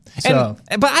 Right. So.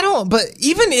 But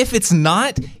even if it's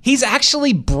not, he's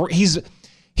actually,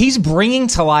 he's bringing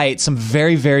to light some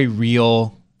very, very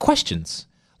real questions.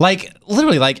 Like,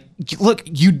 literally, like, look,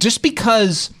 just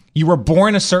because you were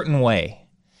born a certain way,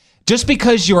 just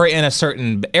because you are in a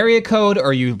certain area code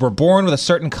or you were born with a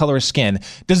certain color of skin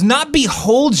does not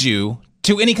behold you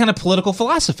to any kind of political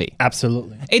philosophy.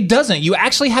 Absolutely. It doesn't. You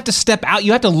actually have to step out.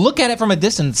 You have to look at it from a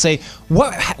distance and say,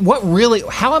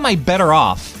 how am I better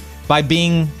off by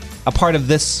being a part of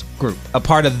this group, a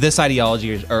part of this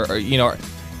ideology, or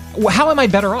how am I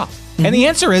better off? Mm-hmm. And the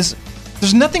answer is,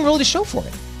 there's nothing really to show for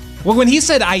it. Well, when he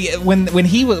said, when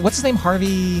he was, what's his name,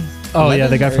 Harvey? Oh, Levin? Yeah,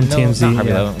 the guy from TMZ. Not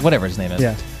Harvey Levin, whatever his name is.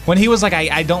 Yeah. When he was like,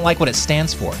 I don't like what it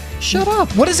stands for. Shut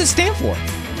up. What does it stand for?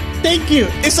 Thank you.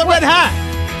 It's a red hat.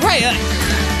 Right.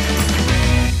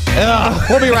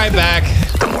 We'll be right back.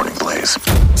 The Morning Blaze.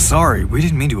 Sorry, we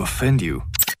didn't mean to offend you.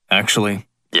 Actually,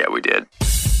 yeah, we did.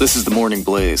 This is The Morning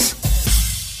Blaze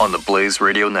on the Blaze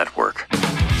Radio Network.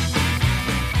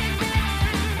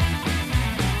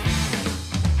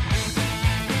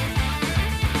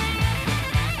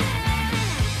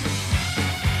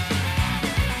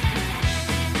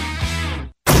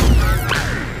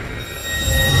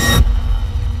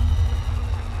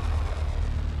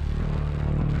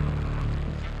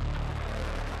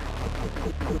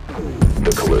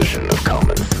 The collision of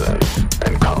common sense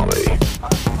and comedy.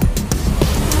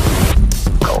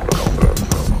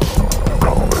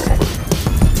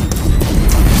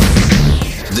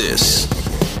 This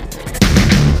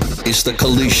is the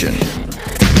collision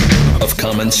of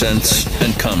common sense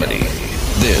and comedy.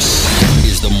 This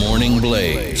is the Morning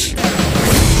Blaze.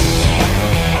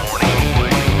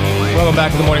 Welcome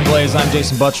back to the Morning Blaze. I'm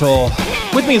Jason Butchell.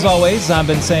 With me as always, I've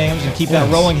been saying, I'm just going to keep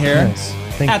that rolling here. Yes.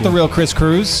 Thank At you. The Real Chris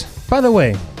Cruz. By the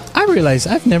way, I realized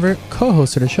I've never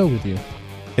co-hosted a show with you.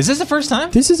 Is this the first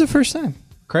time? This is the first time.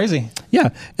 Crazy. Yeah,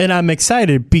 and I'm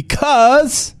excited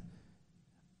because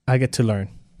I get to learn.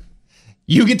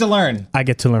 You get to learn. I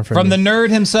get to learn from the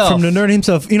nerd himself. From the nerd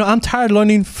himself. I'm tired of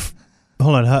learning.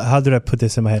 Hold on. How did I put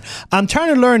this in my head? I'm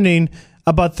tired of learning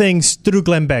about things through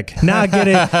Glenn Beck. Now I get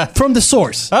it from the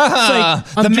source.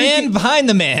 The man behind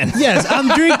the man. Yes, I'm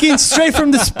drinking straight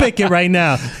from the spigot right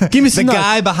now. Give me some The nuts.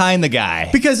 guy behind the guy.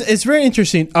 Because it's very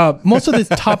interesting. Most of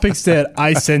the topics that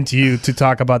I sent to you to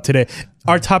talk about today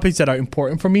are topics that are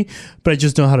important for me, but I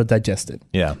just don't know how to digest it.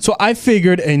 Yeah. So I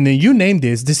figured, and you named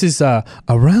this. This is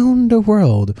Around the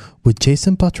World with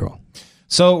Jason Buttrell.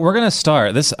 So we're gonna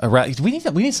start this. We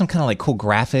need some kind of like cool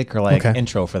graphic or like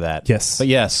intro for that. Yes. But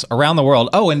yes, around the world.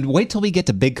 Oh, and wait till we get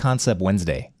to Big Concept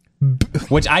Wednesday,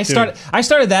 which I started. I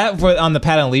started that on the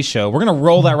Pat and Lee show. We're gonna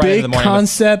roll that right into the morning.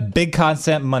 Big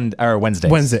Concept Monday or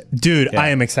Wednesday. Dude, I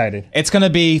am excited. It's gonna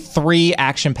be 3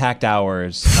 action-packed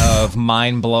hours of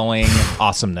mind-blowing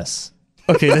awesomeness.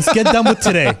 Okay, let's get done with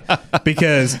today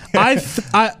because I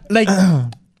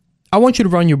want you to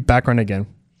run your background again.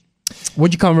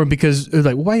 What'd you come from? Because it was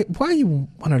like, why you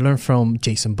want to learn from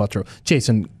Jason Buttrell?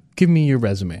 Jason, give me your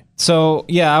resume. So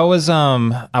yeah, I was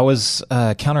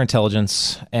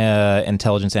counterintelligence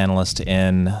intelligence analyst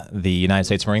in the United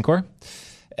States Marine Corps,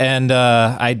 and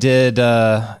I did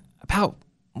about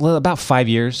 5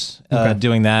 years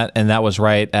doing that, and that was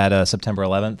right at September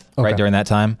 11th, right during that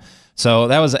time. So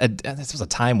this was a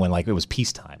time when like it was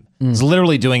peacetime. I was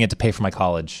literally doing it to pay for my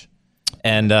college.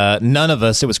 And none of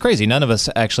us, it was crazy. None of us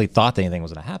actually thought that anything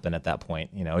was going to happen at that point.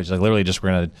 You know, it was like literally just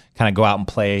we're going to kind of go out and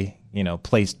play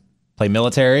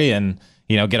military and,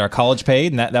 get our college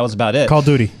paid. And that was about it. Call of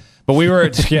Duty. But we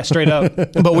were, straight up.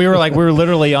 But we were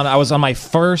literally I was on my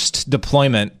first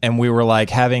deployment and we were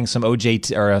like having some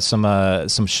OJT or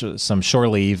some shore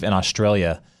leave in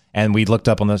Australia. And we looked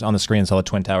up on the screen and saw the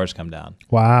Twin Towers come down.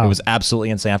 Wow. It was absolutely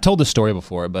insane. I've told this story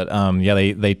before, but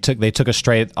they took us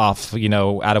straight off,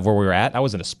 out of where we were at. I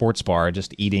was in a sports bar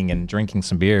just eating and drinking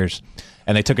some beers,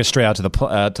 and they took us straight out to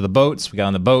the boats. We got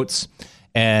on the boats,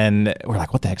 and we're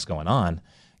like, what the heck's going on?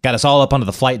 Got us all up onto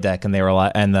the flight deck, and they were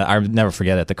like, I'll never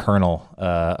forget it, the colonel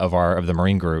of the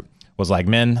Marine group was like,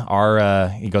 men,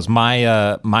 he goes,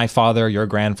 my father, your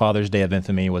grandfather's day of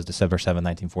infamy was December 7th,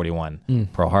 1941,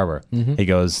 Pearl Harbor. Mm-hmm. He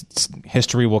goes,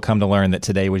 history will come to learn that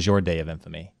today was your day of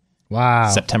infamy. Wow.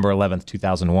 September 11th,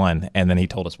 2001. And then he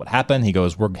told us what happened. He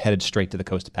goes, we're headed straight to the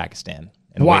coast of Pakistan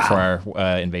and wait for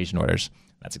our invasion orders.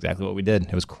 That's exactly what we did.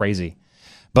 It was crazy.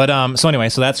 But so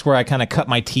that's where I kind of cut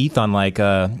my teeth on like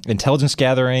intelligence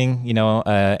gathering,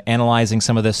 analyzing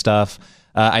some of this stuff.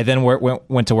 I then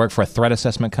went to work for a threat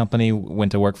assessment company,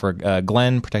 went to work for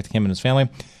Glenn, protecting him and his family.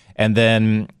 And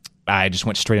then I just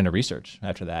went straight into research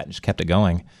after that and just kept it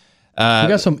going. We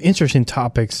got some interesting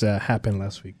topics that happened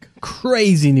last week.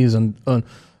 Crazy news on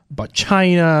about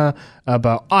China,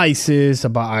 about ISIS,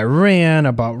 about Iran,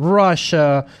 about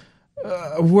Russia.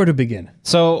 Where to begin?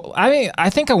 So I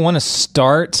think I want to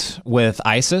start with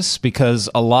ISIS because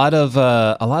a lot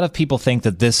of people think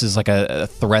that this is like a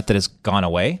threat that has gone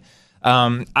away.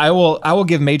 I will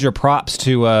give major props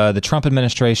to the Trump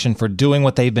administration for doing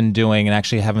what they've been doing and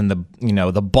actually having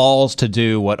the balls to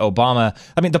do what Obama.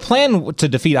 I mean, the plan to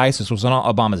defeat ISIS was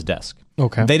on Obama's desk.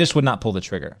 Okay, they just would not pull the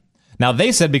trigger. Now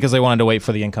they said because they wanted to wait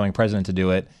for the incoming president to do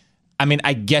it. I mean,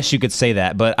 I guess you could say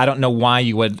that, but I don't know why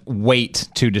you would wait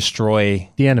to destroy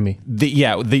the enemy.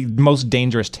 The most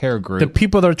dangerous terror group. The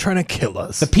people that are trying to kill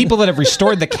us. The people that have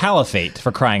restored the caliphate,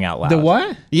 for crying out loud. The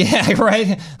what? Yeah,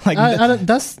 right? Like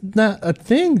that's not a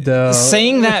thing, though.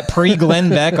 Saying that pre-Glenn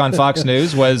Beck on Fox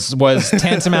News was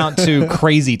tantamount to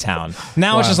crazy town.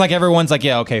 Now it's just like everyone's like,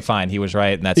 yeah, okay, fine, he was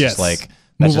right, and that's just like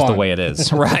that's just the way it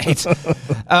is, right?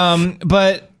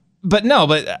 But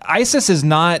ISIS is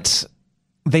not.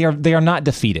 They are not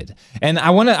defeated, and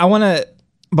I want to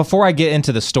before I get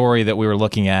into the story that we were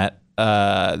looking at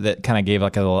that kind of gave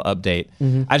like a little update.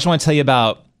 Mm-hmm. I just want to tell you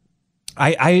about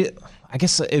I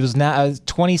guess it was now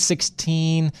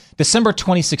 2016. December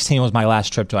 2016 was my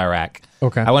last trip to Iraq.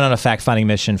 Okay, I went on a fact-finding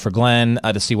mission for Glenn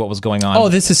to see what was going on. Oh,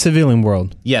 this is civilian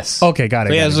world. Yes. Okay, got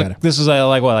it. So this was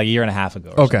like a year and a half ago.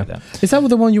 Or okay, something like that. Is that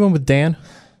the one you went with Dan?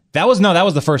 That was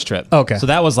the first trip. Okay, so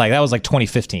that was like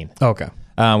 2015. Okay.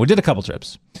 We did a couple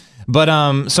trips, but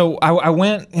so I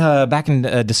went back in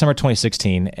December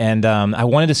 2016, and I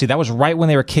wanted to see. That was right when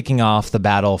they were kicking off the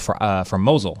battle for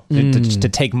Mosul to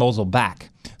take Mosul back.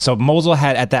 So Mosul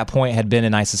at that point had been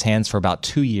in ISIS hands for about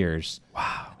 2 years.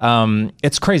 Wow,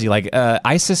 it's crazy. Like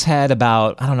ISIS had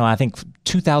about I think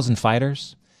 2,000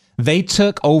 fighters. They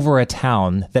took over a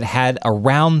town that had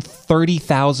around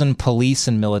 30,000 police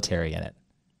and military in it.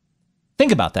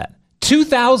 Think about that.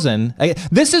 2,000.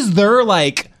 This is their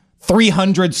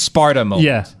 300 Sparta moment.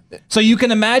 Yeah. So you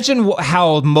can imagine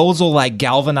how Mosul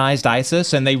galvanized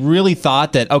ISIS, and they really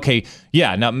thought that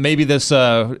now maybe this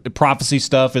prophecy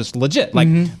stuff is legit.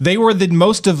 They were the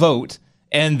most devout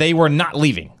and they were not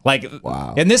leaving. Like,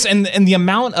 wow. And the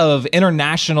amount of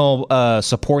international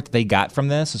support that they got from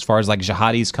this, as far as like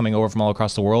jihadis coming over from all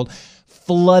across the world,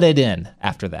 flooded in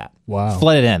after that. Wow.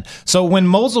 Flooded in. So when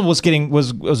Mosul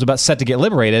was about set to get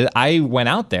liberated, I went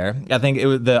out there. I think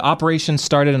the operation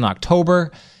started in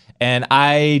October, and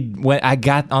I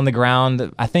got on the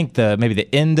ground, I think maybe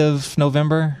the end of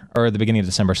November or the beginning of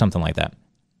December, something like that.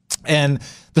 And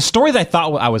the story that I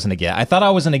thought I was going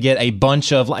to get, a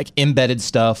bunch of like embedded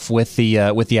stuff with the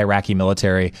Iraqi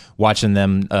military, watching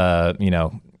them, going,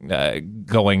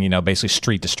 basically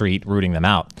street to street, rooting them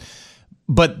out.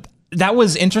 But that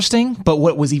was interesting. But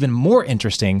what was even more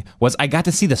interesting was I got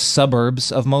to see the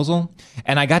suburbs of Mosul,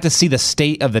 and I got to see the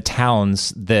state of the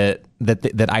towns that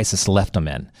ISIS left them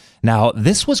in. Now,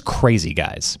 this was crazy,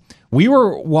 guys. I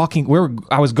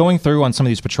was going through on some of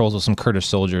these patrols with some Kurdish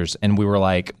soldiers, and we were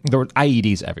like, there were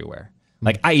IEDs everywhere.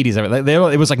 Like IEDs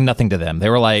everywhere. It was like nothing to them. They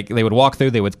were like, they would walk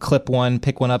through, they would clip one,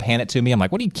 pick one up, hand it to me. I'm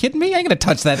like, what, are you kidding me? I ain't gonna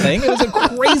touch that thing. It was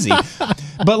crazy.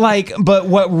 But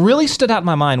what really stood out in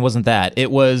my mind wasn't that.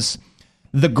 It was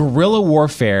the guerrilla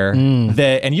warfare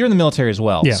and you're in the military as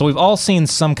well. Yeah. So we've all seen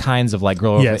some kinds of like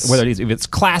guerrilla warfare, whether if it's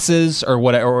classes or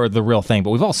whatever, or the real thing, but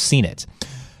we've all seen it.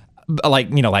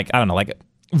 Like I don't know, like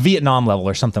Vietnam level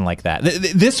or something like that.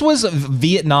 This was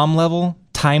Vietnam level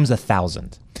times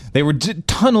 1,000. They were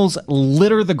tunnels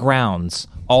litter the grounds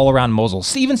all around Mosul.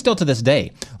 Even still to this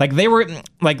day, there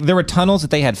were tunnels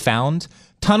that they had found,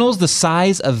 tunnels the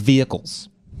size of vehicles.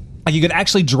 Like you could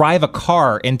actually drive a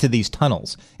car into these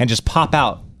tunnels and just pop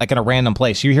out like in a random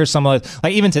place. You hear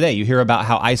even today, you hear about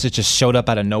how ISIS just showed up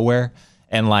out of nowhere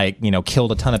and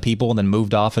killed a ton of people and then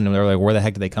moved off, and they're like, where the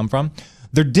heck did they come from?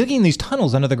 They're digging these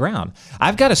tunnels under the ground.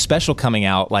 I've got a special coming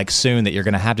out soon that you're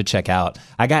going to have to check out.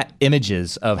 I got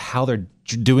images of how they're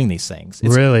doing these things.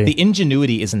 Really? The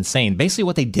ingenuity is insane. Basically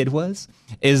what they did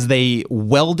is they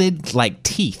welded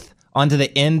teeth onto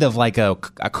the end of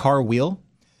a car wheel.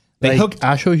 They hooked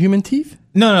actual human teeth?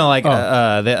 No,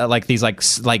 these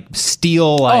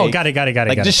steel. Got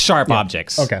it. Just sharp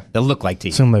objects. Okay. That look like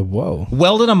teeth. So I'm like, whoa.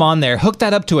 Welded them on there, hooked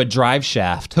that up to a drive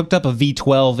shaft, hooked up a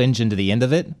V12 engine to the end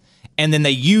of it, and then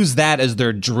they use that as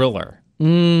their driller.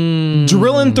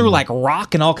 Drilling through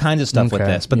rock and all kinds of stuff with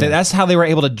this, but that's how they were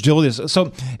able to drill this.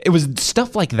 So it was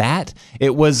stuff like that.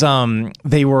 It was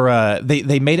they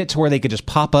made it to where they could just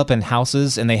pop up in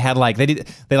houses, and they had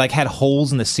had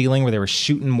holes in the ceiling where they were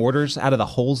shooting mortars out of the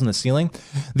holes in the ceiling.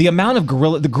 The amount of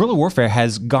guerrilla warfare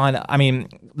has gone. I mean,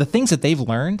 the things that they've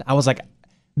learned, I was like,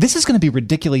 this is going to be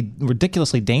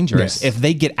ridiculously dangerous if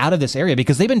they get out of this area,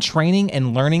 because they've been training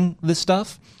and learning this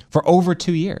stuff for over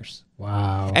 2 years.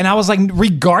 Wow. And I was like,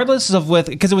 regardless of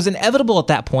because it was inevitable at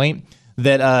that point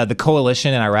that the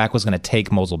coalition in Iraq was going to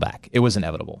take Mosul back. It was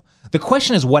inevitable. The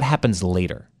question is, what happens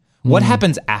later? What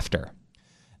happens after?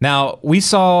 Now, we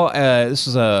saw, this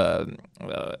was a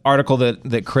article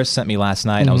that Chris sent me last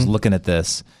night. I was looking at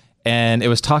this, and it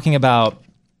was talking about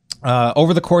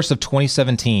over the course of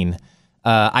 2017,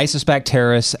 ISIS-backed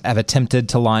terrorists have attempted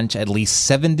to launch at least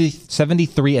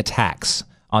 73 attacks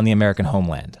on the American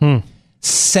homeland.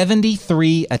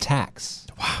 73 attacks.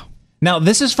 Wow. Now,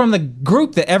 this is from the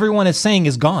group that everyone is saying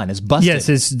is gone, is busted. Yes,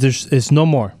 it's no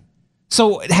more.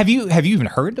 So have you even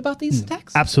heard about these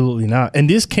attacks? Absolutely not. And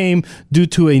this came due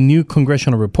to a new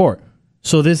congressional report.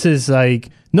 So this is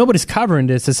nobody's covering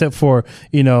this except for,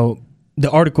 the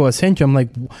article I sent you. I'm like,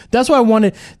 that's one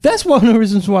of the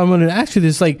reasons why I wanted to ask you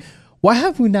this. Why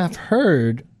have we not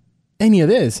heard any of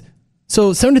this?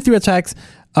 So 73 attacks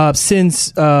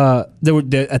since they were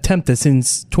attempted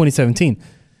since 2017.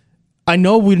 I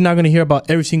know we're not going to hear about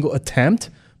every single attempt,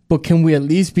 but can we at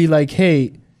least be like,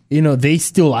 hey, they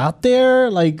still out there?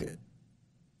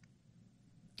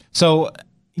 So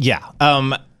yeah,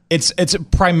 it's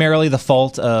primarily the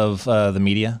fault of the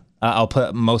media. I'll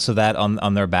put most of that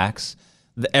on their backs.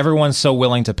 Everyone's so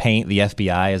willing to paint the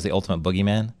FBI as the ultimate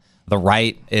boogeyman. The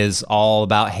right is all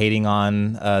about hating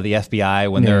on the FBI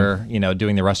when they're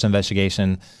doing the Russia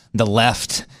investigation. The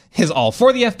left is all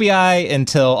for the FBI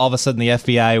until all of a sudden the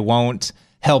FBI won't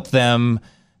help them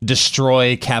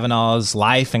destroy Kavanaugh's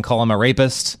life and call him a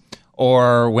rapist.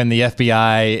 Or when the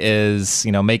FBI is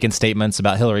making statements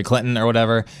about Hillary Clinton or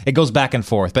whatever. It goes back and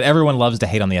forth. But everyone loves to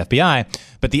hate on the FBI.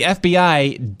 But the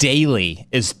FBI daily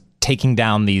is taking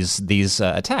down these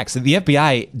attacks. The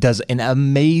FBI does an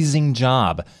amazing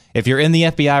job. If you're in the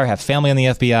FBI or have family in the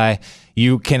FBI,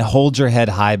 you can hold your head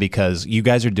high because you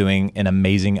guys are doing an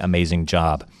amazing, amazing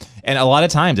job. And a lot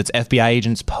of times it's FBI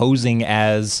agents posing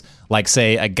as,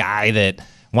 say, a guy that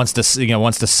wants to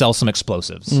sell some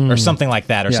explosives or something like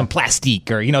that, or some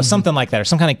plastique or something like that, or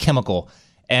some kind of chemical.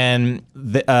 and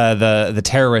the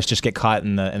terrorists just get caught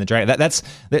in the drag.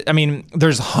 I mean,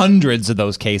 there's hundreds of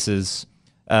those cases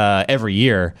every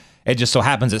year. It just so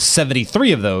happens that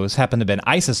 73 of those happen to have been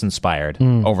ISIS inspired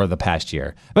over the past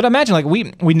year. But imagine, like,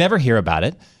 we never hear about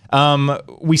it.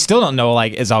 We still don't know,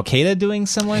 like, is Al Qaeda doing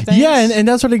similar things? Yeah, and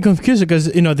that's really confusing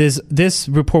because this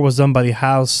report was done by the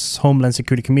House Homeland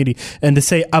Security Committee, and they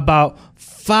say about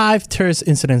 5 terrorist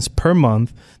incidents per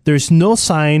month. There's no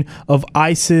sign of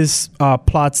ISIS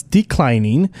plots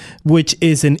declining, which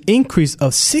is an increase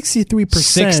of 63%.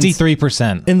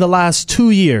 63% in the last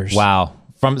 2 years. Wow.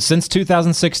 Since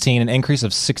 2016, an increase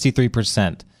of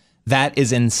 63%. That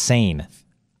is insane.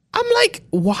 I'm like,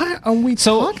 why are we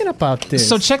talking about this?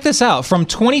 So check this out.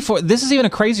 This is even a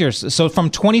crazier. So from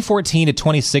 2014 to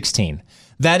 2016,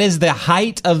 that is the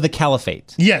height of the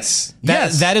caliphate. Yes.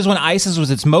 That is when ISIS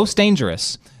was its most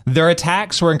dangerous. Their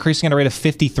attacks were increasing at a rate of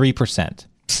 53%.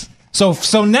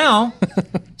 So now,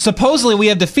 supposedly we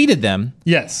have defeated them.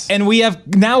 Yes. And we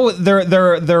have now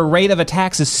their rate of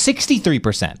attacks is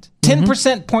 63%. 10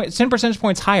 percentage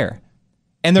points higher.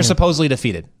 And they're supposedly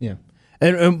defeated. Yeah.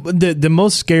 And the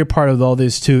most scary part of all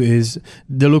this too is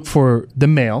they look for the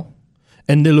male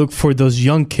and they look for those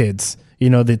young kids,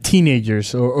 the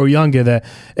teenagers or younger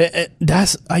it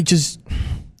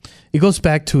goes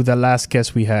back to the last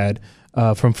guest we had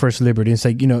from First Liberty. It's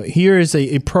like, here is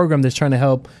a program that's trying to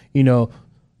help,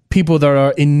 people that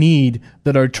are in need,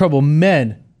 that are in trouble,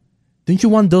 men. Don't you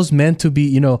want those men to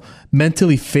be,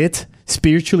 mentally fit,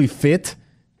 spiritually fit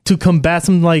to combat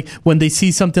something like when they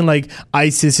see something like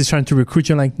ISIS is trying to recruit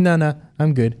you? I'm like, no,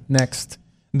 I'm good. Next.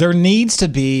 There needs to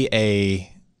be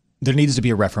a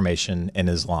reformation in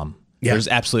Islam. Yeah. There's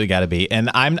absolutely got to be. And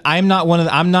I'm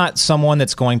not someone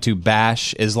that's going to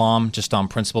bash Islam just on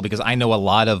principle, because I know a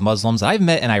lot of Muslims that I've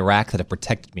met in Iraq that have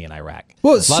protected me in Iraq.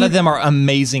 Well, a lot of them are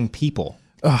amazing people.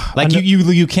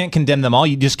 You can't condemn them all.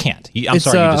 You just can't. I'm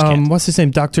sorry, you just can't. What's his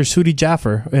name? Dr. Sudi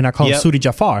Jafar, and I call him Sudi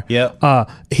Jafar. Yeah.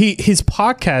 His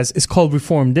podcast is called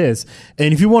Reform This,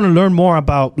 and if you want to learn more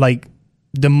about like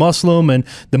the Muslim and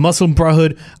the Muslim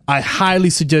Brotherhood, I highly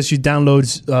suggest you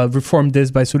download Reform This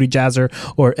by Sudi Jazzer,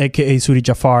 or aka Sudi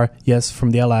Jafar. Yes,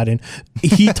 from the Aladdin.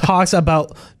 He talks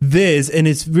about this, and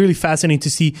it's really fascinating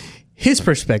to see his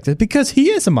perspective because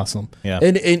he is a Muslim. Yeah.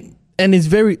 And it's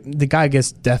the guy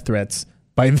gets death threats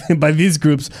by these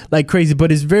groups like crazy,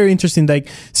 but it's very interesting. Like,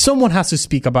 someone has to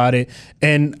speak about it,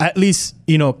 and at least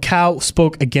Cal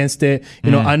spoke against it.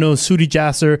 I know Sudi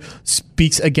Jazzer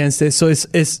speaks against it, so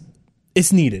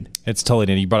it's needed. It's totally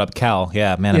needed. You brought up Cal.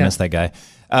 Yeah, man, I miss that guy.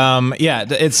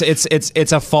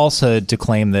 It's a falsehood to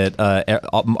claim that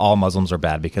all Muslims are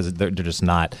bad, because they're just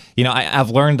not. I've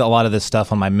learned a lot of this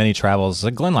stuff on my many travels.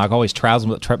 Like, Glenlock always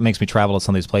makes me travel to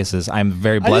some of these places. I'm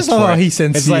very blessed for it. How he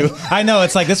sends you. Like, I know,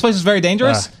 it's like, this place is very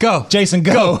dangerous. Go, Jason,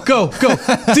 go.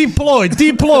 Deploy.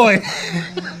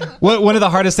 One of the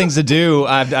hardest things to do,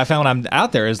 I found when I'm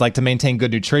out there, is like to maintain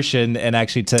good nutrition and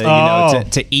actually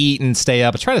to eat and stay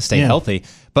up. I try to stay healthy.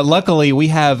 But luckily, we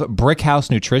have Brick House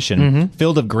Nutrition,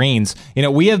 Field of Greens.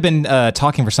 We have been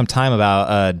talking for some time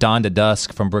about Dawn to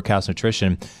Dusk from Brick House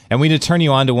Nutrition, and we need to turn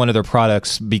you on to one of their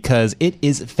products because it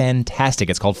is fantastic.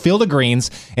 It's called Field of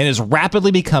Greens and is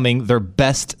rapidly becoming their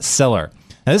best seller.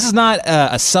 Now, this is not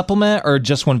a supplement or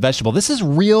just one vegetable. This is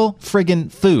real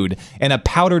friggin' food in a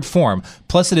powdered form.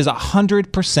 Plus, it is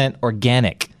 100%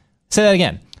 organic. Say that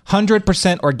again.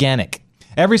 100% organic.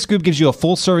 Every scoop gives you a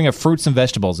full serving of fruits and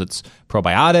vegetables. It's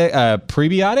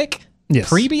prebiotic? Yes.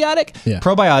 Prebiotic? Yeah.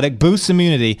 Probiotic, boosts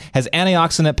immunity, has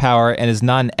antioxidant power, and is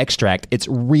not an extract. It's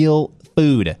real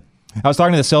food. I was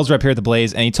talking to the sales rep here at the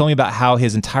Blaze, and he told me about how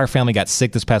his entire family got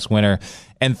sick this past winter,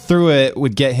 and through it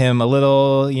would get him a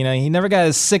little, he never got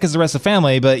as sick as the rest of the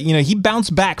family, but, he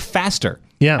bounced back faster.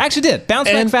 Yeah. Actually did.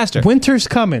 Bounced back faster. Winter's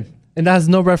coming, and that has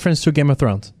no reference to Game of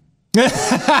Thrones.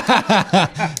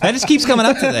 That just keeps coming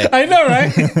up today. I know, right?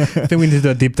 I think we need to do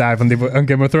a deep dive on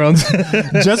Game of Thrones.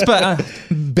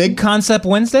 Big Concept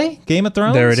Wednesday, Game of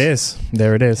Thrones. There it is.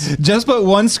 Just put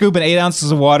 1 scoop and 8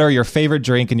 ounces of water, your favorite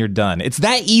drink, and you're done. It's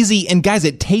that easy, and guys,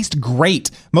 it tastes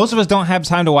great. Most of us don't have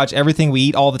time to watch everything we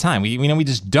eat all the time. We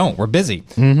just don't. We're busy.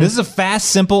 This is a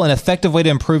fast, simple, and effective way to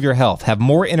improve your health, have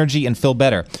more energy, and feel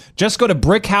better. Just go to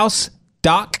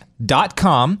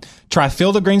brickhousedoc.com. Try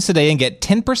Field of Greens today and get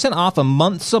 10% off a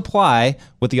month's supply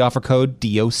with the offer code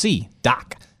DOC.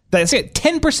 Doc. That's it.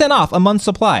 10% off a month's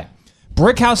supply.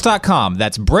 Brickhouse.com.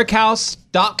 That's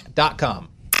brickhousedoc.com.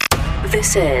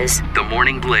 This is The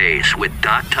Morning Blaze with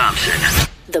Doc Thompson.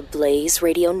 the Blaze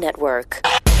Radio Network.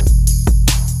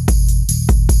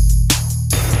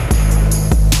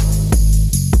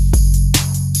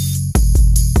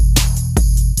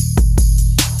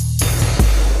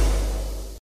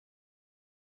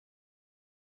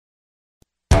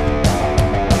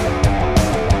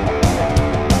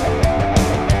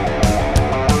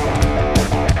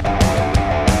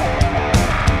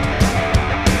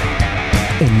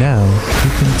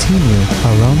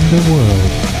 Around the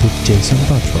World with Jason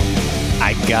Buttrell.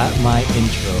 I got my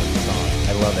intro song.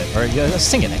 I love it. Or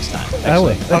sing it next time. I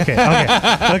will. Okay.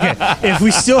 If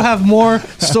we still have more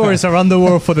stories around the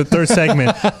world for the third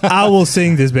segment, I will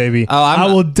sing this, baby.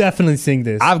 I will definitely sing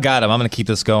this. I've got them. I'm going to keep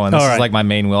this going. This is like my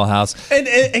main wheelhouse. And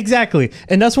exactly.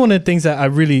 And that's one of the things that I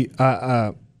really,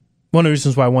 one of the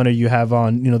reasons why I wanted you have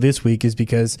on, this week is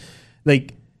because,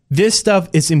 like, this stuff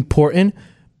is important,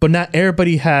 but not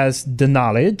everybody has the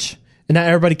knowledge, and not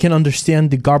everybody can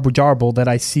understand the garble that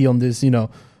I see on this,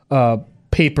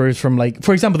 papers from, like,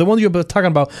 for example, the one you're talking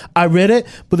about. I read it,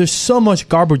 but there's so much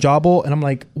garble, and I'm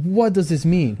like, what does this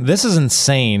mean? This is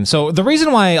insane. So the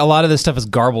reason why a lot of this stuff is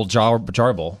garble,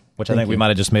 which I think we might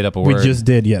have just made up a word. We just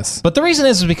did, yes. But the reason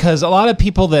is because a lot of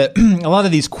people that, a lot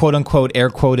of these quote unquote air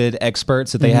quoted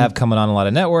experts that they have coming on a lot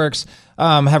of networks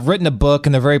have written a book,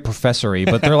 and they're very professory,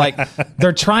 but they're like,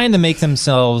 they're trying to make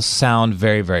themselves sound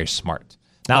very, very smart.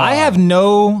 Now, I have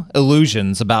no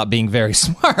illusions about being very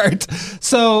smart,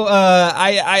 so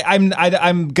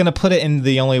I'm going to put it in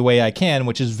the only way I can,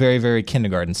 which is very, very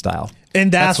kindergarten style. And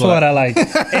that's what I like.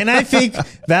 And I think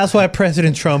that's why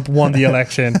President Trump won the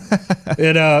election.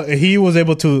 He was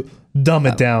able to dumb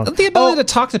it down. The ability to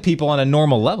talk to people on a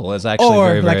normal level is actually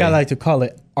very, like I like to call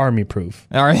it, army proof.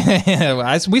 All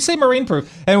right. We say marine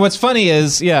proof. And what's funny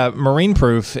is, marine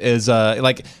proof is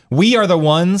like, we are the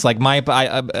ones, like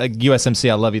USMC,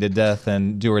 I love you to death,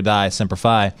 and do or die, semper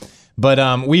fi.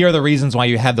 But we are the reasons why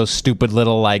you have those stupid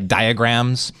little, like,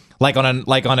 diagrams, like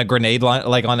on a grenade,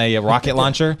 like on a rocket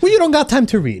launcher. Well, you don't got time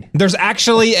to read. There's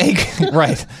actually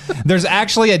There's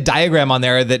actually a diagram on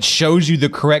there that shows you the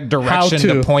correct direction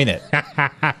to point it.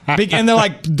 And they're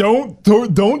like,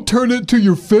 don't turn it to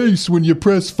your face when you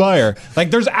press fire.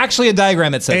 Like, there's actually a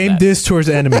diagram that says aim this towards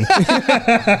the enemy.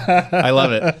 I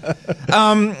love it.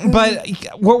 But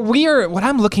what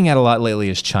I'm looking at a lot lately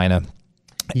is China.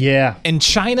 Yeah. And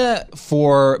China,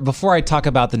 before I talk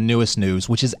about the newest news,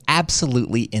 which is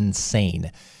absolutely insane,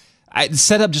 I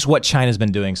set up just what China's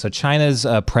been doing. So China's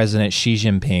president, Xi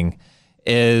Jinping,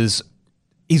 he's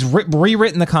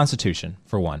rewritten the Constitution,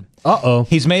 for one. Uh-oh.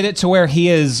 He's made it to where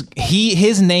his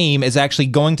name is actually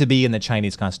going to be in the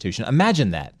Chinese Constitution.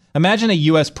 Imagine that. Imagine a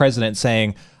U.S. president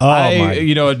saying,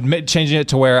 changing it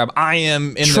to where I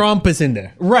am in Trump is in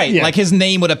there. Right. Yeah. Like his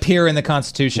name would appear in the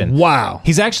Constitution. Wow.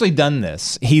 He's actually done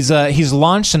this. He's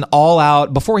launched an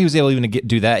all-out, before he was able even to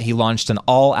do that, he launched an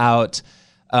all-out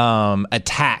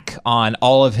attack on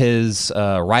all of his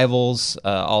rivals,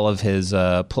 all of his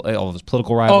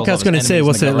political rivals. Okay, I was going to say,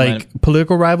 was it like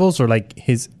political rivals or like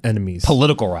his enemies?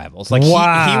 Political rivals. Like he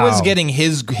was getting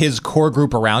his core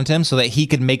group around him so that he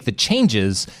could make the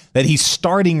changes that he's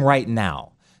starting right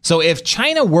now. So if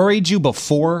China worried you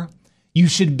before, you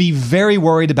should be very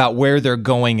worried about where they're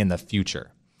going in the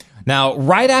future. Now,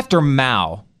 right after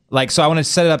Mao, so I want to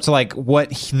set it up to like what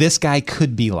this guy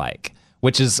could be like.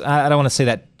 Which is, I don't want to say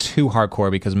that too hardcore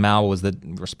because Mao was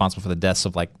responsible for the deaths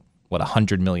of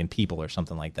 100 million people or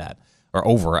something like that. Or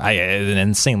over an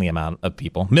insanely amount of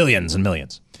people. Millions and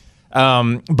millions.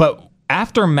 But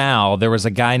after Mao, there was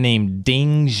a guy named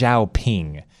Deng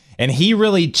Xiaoping. And he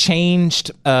really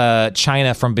changed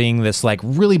China from being this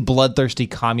really bloodthirsty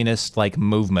communist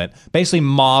movement, basically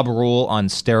mob rule on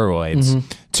steroids,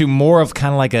 to more of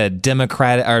kind of like a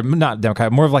democratic, or not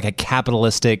democratic, more of like a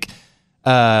capitalistic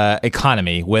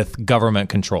economy with government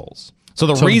controls. So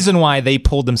the reason why they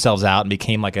pulled themselves out and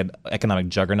became like an economic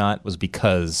juggernaut was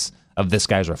because of this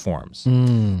guy's reforms.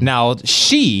 Now,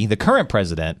 Xi, the current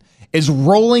president, is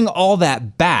rolling all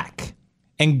that back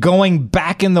and going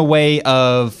back in the way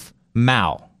of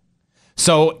Mao.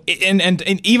 So, and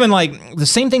even the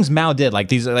same things Mao did,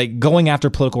 these going after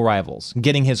political rivals,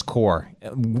 getting his core,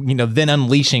 then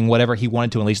unleashing whatever he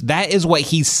wanted to unleash. That is what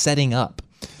he's setting up.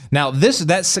 Now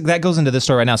that goes into this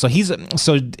story right now. So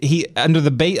he under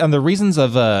the reasons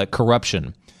of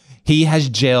corruption, he has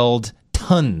jailed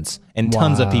tons and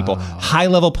tons of people, high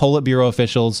level Politburo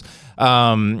officials.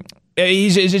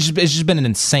 It's just been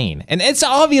insane, and it's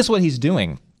obvious what he's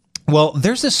doing. Well,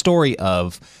 there's this story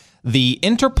of the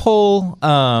Interpol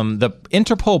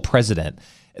president.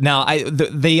 Now,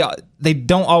 they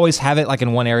don't always have it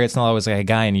in one area. It's not always a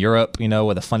guy in Europe,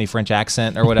 with a funny French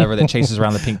accent or whatever that chases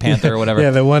around the Pink Panther or whatever.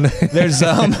 Yeah, the one. There's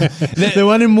the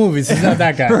one in movies. It's not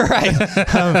that guy, right?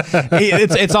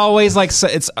 It's always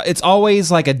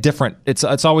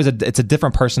a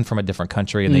different person from a different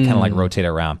country, and they kind of rotate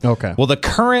around. Okay. Well, the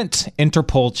current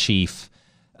Interpol chief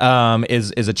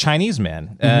is a Chinese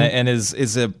man and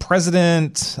is a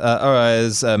president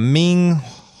is Ming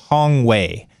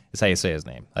Hongwei. Is how you say his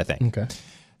name, I think. Okay.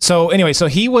 So anyway,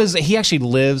 he actually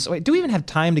lives. Wait, do we even have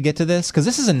time to get to this? Because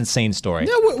this is an insane story.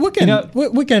 Yeah,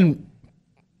 we can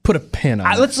put a pin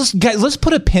on it. Let's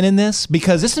put a pin in this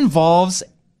because this involves.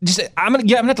 I'm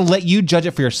gonna have to let you judge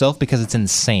it for yourself because it's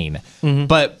insane. Mm-hmm.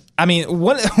 But I mean,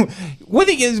 one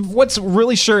thing is what's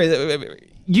really sure.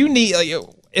 You need.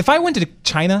 If I went to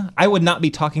China, I would not be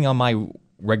talking on my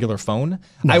regular phone.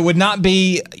 No. I would not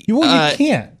be. You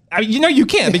can't. You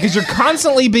can't because you're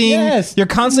constantly being being surveilled. You're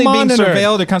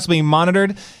constantly being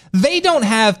monitored. They don't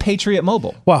have Patriot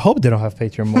Mobile. Well, I hope they don't have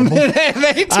Patriot Mobile. I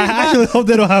actually hope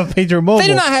they don't have Patriot Mobile. They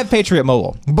do not have Patriot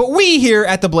Mobile. But we here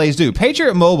at The Blaze do.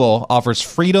 Patriot Mobile offers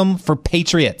freedom for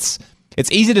patriots. It's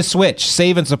easy to switch,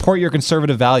 save, and support your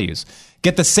conservative values.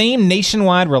 Get the same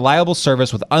nationwide reliable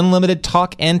service with unlimited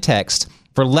talk and text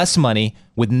for less money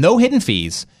with no hidden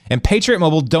fees. And Patriot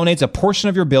Mobile donates a portion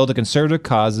of your bill to conservative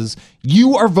causes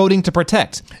you are voting to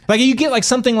protect. Like you get like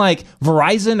something like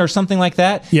Verizon or something like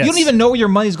that. Yes. You don't even know where your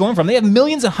money's going from. They have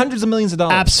millions and hundreds of millions of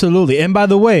dollars. Absolutely. And by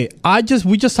the way,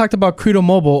 we just talked about Credo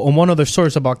Mobile on one of their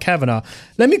stories about Kavanaugh.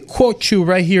 Let me quote you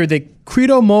right here. The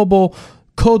Credo Mobile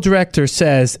co-director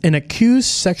says an accused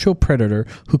sexual predator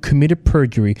who committed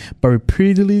perjury by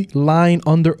repeatedly lying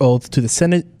under oath to the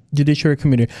Senate Judiciary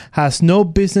Committee has no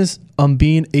business on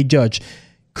being a judge.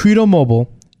 Credo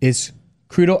Mobile is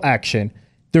Credo Action.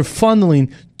 They're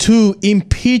funneling to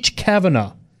impeach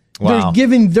Kavanaugh. Wow. They're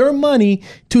giving their money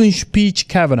to impeach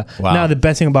Kavanaugh. Wow. Now, the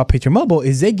best thing about Patriot Mobile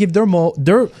is they give their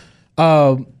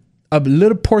a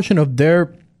little portion of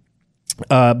their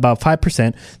about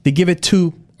 5%. They give it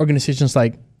to organizations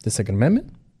like the Second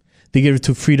Amendment. They give it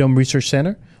to Freedom Research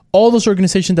Center. All those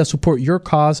organizations that support your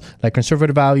cause, like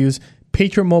conservative values.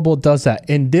 Patriot Mobile does that.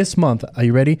 And this month, are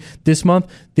you ready? This month,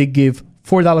 they give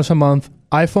 $4 a month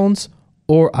iPhones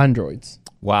or Androids.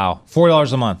 Wow.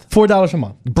 $4 a month. $4 a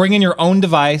month. Bring in your own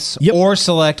device or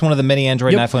select one of the many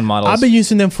Android and iPhone models. I've been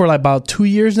using them for like about 2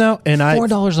 years now. And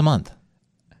 $4 a month.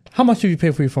 How much do you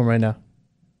pay for your phone right now?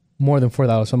 More than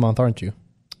 $4 a month, aren't you?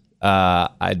 I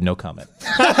had no comment.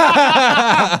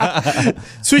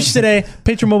 Switch today.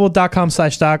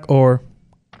 PatriotMobile.com/doc or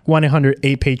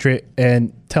 1-800-8-PATRIOT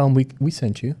and tell them we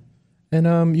sent you.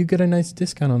 And you get a nice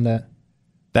discount on that.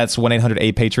 That's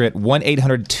 1-800-8-PATRIOT,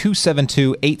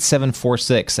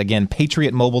 1-800-272-8746. Again,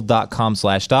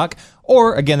 patriotmobile.com/doc.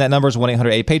 Or, again, that number is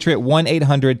 1-800-8-PATRIOT,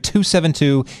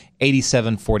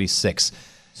 1-800-272-8746.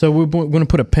 So we're going to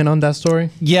put a pin on that story?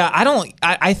 Yeah,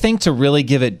 I think to really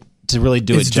do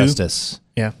it justice.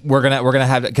 Yeah. We're gonna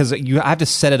have it because you have to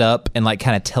set it up and like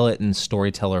kind of tell it in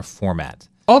storyteller format.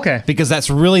 Okay. Because that's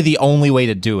really the only way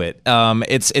to do it.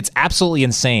 It's absolutely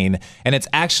insane, and it's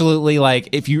absolutely like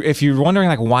if you're wondering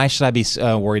like why should I be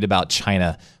worried about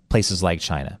China, places like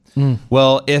China?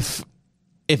 Well, if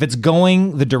it's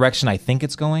going the direction I think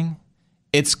it's going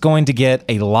to get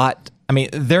a lot. I mean,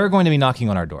 they're going to be knocking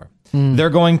on our door. They're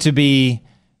going to be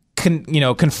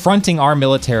confronting our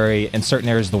military in certain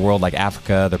areas of the world, like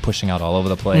Africa. They're pushing out all over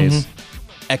the place.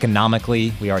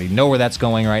 Economically, we already know where that's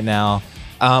going right now.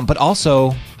 But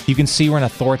also, you can see where an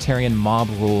authoritarian mob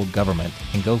rule government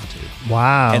can go to.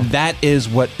 Wow. And that is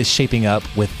what is shaping up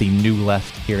with the new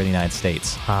left here in the United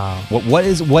States. Wow. What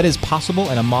is possible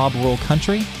in a mob rule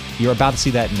country? You're about to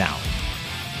see that now.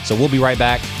 So we'll be right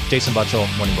back. Jason Butchell,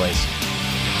 Morning Blaze.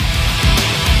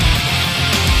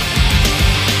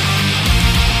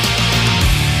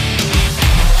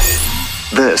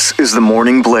 This is the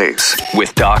Morning Blaze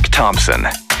with Doc Thompson,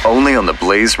 only on the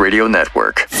Blaze Radio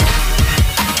Network.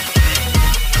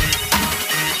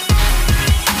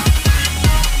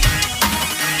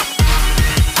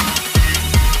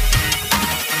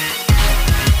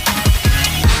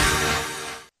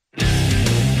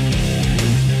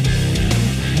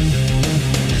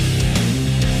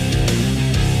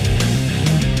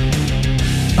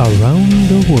 Around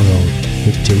the World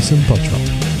with Jason Butchell.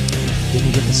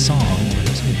 Didn't get the song.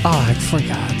 Oh, I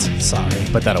forgot. Sorry.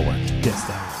 But that'll work. Yes,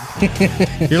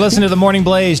 that You're listening to The Morning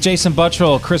Blaze. Jason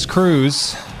Butchell, Chris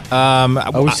Cruz.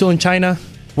 Are we still in China?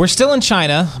 We're still in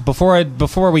China.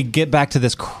 Before we get back to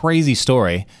this crazy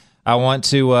story, I want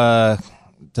to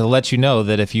let you know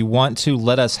that if you want to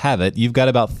let us have it, you've got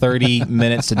about 30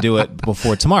 minutes to do it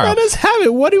before tomorrow. Let us have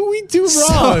it. What did we do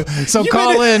wrong? So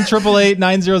call in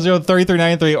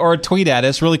 888-900-3393 or tweet at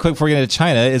us really quick before we get into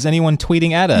China. Is anyone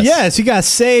tweeting at us? Yes, you got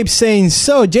Sabe saying,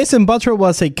 so Jason Butler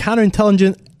was a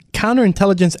counterintelligence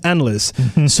analyst.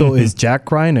 So is Jack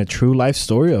Ryan a true life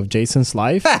story of Jason's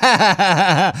life?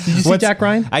 Did you see Jack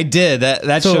Ryan? I did.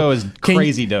 That show is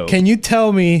crazy dope. Can you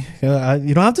tell me, you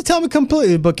don't have to tell me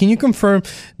completely, but can you confirm,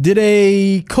 did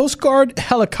a Coast Guard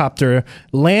helicopter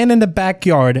land in the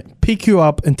backyard, pick you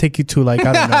up and take you to like,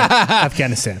 I don't know,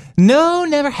 Afghanistan? No,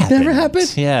 never happened. Never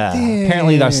happened? Yeah. Damn.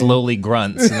 Apparently our lowly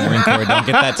grunts in the Marine Corps don't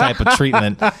get that type of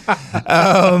treatment.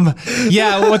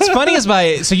 Yeah, what's funny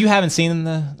is so you haven't seen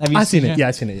have you I've seen it. Yeah,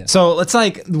 I've seen it, yeah. So it's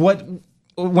like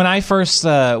when I first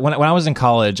when I was in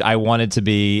college, I wanted to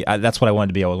be that's what I wanted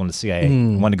to be. I wanted to CIA.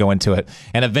 I wanted to go into it,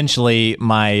 and eventually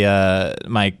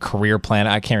my career plan.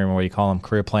 I can't remember what you call them,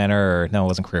 career planner or no, it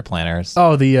wasn't career planners.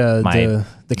 Oh, the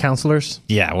counselors.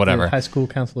 Yeah, whatever. The high school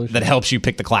counselors that helps you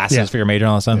pick the classes for your major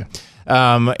and all that stuff.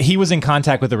 Yeah. He was in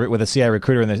contact with a CIA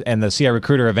recruiter, and the CIA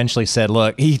recruiter eventually said,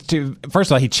 "Look, first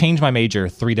of all, he changed my major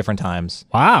 3 different times.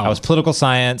 Wow. I was political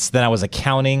science, then I was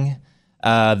accounting."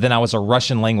 Then I was a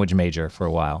Russian language major for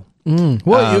a while.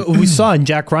 Well, we saw in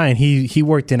Jack Ryan, he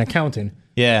worked in accounting.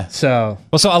 Yeah. So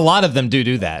a lot of them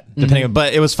do that, depending.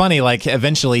 But it was funny. Like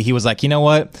eventually, he was like, you know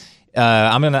what?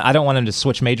 I don't want him to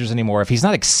switch majors anymore. If he's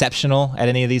not exceptional at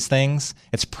any of these things,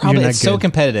 it's so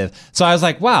competitive. So I was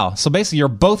like, wow. So basically, you're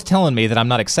both telling me that I'm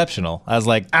not exceptional. I was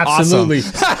like, absolutely,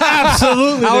 awesome.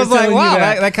 absolutely. I was like, wow,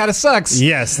 that kind of sucks.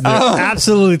 Yes, they're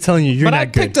absolutely telling you you're not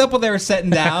good. But I picked up when they were sitting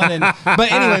down, but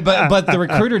anyway, but the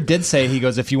recruiter did say, he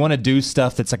goes, if you want to do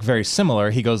stuff that's like very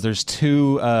similar, he goes, there's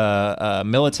 2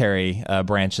 military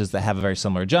branches that have a very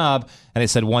similar job, and they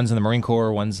said one's in the Marine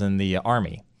Corps, one's in the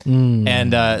Army.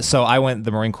 And so I went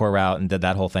the Marine Corps route and did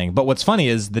that whole thing. But what's funny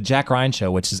is the Jack Ryan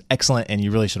show, which is excellent, and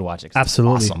you really should watch it.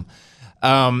 Absolutely, it's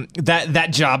awesome. That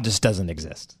job just doesn't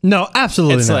exist. No,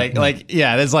 absolutely it's not.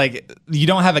 There's like you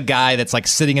don't have a guy that's like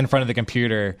sitting in front of the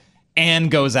computer and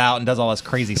goes out and does all this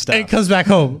crazy stuff. And comes back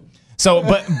home. So,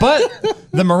 but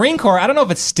the Marine Corps, I don't know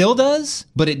if it still does,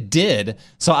 but it did.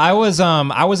 So I was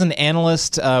an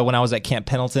analyst when I was at Camp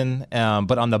Pendleton,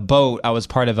 but on the boat I was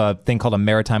part of a thing called a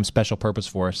Maritime Special Purpose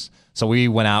Force. So we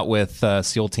went out with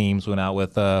SEAL teams, went out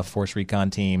with Force Recon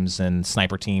teams and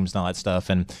sniper teams and all that stuff.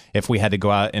 And if we had to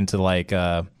go out into like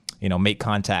make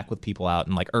contact with people out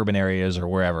in like urban areas or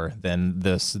wherever, then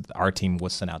our team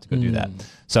was sent out to go do that.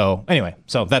 So anyway,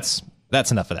 that's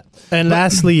enough of that. And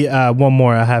lastly, one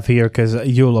more I have here because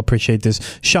you'll appreciate this.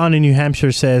 Sean in New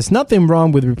Hampshire says, nothing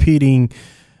wrong with repeating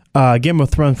Game of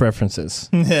Thrones references.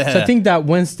 So I think that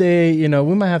Wednesday,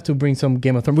 we might have to bring some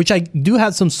Game of Thrones, which I do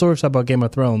have some stories about Game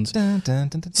of Thrones.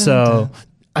 So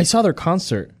I saw their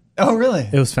concert. Oh, really?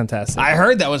 It was fantastic. I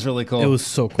heard that was really cool. It was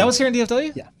so cool. That was here in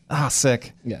DFW? Yeah. Ah,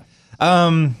 sick. Yeah.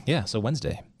 So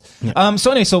Wednesday. Yeah.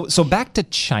 So back to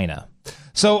China.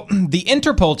 So the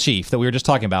Interpol chief that we were just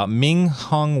talking about, Ming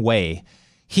Hongwei,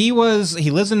 he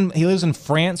lives in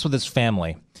France with his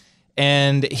family,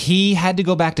 and he had to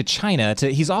go back to China.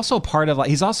 He's also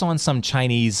on some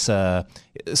Chinese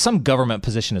some government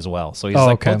position as well. So he's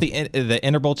both the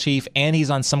Interpol chief, and he's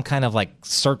on some kind of like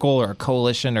circle or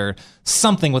coalition or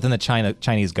something within the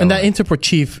Chinese government. And that Interpol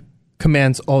chief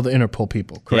commands all the Interpol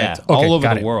people, correct? Yeah, all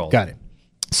over the world. Got it.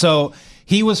 So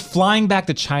he was flying back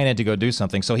to China to go do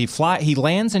something. So he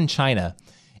lands in China,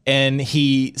 and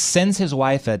he sends his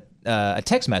wife a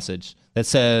text message that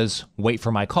says, "Wait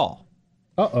for my call."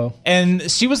 Uh-oh. And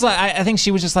she was like, I think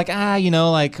she was just like,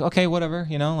 okay, whatever,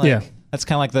 yeah. That's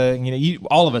kind of like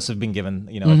all of us have been given,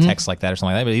 a text like that or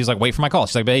something like that. But he's like, wait for my call.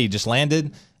 She's like, hey, he just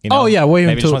landed. Oh yeah, wait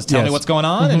maybe until just wants to tell me what's going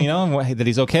on, and that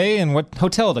he's okay, and what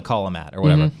hotel to call him at or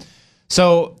whatever.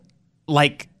 So,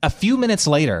 like a few minutes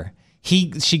later, she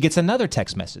gets another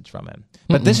text message from him,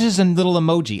 but this is a little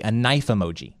emoji, a knife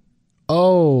emoji.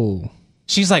 Oh.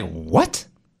 She's like, what?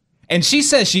 And she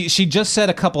says she just said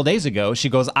a couple days ago. She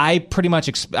goes, I pretty much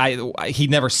he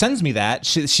never sends me that.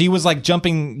 She was like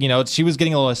jumping, she was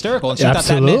getting a little hysterical, and she thought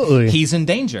that meant he's in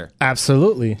danger.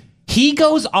 Absolutely. He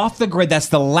goes off the grid. That's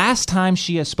the last time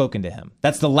she has spoken to him.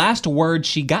 That's the last word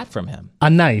she got from him. A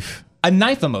knife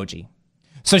emoji.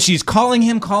 So she's calling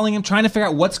him, trying to figure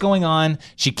out what's going on.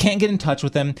 She can't get in touch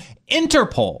with him.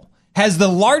 Interpol has the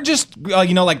largest,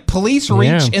 police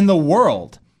reach in the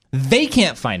world. They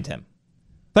can't find him.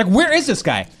 Like, where is this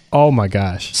guy? Oh my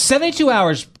gosh. 72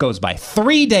 hours goes by.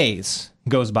 3 days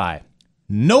goes by.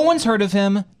 No one's heard of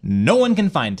him. No one can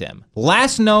find him.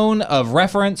 Last known of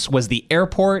reference was the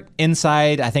airport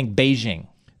inside, I think, Beijing.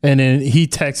 And then he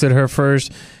texted her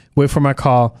first, wait for my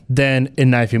call, then a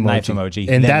knife emoji. Knife emoji.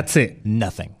 And that's it.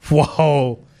 Nothing.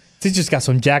 Whoa. They just got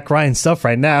some Jack Ryan stuff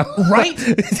right now. Right?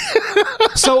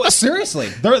 So, seriously.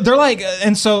 They're like,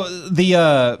 and so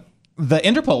the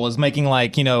Interpol was making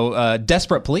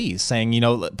desperate pleas, saying,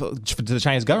 to the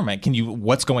Chinese government,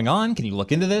 what's going on? Can you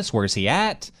look into this? Where's he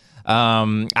at?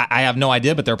 I have no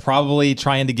idea, but they're probably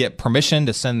trying to get permission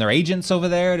to send their agents over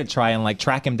there to try and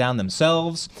track him down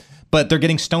themselves. But they're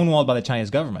getting stonewalled by the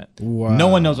Chinese government. Wow. No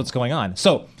one knows what's going on.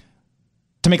 So,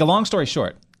 to make a long story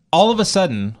short, all of a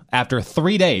sudden, after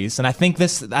 3 days, and I think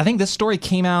this story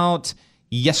came out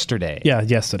yesterday. Yeah,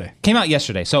 yesterday. Came out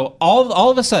yesterday. So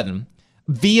all of a sudden,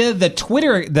 via the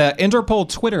Interpol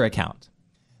Twitter account,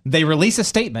 they release a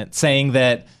statement saying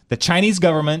that the Chinese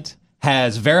government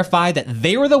has verified that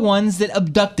they were the ones that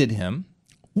abducted him.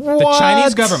 What?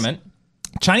 The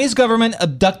Chinese government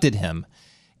abducted him,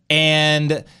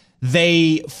 and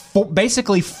they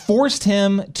basically forced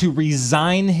him to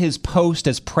resign his post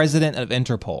as president of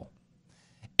Interpol,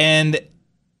 and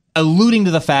alluding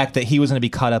to the fact that he was going to be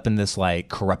caught up in this like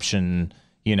corruption,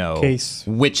 case,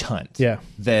 witch hunt. Yeah.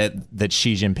 That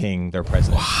Xi Jinping, their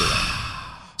president, is doing.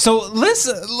 So this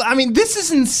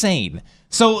is insane.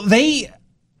 So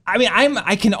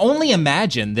I can only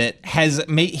imagine that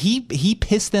he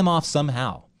pissed them off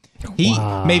somehow.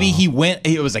 Maybe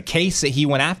it was a case that he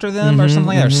went after them or something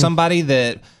like that, or somebody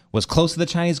that was close to the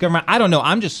Chinese government. I don't know.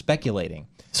 I'm just speculating.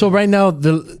 So right now,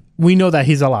 we know that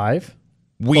he's alive.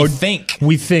 We think.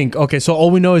 Okay, so all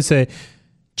we know is that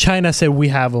China said we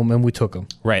have him and we took him.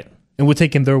 Right. And we're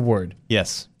taking their word.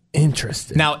 Yes.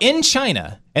 Interesting. Now, in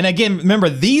China, and again, remember,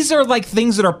 these are like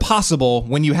things that are possible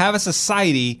when you have a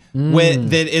society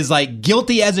that is like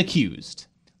guilty as accused.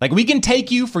 Like, we can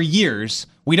take you for years.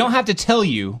 We don't have to tell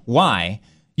you why.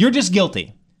 You're just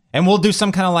guilty. And we'll do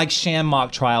some kind of like sham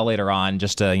mock trial later on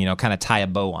just to, kind of tie a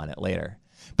bow on it later.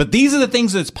 But these are the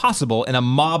things that's possible in a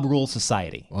mob rule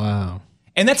society. Wow.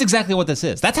 And that's exactly what this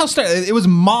is. That's how it was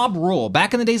mob rule.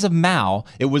 Back in the days of Mao,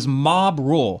 it was mob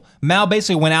rule. Mao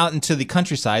basically went out into the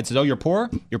countryside, said, oh, you're poor?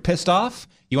 You're pissed off?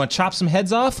 You want to chop some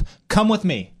heads off? Come with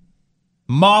me.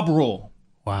 Mob rule.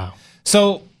 Wow.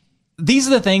 So these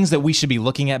are the things that we should be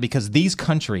looking at, because these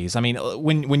countries, I mean,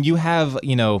 when you have,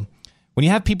 when you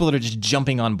have people that are just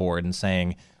jumping on board and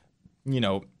saying,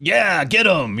 yeah, get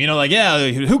them.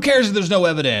 Who cares if there's no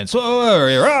evidence?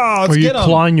 Let's get them.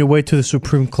 Clawing your way to the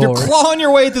Supreme Court. You're clawing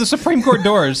your way to the Supreme Court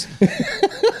doors.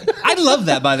 I love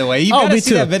that, by the way. You've got to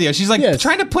see that video. She's like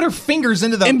trying to put her fingers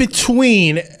into the... in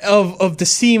between of the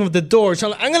seam of the door.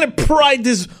 So I'm going to pry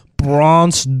this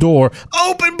bronze door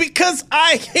open because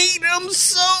I hate him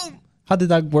so... How did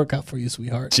that work out for you,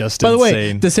 sweetheart? Just By the way,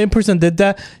 insane. the same person did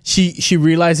that. She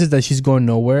realizes that she's going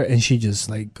nowhere, and she just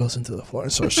like goes into the floor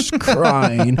and starts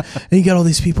crying. And you got all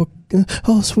these people.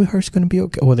 Oh, sweetheart's gonna be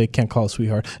okay. Well, they can't call it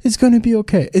sweetheart. It's gonna be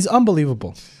okay. It's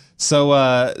unbelievable.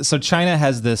 So China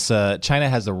has this. China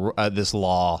has this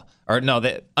law, or no,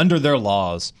 under their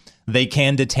laws, they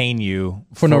can detain you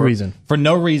for no reason. For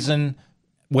no reason,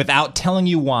 without telling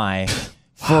you why,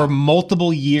 for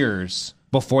multiple years.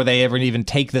 Before they ever even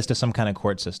take this to some kind of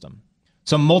court system.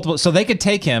 So they could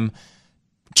take him,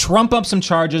 trump up some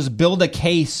charges, build a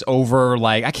case over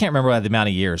I can't remember the amount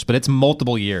of years, but it's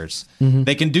multiple years. Mm-hmm.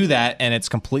 They can do that, and it's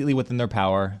completely within their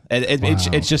power.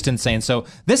 It's just insane. So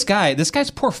this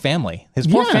guy's poor family, his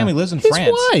poor family lives in France.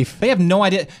 His wife. They have no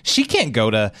idea. She can't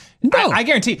go to. No. I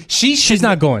guarantee she's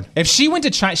not going. If she went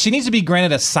to China, she needs to be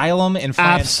granted asylum in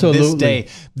France. Absolutely. This day.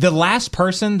 The last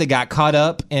person that got caught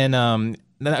up in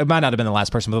it might not have been the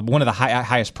last person, but one of the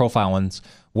highest profile ones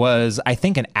was, I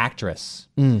think, an actress.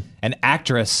 An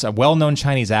actress, a well-known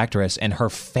Chinese actress, and her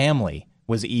family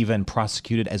was even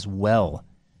prosecuted as well.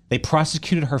 They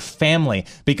prosecuted her family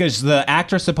because the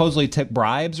actress supposedly took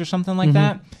bribes or something like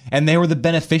that, and they were the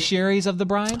beneficiaries of the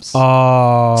bribes.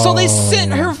 Oh. So they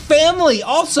sent her family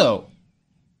also.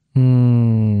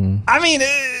 I mean,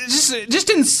 just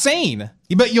insane.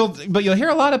 But you'll hear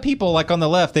a lot of people like on the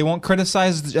left. They won't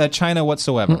criticize China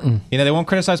whatsoever. They won't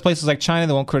criticize places like China.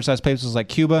 They won't criticize places like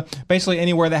Cuba. Basically,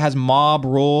 anywhere that has mob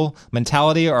rule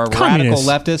mentality or Communist.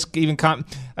 radical leftist, even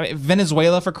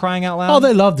Venezuela, for crying out loud. Oh,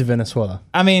 they loved Venezuela.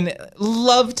 I mean,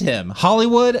 loved him.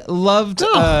 Hollywood loved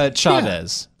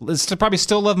Chavez. Yeah. Probably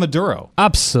still love Maduro.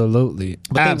 Absolutely.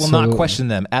 But they will not question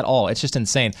them at all. It's just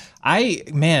insane.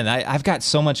 I've got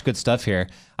so much good stuff here.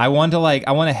 I want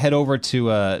to head over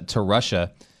to Russia.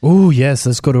 Oh yes,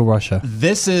 let's go to Russia.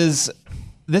 This is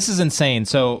insane.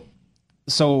 So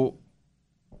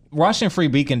Washington Free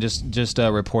Beacon just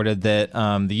reported that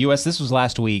the U.S. This was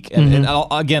last week, and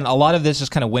again, a lot of this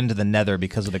just kind of went to the nether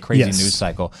because of the crazy news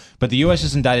cycle. But the U.S.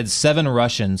 just indicted 7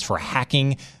 Russians for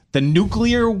hacking the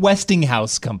nuclear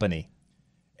Westinghouse company.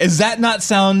 Does that not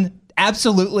sound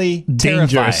absolutely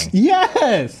dangerous? Terrifying?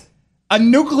 Yes, a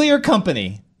nuclear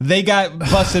company. They got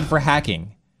busted for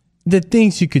hacking. The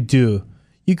things you could do,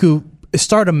 you could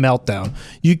start a meltdown.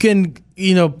 You can,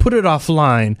 put it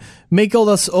offline, make all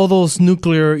those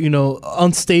nuclear,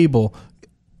 unstable.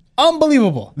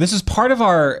 Unbelievable. This is part of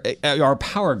our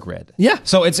power grid. Yeah.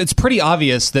 So it's pretty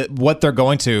obvious that what they're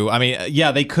going to. I mean,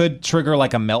 they could trigger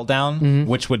like a meltdown,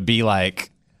 which would be like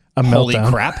a holy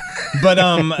meltdown. crap.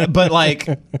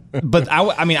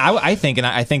 I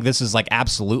think this is like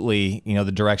absolutely,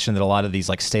 the direction that a lot of these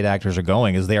like state actors are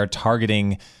going is they are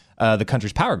targeting the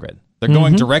country's power grid. They're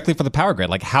going directly for the power grid.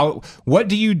 Like what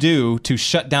do you do to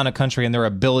shut down a country and their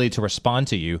ability to respond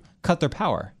to you? Cut their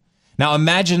power. Now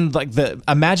imagine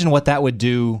what that would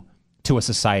do to a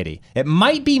society. It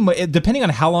might be, depending on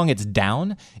how long it's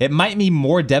down, it might be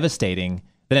more devastating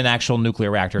than an actual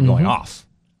nuclear reactor going off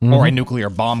or a nuclear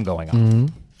bomb going off.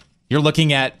 You're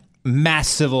looking at mass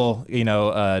civil,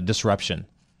 disruption,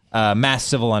 mass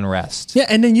civil unrest. Yeah,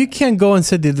 and then you can't go and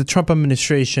say that the Trump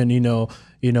administration,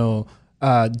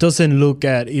 doesn't look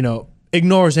at,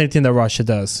 ignores anything that Russia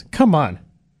does. Come on.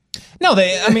 No,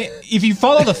 if you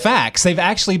follow the facts, they've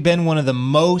actually been one of the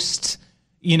most,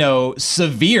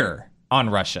 severe on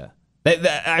Russia.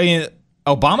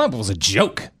 Obama was a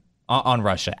joke on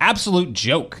Russia. Absolute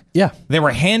joke. Yeah. They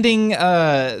were handing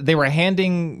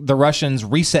the Russians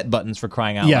reset buttons for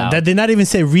crying out loud. Yeah, that did not even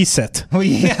say reset. Well,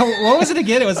 yeah, what was it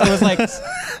again? It was like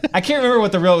I can't remember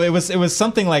what it was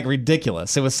something like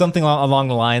ridiculous. It was something along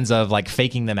the lines of like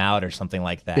faking them out or something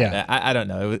like that. Yeah. I don't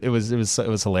know. It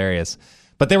was hilarious.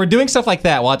 But they were doing stuff like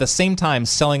that while at the same time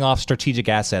selling off strategic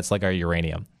assets like our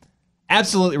uranium.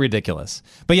 Absolutely ridiculous.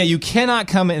 But yeah, you cannot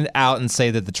come out and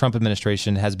say that the Trump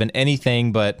administration has been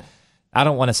anything but, I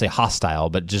don't want to say hostile,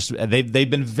 but just they've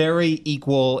been very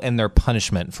equal in their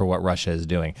punishment for what Russia is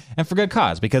doing, and for good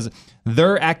cause, because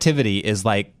their activity is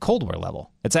like Cold War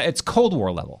level. It's Cold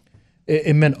War level.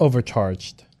 It meant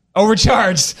overcharged.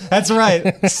 Overcharged. That's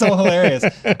right. So hilarious.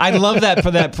 I love that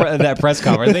for that press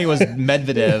conference. I think it was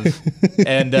Medvedev,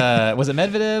 and was it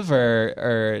Medvedev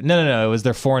or no? It was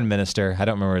their foreign minister. I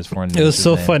don't remember his foreign minister. It was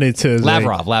so funny too.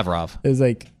 Lavrov. It was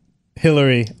like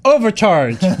Hillary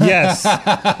overcharged. Yes,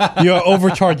 you are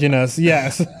overcharging us.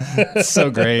 Yes, so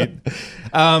great.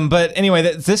 But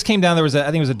anyway, this came down. I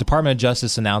think it was a Department of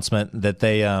Justice announcement that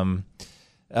they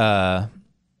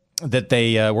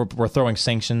were throwing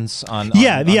sanctions on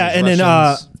and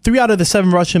then 3 out of the 7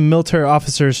 Russian military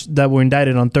officers that were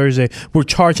indicted on Thursday were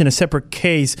charged in a separate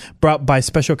case brought by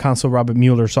Special Counsel Robert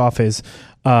Mueller's office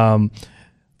for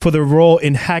their role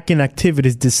in hacking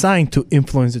activities designed to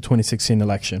influence the 2016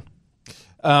 election.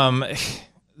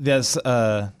 That's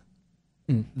what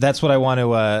I want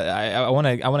to. I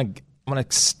want to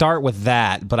start with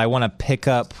that, but I want to pick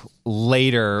up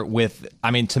later with,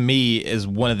 to me, is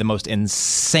one of the most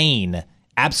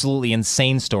absolutely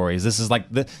insane stories. This is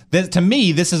like, to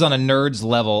me, this is on a nerd's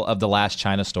level of the last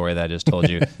China story that I just told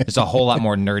you. It's a whole lot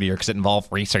more nerdier because it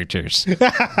involved researchers. But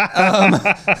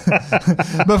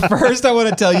first, I want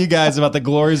to tell you guys about the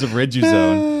glories of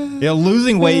Riduzone.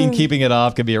 Losing weight and keeping it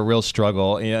off can be a real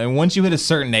struggle. And once you hit a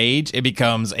certain age, it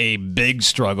becomes a big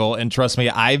struggle. And trust me,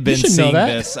 I've been seeing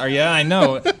this. Yeah, I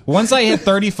know. Once I hit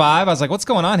 35, I was like, what's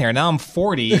going on here? Now I'm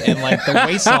 40, and like the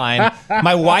waistline,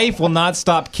 my wife will not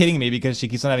stop kidding me because she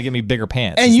keeps on having to give me bigger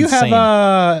pants. And you have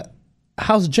a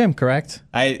house gym, correct?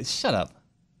 Shut up.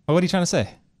 What are you trying to say?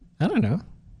 I don't know.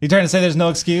 You trying to say there's no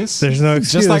excuse? There's no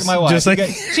excuse. Just like my wife.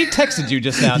 She texted you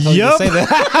just now and told you to say that.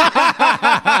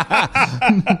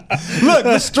 Look,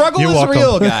 the struggle is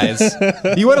real, guys.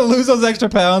 You want to lose those extra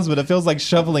pounds, but it feels like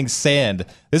shoveling sand.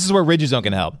 This is where Riduzone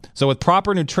can help. So with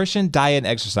proper nutrition, diet, and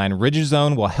exercise,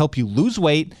 Riduzone will help you lose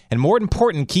weight and, more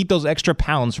important, keep those extra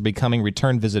pounds from becoming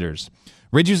return visitors.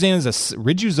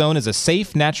 Riduzone is a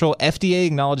safe, natural,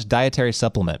 FDA-acknowledged dietary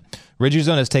supplement.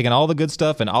 Riduzone has taken all the good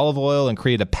stuff in olive oil and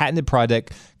created a patented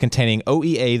product containing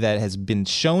OEA that has been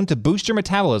shown to boost your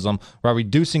metabolism while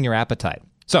reducing your appetite.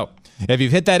 So, if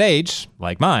you've hit that age,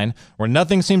 like mine, where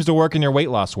nothing seems to work in your weight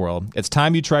loss world, it's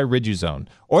time you try Riduzone.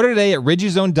 Order today at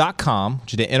riduzone.com,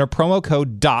 which is to enter promo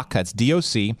code DOC, that's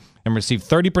D-O-C, and receive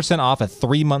 30% off a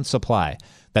 3-month supply.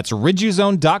 That's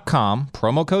riduzone.com,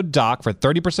 promo code DOC for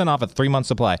 30% off a 3-month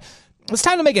supply. It's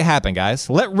time to make it happen, guys.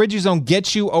 Let Riduzone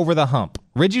get you over the hump.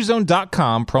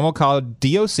 Riduzone.com, promo code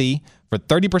DOC for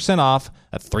 30% off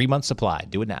a 3-month supply.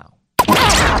 Do it now.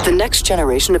 The next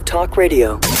generation of talk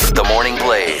radio. The Morning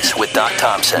Blaze with Doc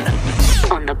Thompson.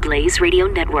 On the Blaze Radio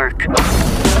Network.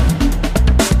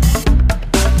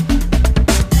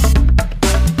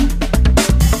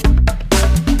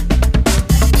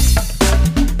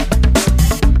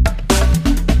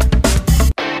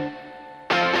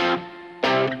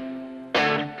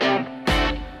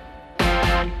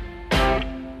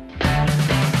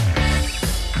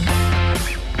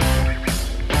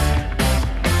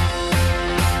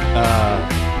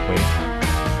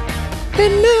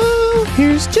 And now,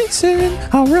 here's Jason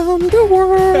around the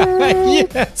world.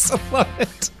 Yes, I love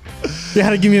it. You had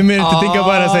to give me a minute to think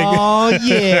about it. I was like, oh,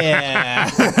 yeah.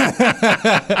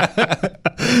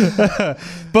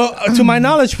 But to my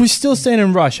knowledge, we're still staying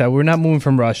in Russia. We're not moving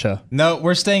from Russia. No,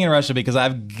 we're staying in Russia because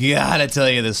I've got to tell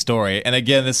you this story. And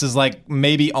again, this is like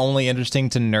maybe only interesting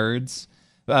to nerds.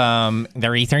 The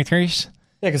researchers.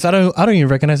 Yeah, because I don't even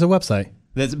recognize the website.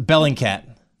 That's Bellingcat.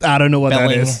 I don't know what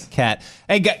that is. Bellingcat.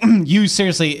 Hey, you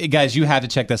seriously, guys, you have to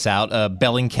check this out.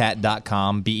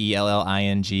 Bellingcat.com,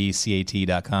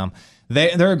 BELLINGCAT.com.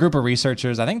 They're a group of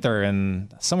researchers. I think they're in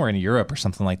somewhere in Europe or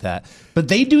something like that. But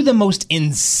they do the most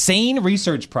insane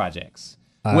research projects.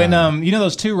 When you know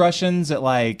those two Russians that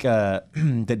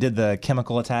that did the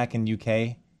chemical attack in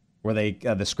UK, where they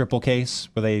the Skripal case,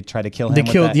 where they tried to kill him. They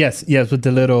killed yes with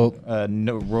the little.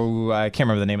 I can't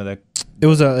remember the name of the. It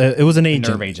was an agent.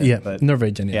 Nerve agent. Yeah, but, nerve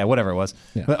agent. Yeah, whatever it was.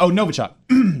 Yeah. But, Novichok.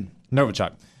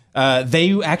 Novichok.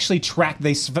 They actually tracked.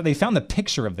 They found the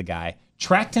picture of the guy.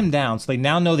 Tracked him down, so they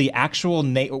now know the actual the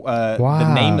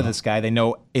name of this guy. They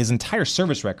know his entire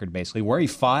service record, basically, where he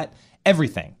fought,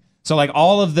 everything. So, like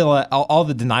all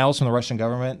the denials from the Russian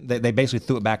government, they basically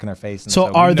threw it back in their face. And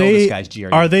so, are they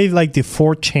like the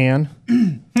 4chan?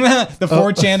 The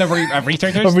 4chan of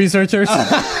researchers? Of researchers?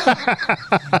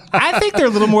 I think they're a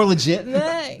little more legit than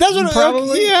that. That's what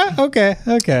probably. Yeah.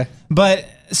 Okay. But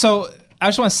so I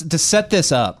just want to set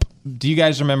this up. Do you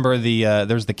guys remember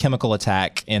there's the chemical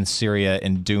attack in Syria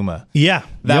in Duma? Yeah,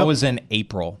 that was in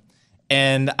April,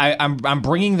 and I'm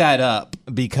bringing that up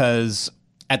because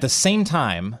at the same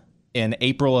time in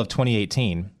April of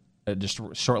 2018, just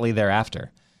shortly thereafter,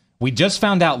 we just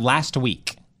found out last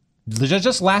week,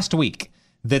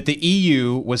 that the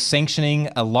EU was sanctioning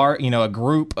a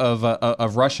group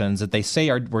of Russians that they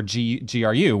say were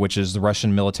GRU, which is the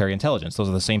Russian military intelligence. Those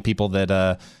are the same people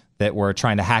that were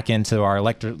trying to hack into our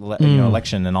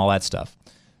election and all that stuff.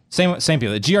 Same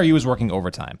people. The GRU was working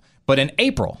overtime. But in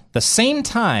April, the same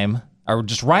time, or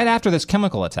just right after this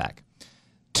chemical attack,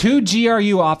 2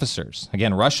 GRU officers,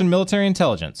 again, Russian military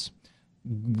intelligence,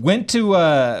 went to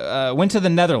the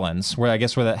Netherlands, how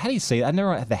do you say it? I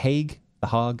never The Hague, the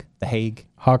Hague.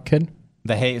 Hawkhead?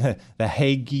 The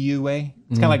Hague UA.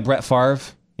 It's kind of like Brett Favre.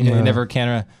 You never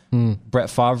can Brett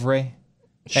Favre.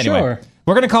 Anyway, sure.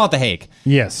 We're going to call it The Hague.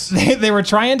 Yes. They were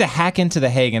trying to hack into The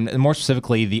Hague, and more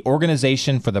specifically, the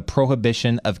Organization for the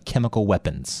Prohibition of Chemical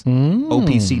Weapons,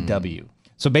 OPCW.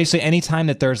 So basically, anytime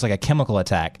that there's like a chemical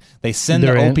attack, they send the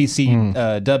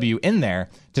OPCW in there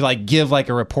to like give like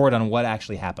a report on what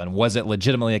actually happened. Was it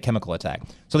legitimately a chemical attack?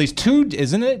 So these two,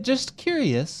 isn't it just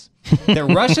curious that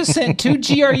Russia sent 2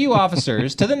 GRU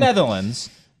officers to the Netherlands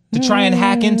to try and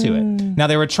hack into it? Now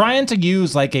they were trying to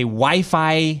use like a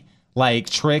Wi-Fi like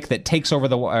trick that takes over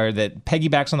that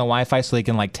piggybacks on the Wi-Fi, so they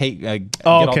can like get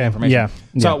all the information. Yeah.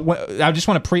 So I just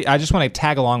want to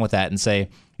tag along with that and say,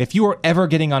 if you are ever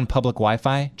getting on public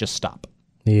Wi-Fi, just stop.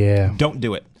 Yeah. Don't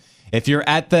do it. If you're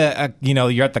at the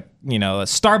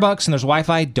Starbucks and there's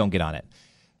Wi-Fi, don't get on it.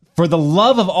 For the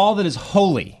love of all that is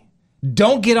holy,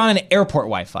 don't get on an airport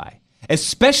Wi-Fi,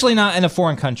 especially not in a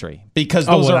foreign country, because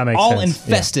those are all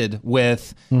infested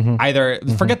with either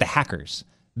forget the hackers.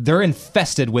 They're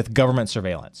infested with government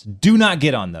surveillance. Do not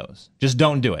get on those. Just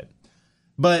don't do it.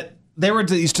 But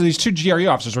these 2 GRU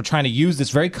officers were trying to use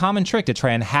this very common trick to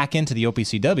try and hack into the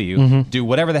OPCW, do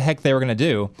whatever the heck they were going to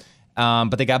do,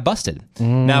 but they got busted.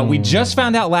 Now, we just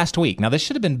found out last week. Now, this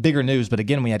should have been bigger news, but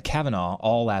again, we had Kavanaugh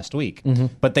all last week.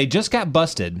 But they just got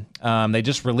busted. They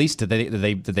just released it.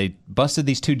 They busted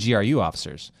these 2 GRU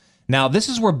officers. Now, this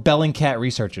is where Bellingcat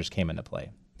researchers came into play.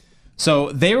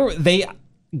 So they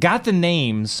got the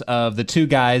names of the 2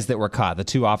 guys that were caught, the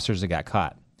 2 officers that got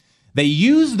caught. They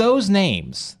used those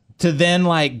names to then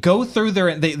like go through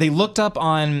they looked up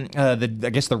on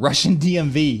the Russian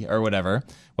DMV or whatever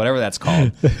that's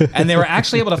called, and they were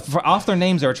actually able to off their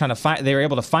names. They were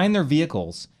able to find their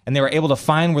vehicles, and they were able to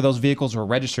find where those vehicles were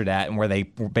registered at and where they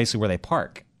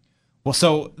park. Well,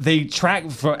 so they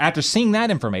after seeing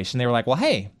that information, they were like, well,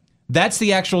 hey, that's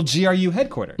the actual GRU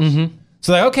headquarters.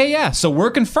 So like, okay, yeah. So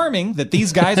we're confirming that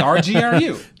these guys are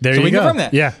GRU. There so you we go. confirm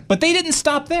that. Yeah. But they didn't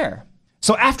stop there.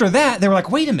 So after that, they were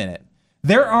like, wait a minute.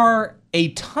 There are a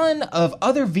ton of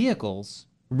other vehicles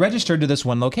registered to this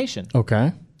one location.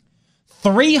 Okay.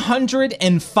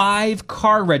 305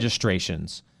 car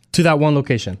registrations. To that one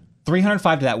location.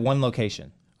 305 to that one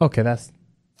location. Okay, that's...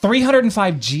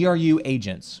 305 GRU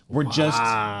agents were just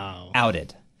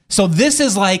outed. So this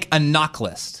is like a knock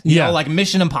list. You know, like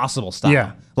Mission Impossible style.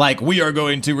 Yeah. Like, we are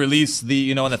going to release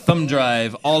on a thumb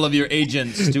drive, all of your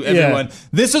agents to everyone.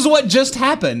 This is what just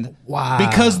happened. Wow.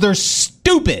 Because they're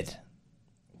stupid.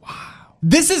 Wow.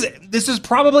 This is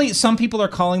probably, some people are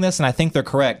calling this, and I think they're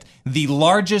correct, the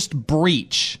largest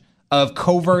breach of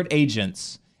covert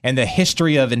agents in the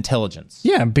history of intelligence.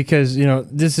 Yeah, because,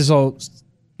 this is all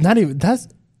Not even does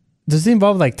it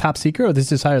involve like top secret, or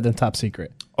this is higher than top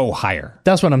secret? Oh, higher.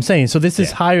 That's what I'm saying. So this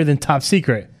is higher than top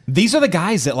secret. These are the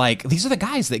guys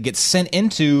that get sent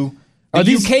into the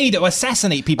UK to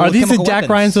assassinate people. Are with these the chemical Jack weapons.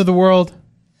 Ryans of the world?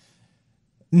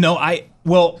 No,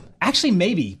 actually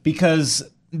maybe, because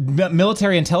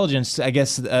military intelligence, I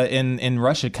guess, in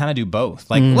Russia kind of do both.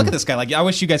 Like, look at this guy. Like, I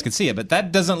wish you guys could see it, but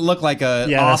that doesn't look like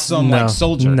a awesome like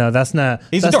soldier. No, that's not.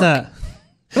 He's that's a dork. not.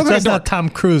 That's not Tom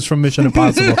Cruise from Mission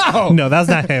Impossible. No, that's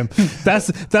not him. That's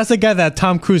the guy that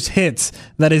Tom Cruise hits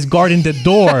that is guarding the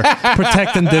door,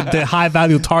 protecting the high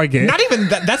value target. Not even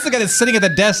that. That's the guy that's sitting at the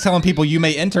desk telling people you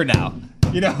may enter now.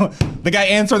 You know, the guy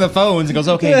answering the phones and goes,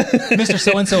 "Okay, Mr.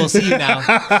 So-and-so will see you now."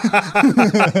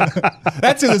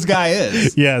 That's who this guy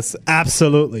is. Yes,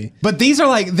 absolutely. But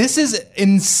this is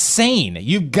insane.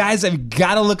 You guys have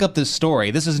got to look up this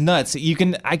story. This is nuts.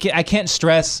 I can't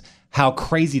stress how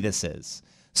crazy this is.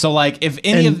 So like, if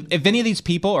any of these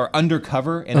people are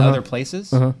undercover in other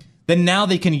places, then now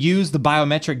they can use the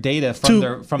biometric data from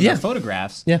their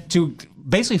photographs to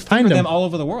basically find them all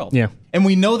over the world. Yeah. And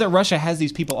we know that Russia has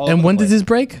these people all over the place. And when did this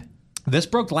break? This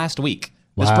broke last week.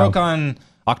 This broke on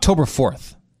October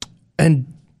 4th.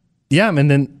 And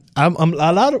then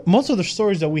most of the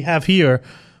stories that we have here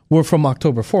were from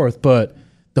October 4th, but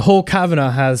the whole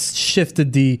Kavanaugh has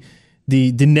shifted the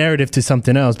narrative to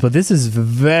something else. But this is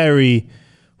very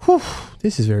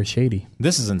shady.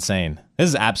 This is insane. This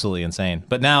is absolutely insane.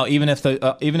 But now, even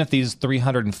if these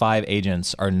 305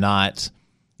 agents are not,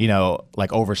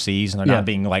 like overseas, and they're not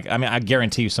being like, I mean, I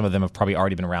guarantee you some of them have probably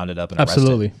already been rounded up and arrested.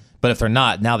 Absolutely. But if they're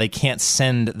not, now they can't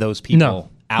send those people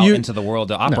out into the world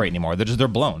to operate anymore. They're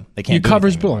blown. They can't. Your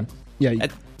cover's blown. Yeah.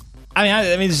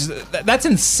 I mean, that's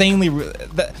insanely.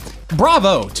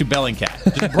 Bravo to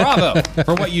Bellingcat. Just bravo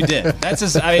for what you did. That's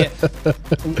just.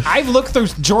 I've looked through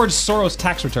George Soros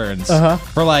tax returns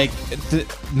for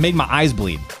made my eyes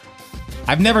bleed.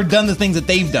 I've never done the things that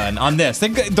they've done on this.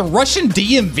 The Russian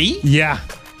DMV? Yeah.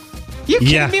 You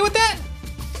kidding me with that?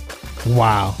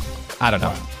 Wow. I don't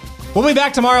know. We'll be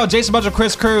back tomorrow. Jason Butcher,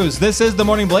 Chris Cruz. This is The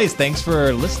Morning Blaze. Thanks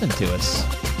for listening to us.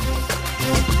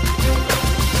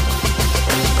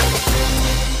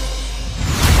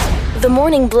 The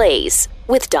Morning Blaze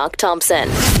with Doc Thompson.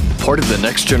 Part of the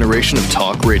next generation of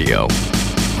talk radio.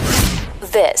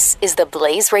 This is the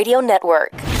Blaze Radio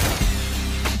Network.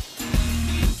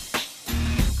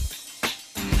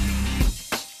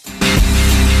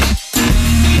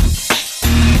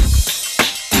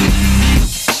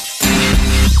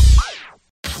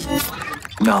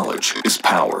 Knowledge is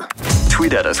power.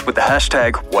 Tweet at us with the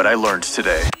hashtag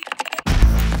 #WhatILearnedToday.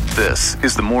 This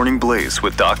is The Morning Blaze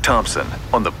with Doc Thompson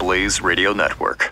on the Blaze Radio Network.